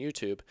 It's on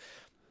YouTube.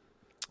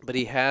 But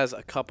he has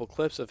a couple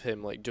clips of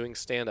him like doing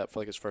stand-up for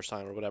like his first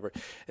time or whatever.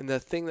 And the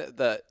thing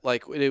that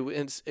like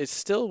it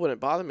still wouldn't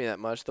bother me that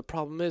much. The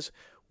problem is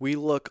we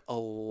look a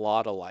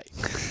lot alike.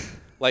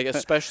 Like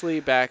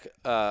especially back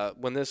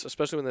when this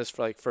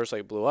like first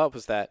like blew up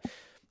was that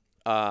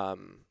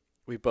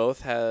we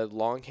both had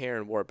long hair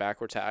and wore a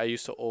backwards hat. I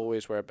used to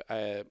always wear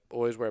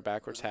a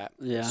backwards hat.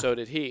 Yeah. So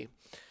did he.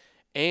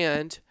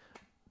 And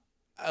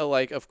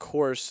like, of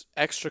course,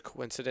 extra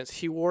coincidence,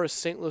 he wore a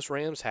St. Louis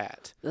Rams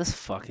hat. This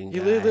fucking guy.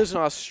 He lives in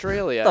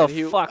Australia.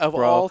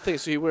 Bro? All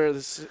things, so he would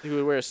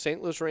wear a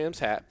St. Louis Rams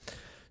hat.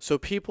 So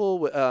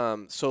people,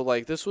 so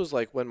like this was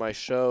like when my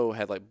show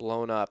had like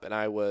blown up, and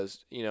I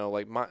was, you know,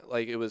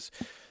 it was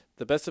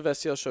the Best of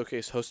STL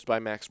Showcase hosted by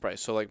Max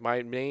Price. So like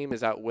my name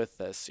is out with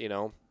this, you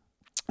know.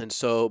 And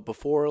so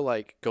before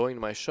like going to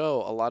my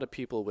show, a lot of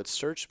people would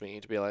search me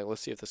to be like,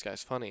 let's see if this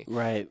guy's funny.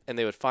 Right. And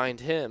they would find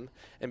him.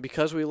 And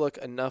because we look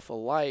enough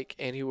alike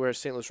and he wears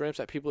St. Louis Rams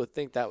hat, people would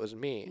think that was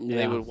me. Yeah. And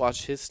they would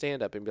watch his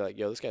stand-up and be like,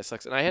 yo, this guy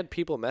sucks. And I had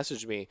people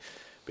message me,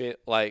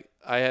 I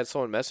had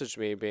someone message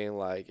me being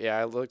like, yeah,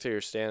 I looked at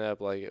your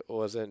stand-up, like it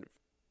wasn't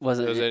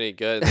any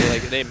good.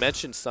 They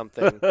mentioned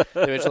something.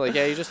 They mentioned like,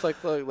 yeah, you just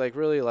look like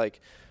really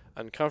like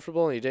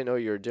uncomfortable and you didn't know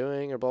what you were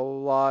doing or blah,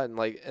 blah,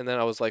 blah. And then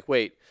I was like,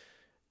 wait.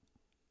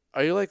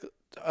 Are you like?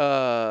 So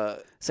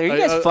are you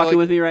guys fucking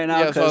with me right now?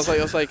 Yeah. So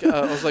I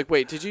was like,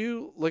 wait, did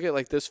you look at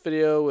like this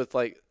video with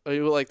like? Are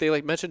you like they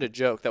like mentioned a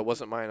joke that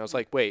wasn't mine? I was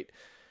like, wait,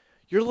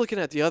 you're looking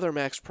at the other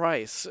Max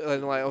Price,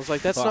 and like I was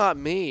like, that's not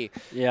me.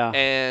 Yeah.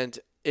 And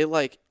it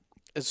like,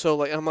 and so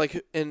like I'm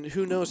like, and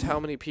who knows how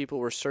many people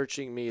were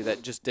searching me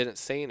that just didn't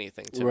say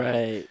anything to me.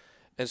 Right.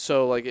 And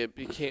so like it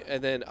became,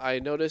 and then I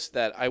noticed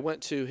that I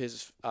went to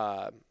his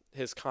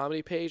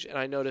comedy page, and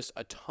I noticed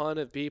a ton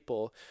of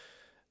people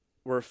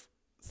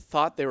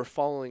thought they were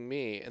following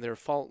me, and they were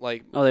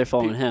they're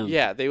following him.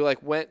 Yeah, they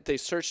they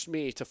searched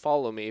me to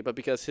follow me, but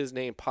because his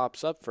name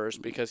pops up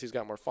first because he's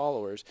got more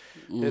followers,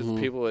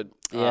 people would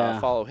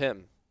follow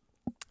him.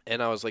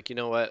 And I was like, you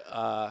know what?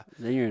 I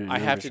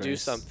have to do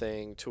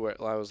something to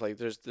where I was like,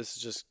 this is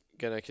just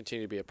gonna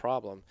continue to be a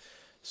problem.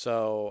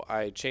 So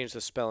I changed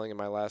the spelling in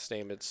my last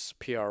name. It's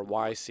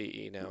Pryce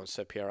now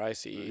instead of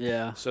Price.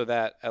 Yeah. So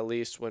that at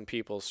least when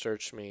people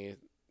search me,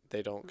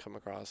 they don't come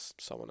across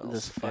someone else.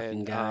 This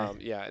fucking guy.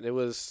 And it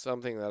was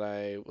something that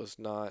I was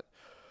not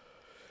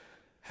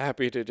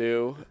happy to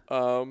do.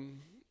 And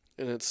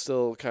it's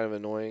still kind of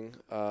annoying.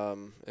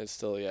 It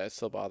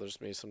still bothers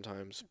me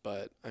sometimes.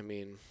 But I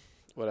mean,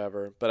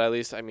 whatever. But at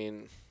least, I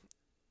mean,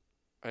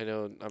 I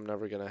know I'm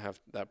never gonna have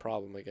that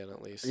problem again.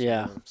 At least.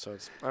 Yeah. You know? So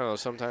I don't know.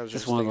 Sometimes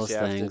just one of those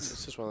things.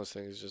 It's just one of those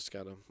things. You just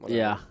gotta. Whatever.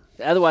 Yeah.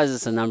 Otherwise,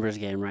 it's a numbers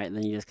game, right? And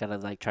then you just gotta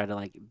like try to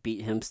like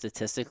beat him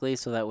statistically,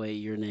 so that way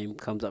your name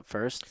comes up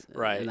first.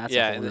 Right. And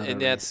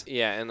that's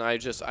and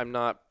I'm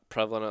not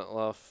prevalent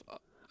enough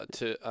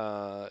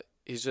to.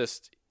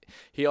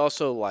 He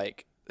also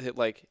like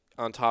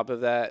on top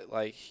of that,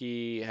 like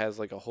he has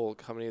like a whole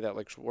company that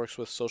like works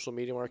with social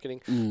media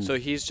marketing. So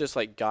he's just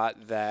like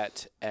got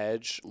that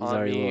edge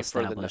on me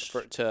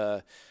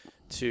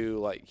to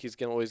like he's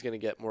always gonna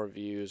get more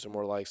views and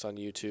more likes on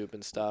YouTube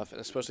and stuff, and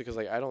especially because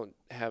like I don't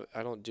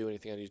do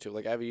anything on YouTube.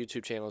 Like I have a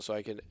YouTube channel, so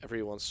I can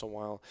every once in a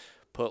while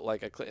put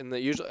like a clip. And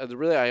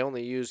really I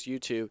only use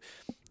YouTube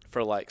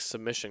for like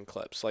submission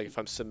clips, like if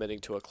I'm submitting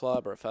to a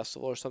club or a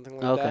festival or something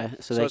like that. Okay,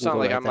 so it's not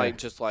like right I'm like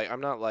just like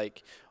I'm not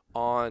like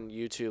on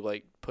YouTube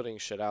like putting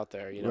shit out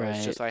there, you know. Right.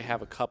 It's just I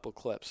have a couple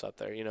clips up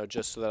there, you know,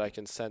 just so that I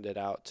can send it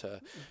out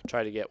to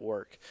try to get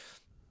work.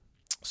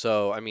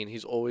 So I mean,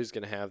 he's always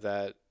gonna have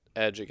that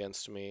edge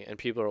against me, and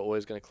people are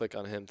always gonna click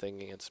on him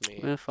thinking it's me.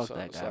 Fuck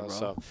that guy, bro.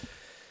 So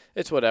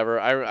it's whatever.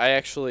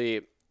 I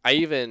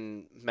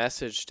even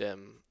messaged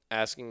him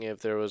asking if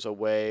there was a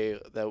way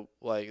that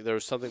like there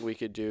was something we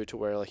could do to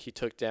where like he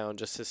took down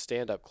just his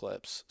stand-up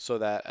clips, so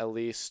that at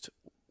least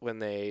when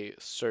they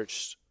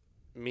searched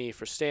me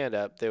for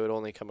stand-up, they would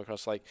only come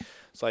across like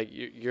it's like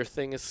your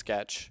thing is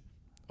sketch,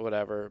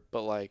 whatever,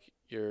 but like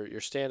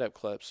your stand-up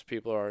clips,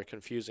 people are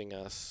confusing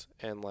us,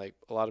 and like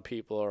a lot of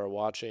people are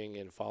watching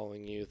and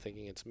following you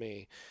thinking it's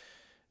me.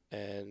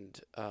 And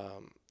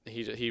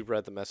he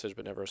read the message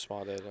but never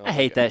responded. I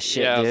hate that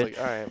shit, yeah, dude. I was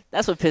like, all right.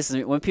 That's what pisses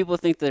me when people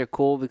think they're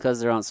cool because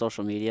they're on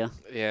social media.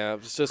 Yeah,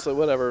 it's just like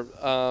whatever.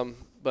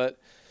 But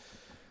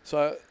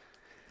so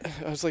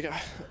I was like,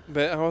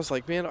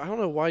 man, I don't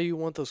know why you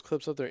want those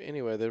clips up there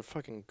anyway. They're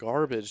fucking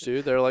garbage,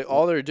 dude. They're like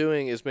all they're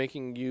doing is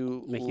making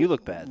you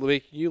look bad.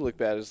 Make you look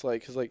bad. It's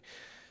like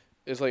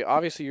it's like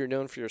obviously you're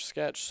known for your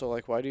sketch, so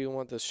like why do you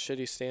want this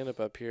shitty stand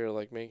up here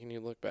like making you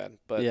look bad?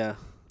 But yeah,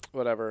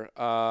 whatever.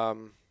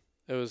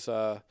 It was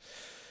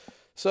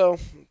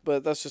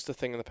but that's just a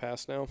thing in the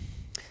past now.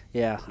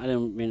 Yeah, I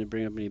didn't mean to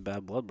bring up any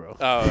bad blood, bro.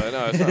 Oh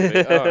no, it's not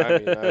me. I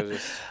mean, I was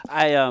just.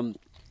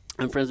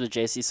 I'm friends with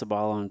JC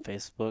Sabala on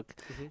Facebook,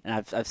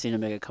 and I've seen him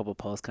make a couple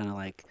posts, kind of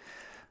like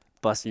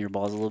busting your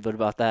balls a little bit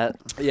about that.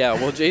 Yeah,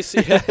 well,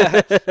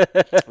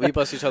 JC, we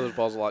bust each other's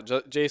balls a lot.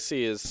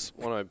 JC is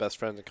one of my best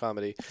friends in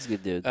comedy. He's a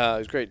good dude.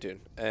 He's a great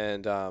dude,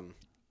 and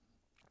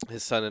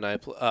his son and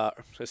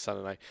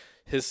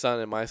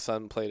my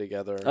son play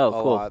together a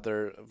lot.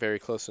 They're very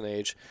close in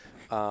age,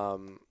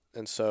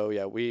 and so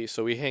yeah, we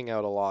hang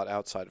out a lot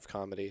outside of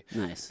comedy.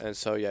 Nice. And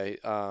so yeah,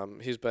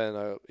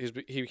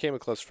 he became a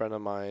close friend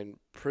of mine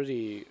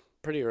pretty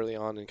early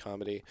on in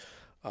comedy.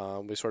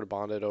 We sort of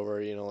bonded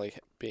over, you know, like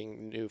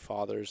being new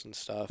fathers and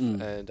stuff.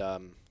 And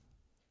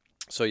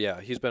so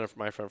yeah, he's been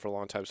my friend for a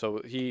long time.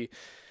 So he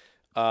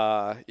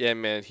yeah,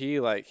 man, he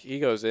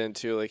goes in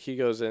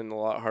a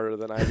lot harder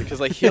than I do, because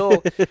like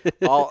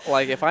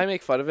like if I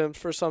make fun of him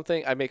for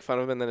something, I make fun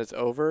of him and then it's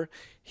over.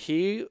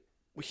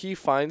 He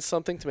finds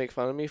something to make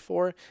fun of me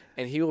for,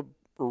 and he will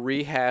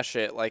rehash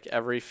it like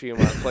every few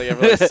months, like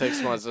every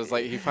 6 months. It's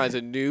like he finds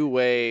a new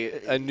way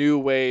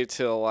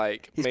to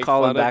like he's make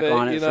calling fun back of it.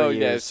 On it, you know, for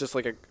yeah, years. it's just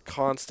like a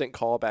constant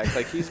callback.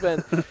 Like he's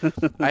been.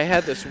 I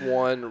had this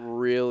one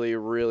really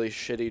really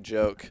shitty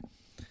joke,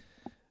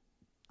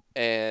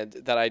 and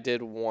that I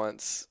did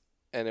once,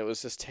 and it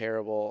was just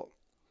terrible.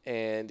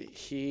 And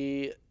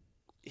he's.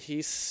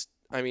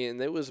 I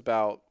mean, it was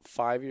about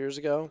 5 years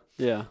ago.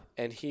 Yeah.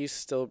 And he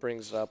still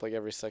brings it up like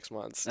every 6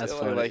 months. That's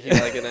funny. Like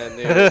he's like in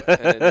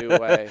a new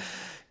way.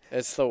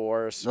 It's the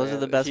worst. Those man. are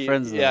the best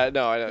friends, though. Yeah,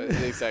 no, I know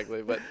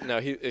exactly. But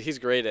no, he's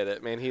great at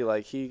it, man.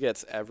 He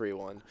gets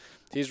everyone.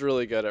 He's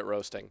really good at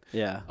roasting.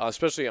 Yeah.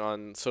 Especially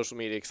on social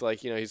media, 'cause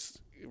like, you know, he's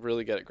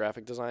really good at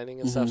graphic designing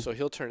and stuff. So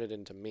he'll turn it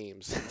into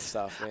memes and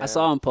stuff. Man. I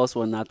saw him post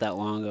one not that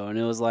long ago, and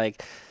it was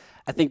like,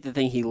 I think the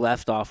thing he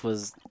left off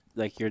was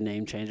like your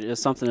name change. It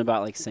was something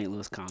about like St.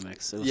 Louis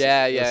comics. It was,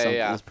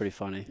 It was pretty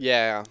funny.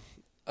 Yeah,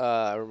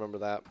 I remember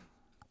that.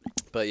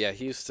 But yeah,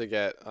 he used to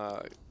get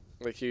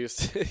like he used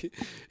to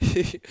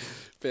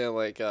been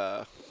like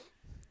yeah,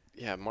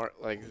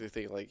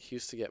 he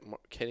used to get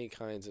Kenny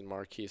Kines and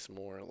Marquise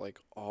Moore like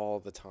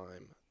all the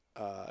time.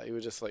 He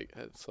would just like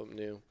have something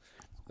new,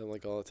 and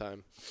like all the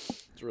time.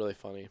 It's really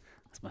funny.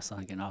 That's my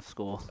son getting off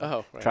school.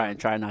 Oh, right.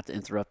 Try not to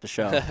interrupt the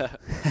show.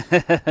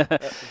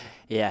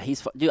 Yeah,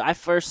 dude. I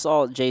first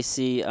saw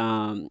JC.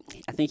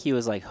 I think he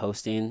was like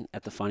hosting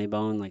at the Funny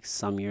Bone like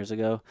some years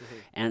ago,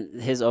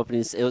 and his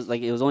openings, it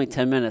was only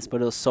 10 minutes,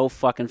 but it was so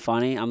fucking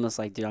funny. I'm just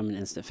like, dude, I'm an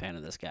instant fan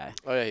of this guy.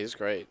 Oh yeah, he's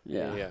great.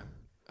 Yeah.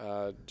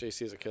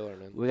 JC's a killer,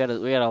 man. We got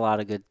a lot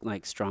of good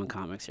like strong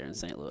comics here in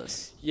St.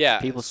 Louis. Yeah,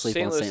 people sleep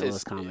on St.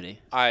 Louis comedy.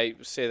 I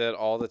say that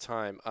all the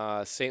time.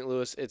 St.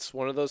 Louis, it's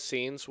one of those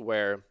scenes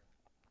where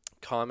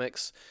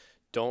comics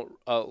don't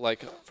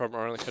like from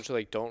around the country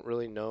like don't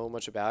really know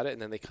much about it,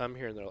 and then they come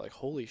here and they're like,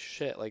 holy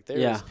shit, like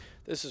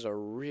this is a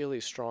really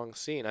strong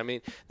scene. I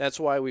mean, that's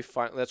why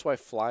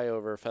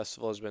Flyover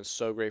Festival has been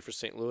so great for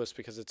St. Louis,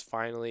 because it's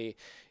finally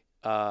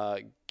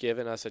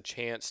given us a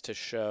chance to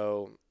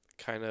show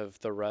kind of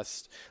the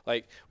rest.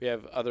 Like, we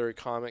have other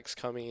comics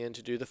coming in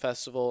to do the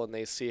festival, and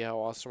they see how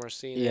awesome our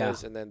scene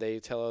is, and then they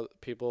tell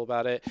people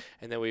about it,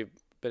 and then we've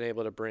been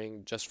able to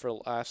bring Just for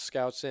Laughs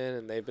scouts in,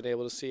 and they've been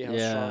able to see how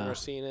strong our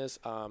scene is.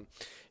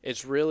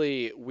 It's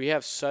really, we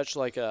have such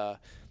like a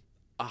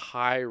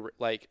high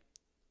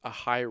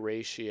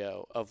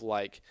ratio of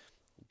like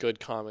good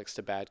comics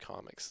to bad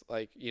comics.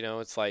 Like, you know,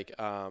 it's like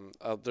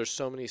there's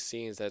so many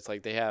scenes that it's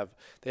like they have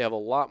a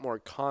lot more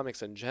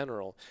comics in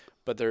general,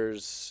 but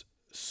there's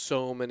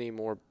so many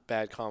more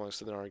bad comics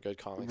than there are good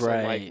comics. Right.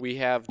 And like we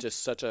have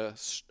just such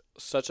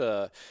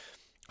a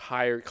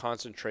higher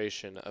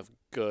concentration of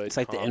good It's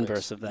like comics. the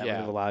inverse of that. Yeah. We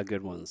have a lot of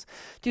good ones.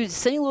 Dude,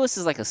 St. Louis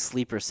is like a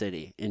sleeper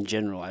city in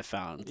general, I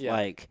found. Yeah.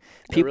 Like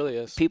It really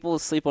is. people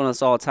sleep on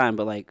us all the time,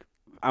 but like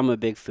I'm a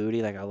big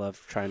foodie. Like I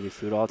love trying new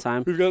food all the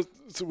time. We've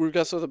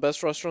got some of the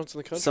best restaurants in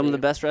the country. Some of the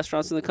best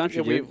restaurants in the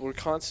country, yeah, dude. we're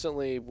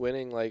constantly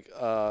winning. Like,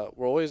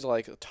 we're always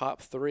like the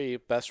top 3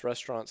 best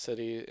restaurant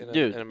city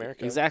in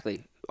America.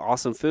 Exactly.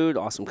 Awesome food,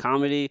 awesome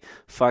comedy.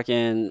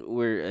 Fucking,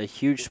 we're a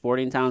huge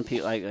sporting town.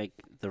 Like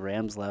the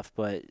Rams left,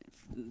 but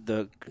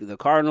the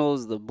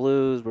Cardinals, the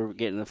Blues, we're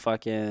getting a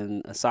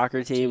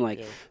soccer team. Like,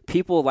 Yeah.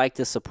 people like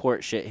to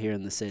support shit here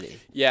in the city.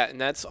 Yeah, and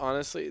that's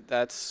honestly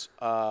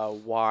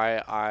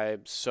why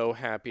I'm so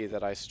happy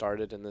that I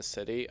started in this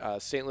city.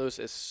 St. Louis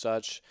is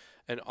such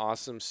an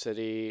awesome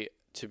city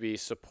to be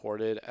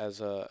supported as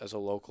a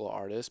local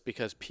artist,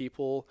 because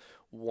people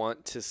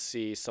want to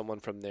see someone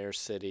from their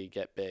city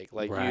get big.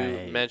 Like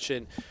Right. you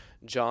mentioned,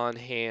 John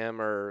Hamm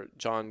or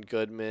John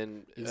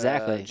Goodman,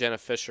 Exactly. Jenna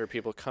Fisher,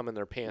 people come in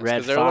their pants. Red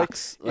 'cause they're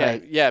Fox,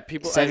 like, yeah,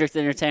 people. Cedric the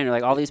Entertainer,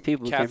 like all these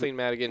people. Kathleen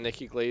Madigan,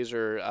 Nikki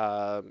Glazer,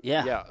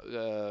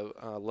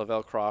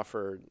 Lavelle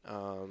Crawford.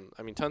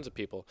 I mean, tons of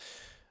people.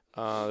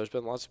 There's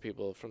been lots of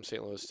people from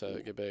St. Louis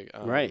to get big.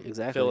 Right,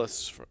 exactly.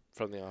 Phyllis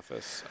from The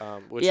Office,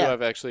 which Yeah.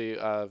 I've actually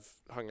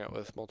hung out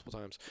with multiple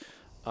times.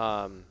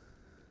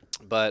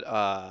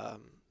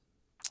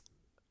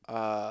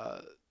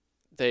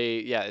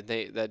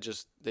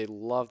 They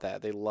love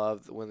that. They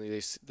love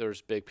when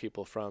there's big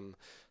people from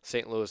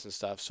St. Louis and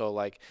stuff. So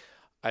like,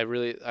 I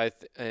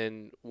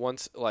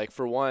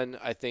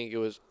think it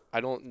was, I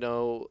don't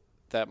know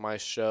that my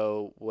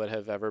show would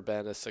have ever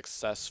been as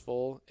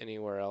successful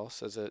anywhere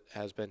else as it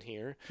has been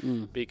here,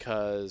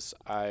 because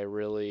I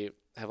really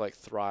have like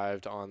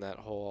thrived on that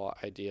whole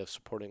idea of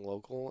supporting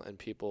local, and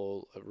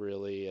people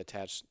really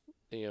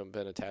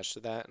been attached to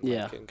that,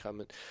 and can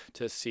come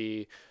to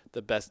see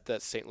the best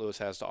that St. Louis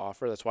has to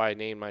offer. That's why I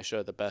named my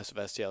show The Best of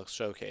STL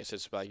Showcase.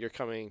 It's like you're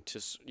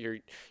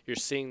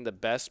seeing the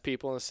best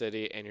people in the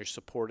city, and you're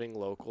supporting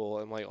local,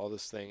 and like all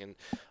this thing. And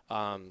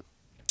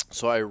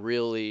so I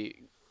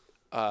really,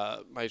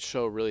 my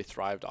show really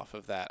thrived off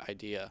of that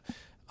idea,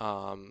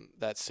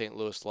 that St.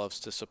 Louis loves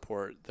to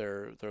support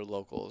their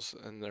locals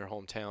and their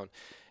hometown.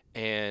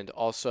 And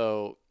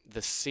also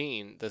the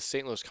St.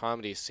 Louis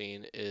comedy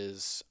scene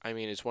is, I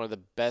mean, it's one of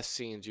the best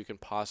scenes you can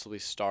possibly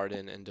start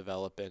in and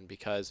develop in,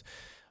 because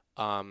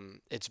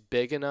it's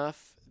big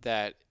enough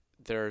that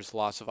there's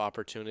lots of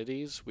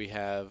opportunities. We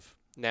have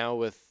now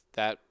with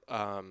that,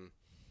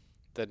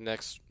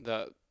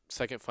 the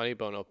second Funny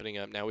Bone opening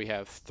up, now we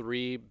have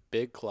 3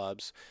 big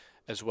clubs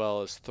as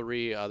well as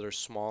 3 other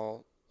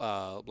small,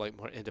 like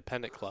more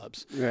independent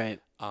clubs. Right.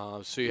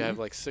 So you have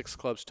like 6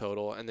 clubs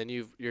total, and then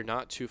you're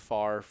not too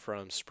far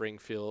from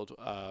Springfield.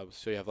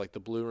 So you have like the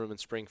Blue Room in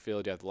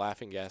Springfield. You have the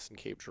Laughing Gas in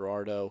Cape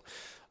Girardeau,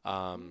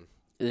 among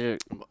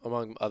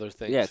other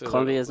things. Yeah,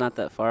 Columbia is not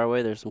that far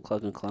away. There's some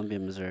clubs in Columbia,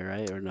 Missouri,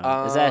 right? Or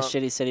no? Is that a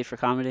shitty city for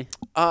comedy?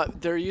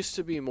 There used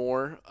to be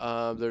more.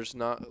 There's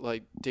not,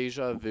 like,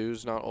 Deja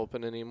Vu's not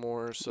open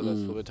anymore, so that's a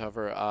little bit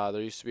tougher.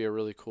 There used to be a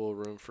really cool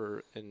room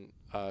in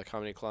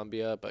Comedy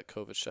Columbia, but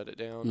COVID shut it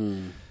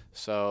down.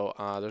 So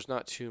there's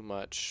not too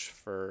much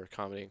for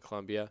comedy in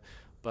Columbia.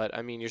 But,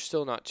 I mean, you're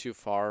still not too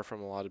far from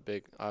a lot of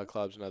big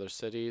clubs in other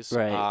cities.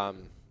 Right.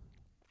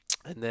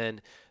 And then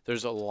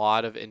there's a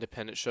lot of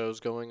independent shows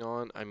going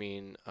on. I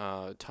mean,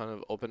 a ton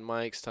of open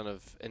mics, ton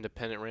of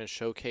independent ran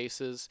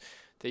showcases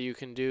that you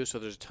can do. So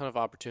there's a ton of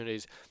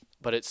opportunities,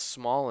 but it's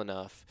small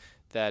enough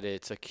that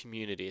it's a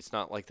community. It's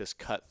not like this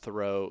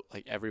cutthroat,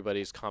 like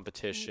everybody's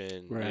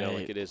competition, right. You know,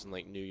 like it is in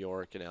like New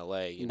York and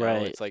LA. You know,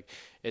 right. It's like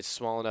it's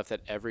small enough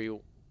that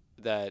it's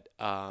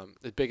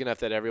big enough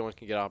that everyone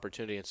can get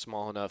opportunity, and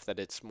small enough that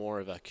it's more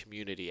of a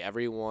community.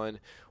 Everyone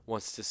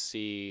wants to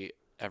see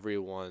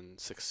everyone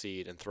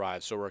succeed and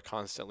thrive, so we're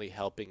constantly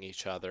helping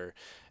each other,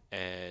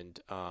 and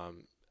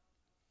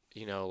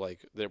like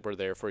we're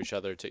there for each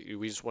other.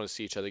 We just want to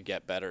see each other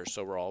get better,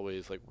 so we're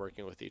always like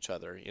working with each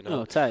other.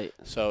 Oh, tight.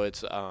 So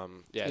it's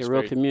it's a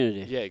real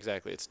community. Yeah,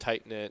 exactly. It's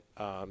tight knit.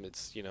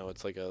 It's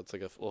like a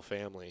little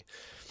family.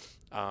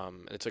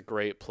 It's a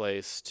great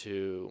place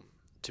to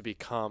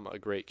become a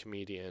great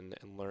comedian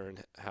and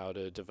learn how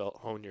to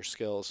hone your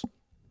skills.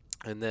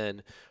 And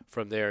then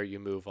from there, you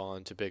move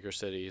on to bigger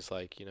cities.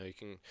 Like, you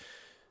can,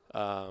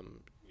 a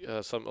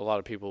lot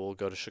of people will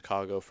go to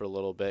Chicago for a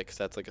little bit because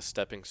that's like a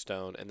stepping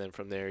stone. And then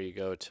from there, you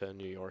go to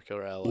New York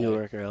or LA. New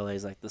York or LA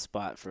is like the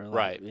spot for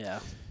right.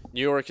 Yeah.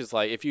 New York is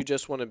like, if you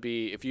just want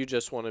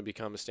to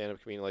become a stand-up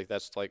comedian, like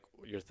that's like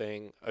your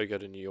thing. Or you go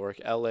to New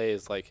York. LA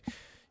is like,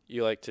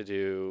 you like to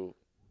do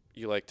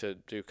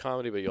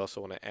comedy, but you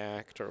also want to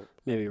act or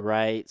maybe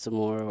write some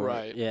more.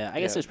 Right. Yeah. I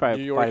guess there's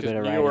probably quite a bit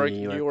of writing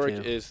in New York New York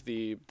too. is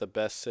the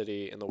best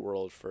city in the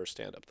world for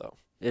stand-up, though.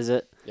 Is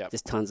it? Yeah.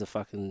 Just tons of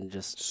fucking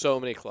just. So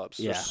many clubs.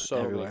 Yeah, There's so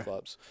everywhere. many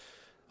clubs.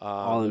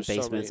 All in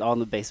basements. All in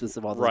the basements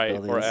of all those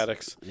buildings. Right, or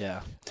attics.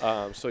 Yeah.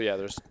 So yeah,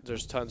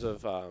 there's tons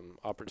of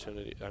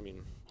opportunity. I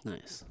mean,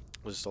 nice.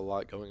 There's just a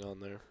lot going on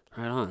there.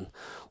 Right on.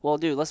 Well,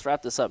 dude, let's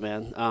wrap this up,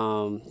 man.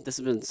 This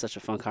has been such a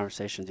fun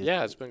conversation, dude.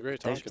 Yeah, it's been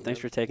great talking. Thanks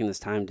for taking this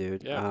time,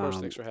 dude. Yeah, of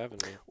course. Thanks for having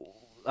me.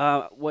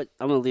 What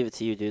I'm gonna leave it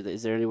to you, dude.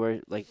 Is there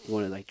anywhere like you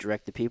want to like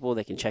direct the people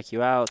they can check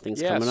you out?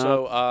 Things coming up. Yeah,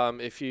 so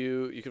if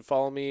you can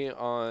follow me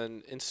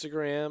on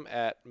Instagram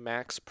at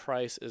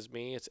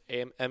MaxPriceIsMe. It's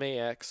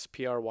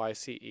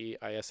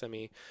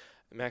MaxPryceIsme.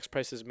 Max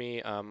Price is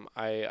me.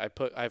 I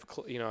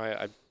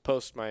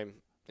post my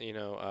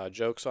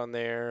jokes on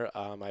there.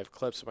 I have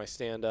clips of my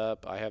stand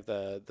up. I have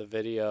the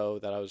video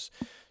that I was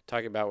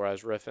talking about where I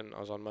was riffing.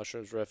 I was on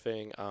mushrooms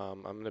riffing.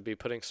 I'm going to be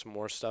putting some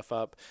more stuff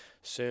up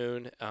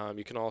soon.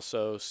 You can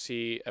also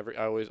see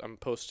I'm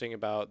posting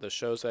about the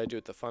shows that I do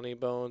at the Funny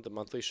Bone, the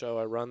monthly show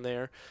I run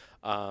there.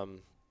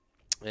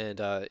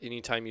 And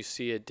anytime you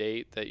see a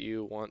date that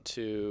you want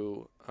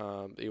to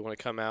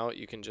come out,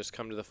 you can just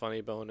come to the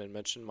Funny Bone and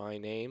mention my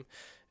name,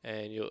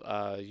 and you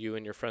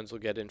and your friends will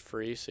get in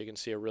free, so you can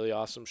see a really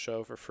awesome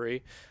show for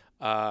free.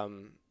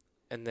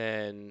 And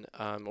then,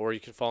 or you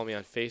can follow me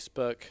on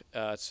Facebook.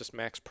 It's just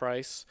Max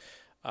Price.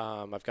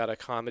 I've got a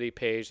comedy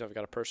page, and I've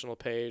got a personal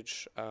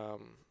page.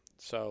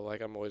 So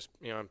like I'm always,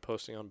 I'm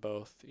posting on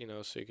both,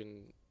 so you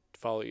can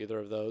follow either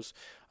of those.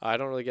 I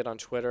don't really get on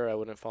Twitter. I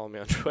wouldn't follow me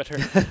on Twitter.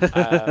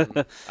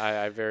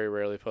 I very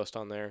rarely post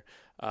on there.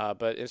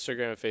 But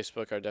Instagram and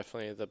Facebook are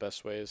definitely the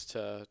best ways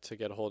to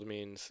get a hold of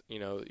me. And,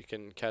 you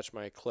can catch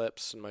my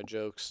clips and my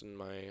jokes and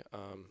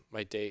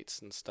my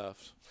dates and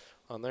stuff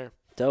on there.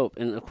 Dope.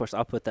 And, of course,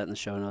 I'll put that in the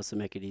show notes to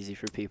make it easy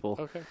for people.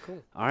 Okay,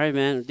 cool. All right,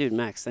 man. Dude,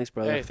 Max, thanks,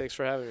 brother. Hey, thanks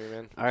for having me,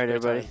 man. All right,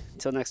 everybody.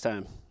 Until next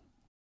time.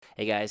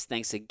 Hey, guys,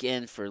 thanks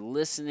again for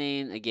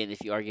listening. Again,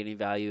 if you are getting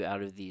value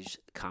out of these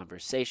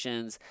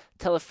conversations,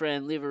 tell a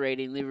friend, leave a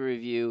rating, leave a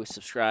review,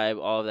 subscribe,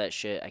 all of that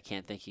shit. I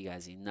can't thank you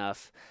guys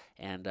enough.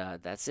 And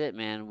that's it,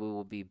 man. We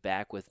will be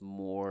back with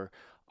more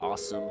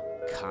awesome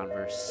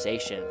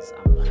conversations.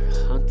 I'm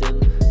hunting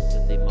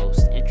for the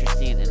most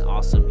interesting and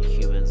awesome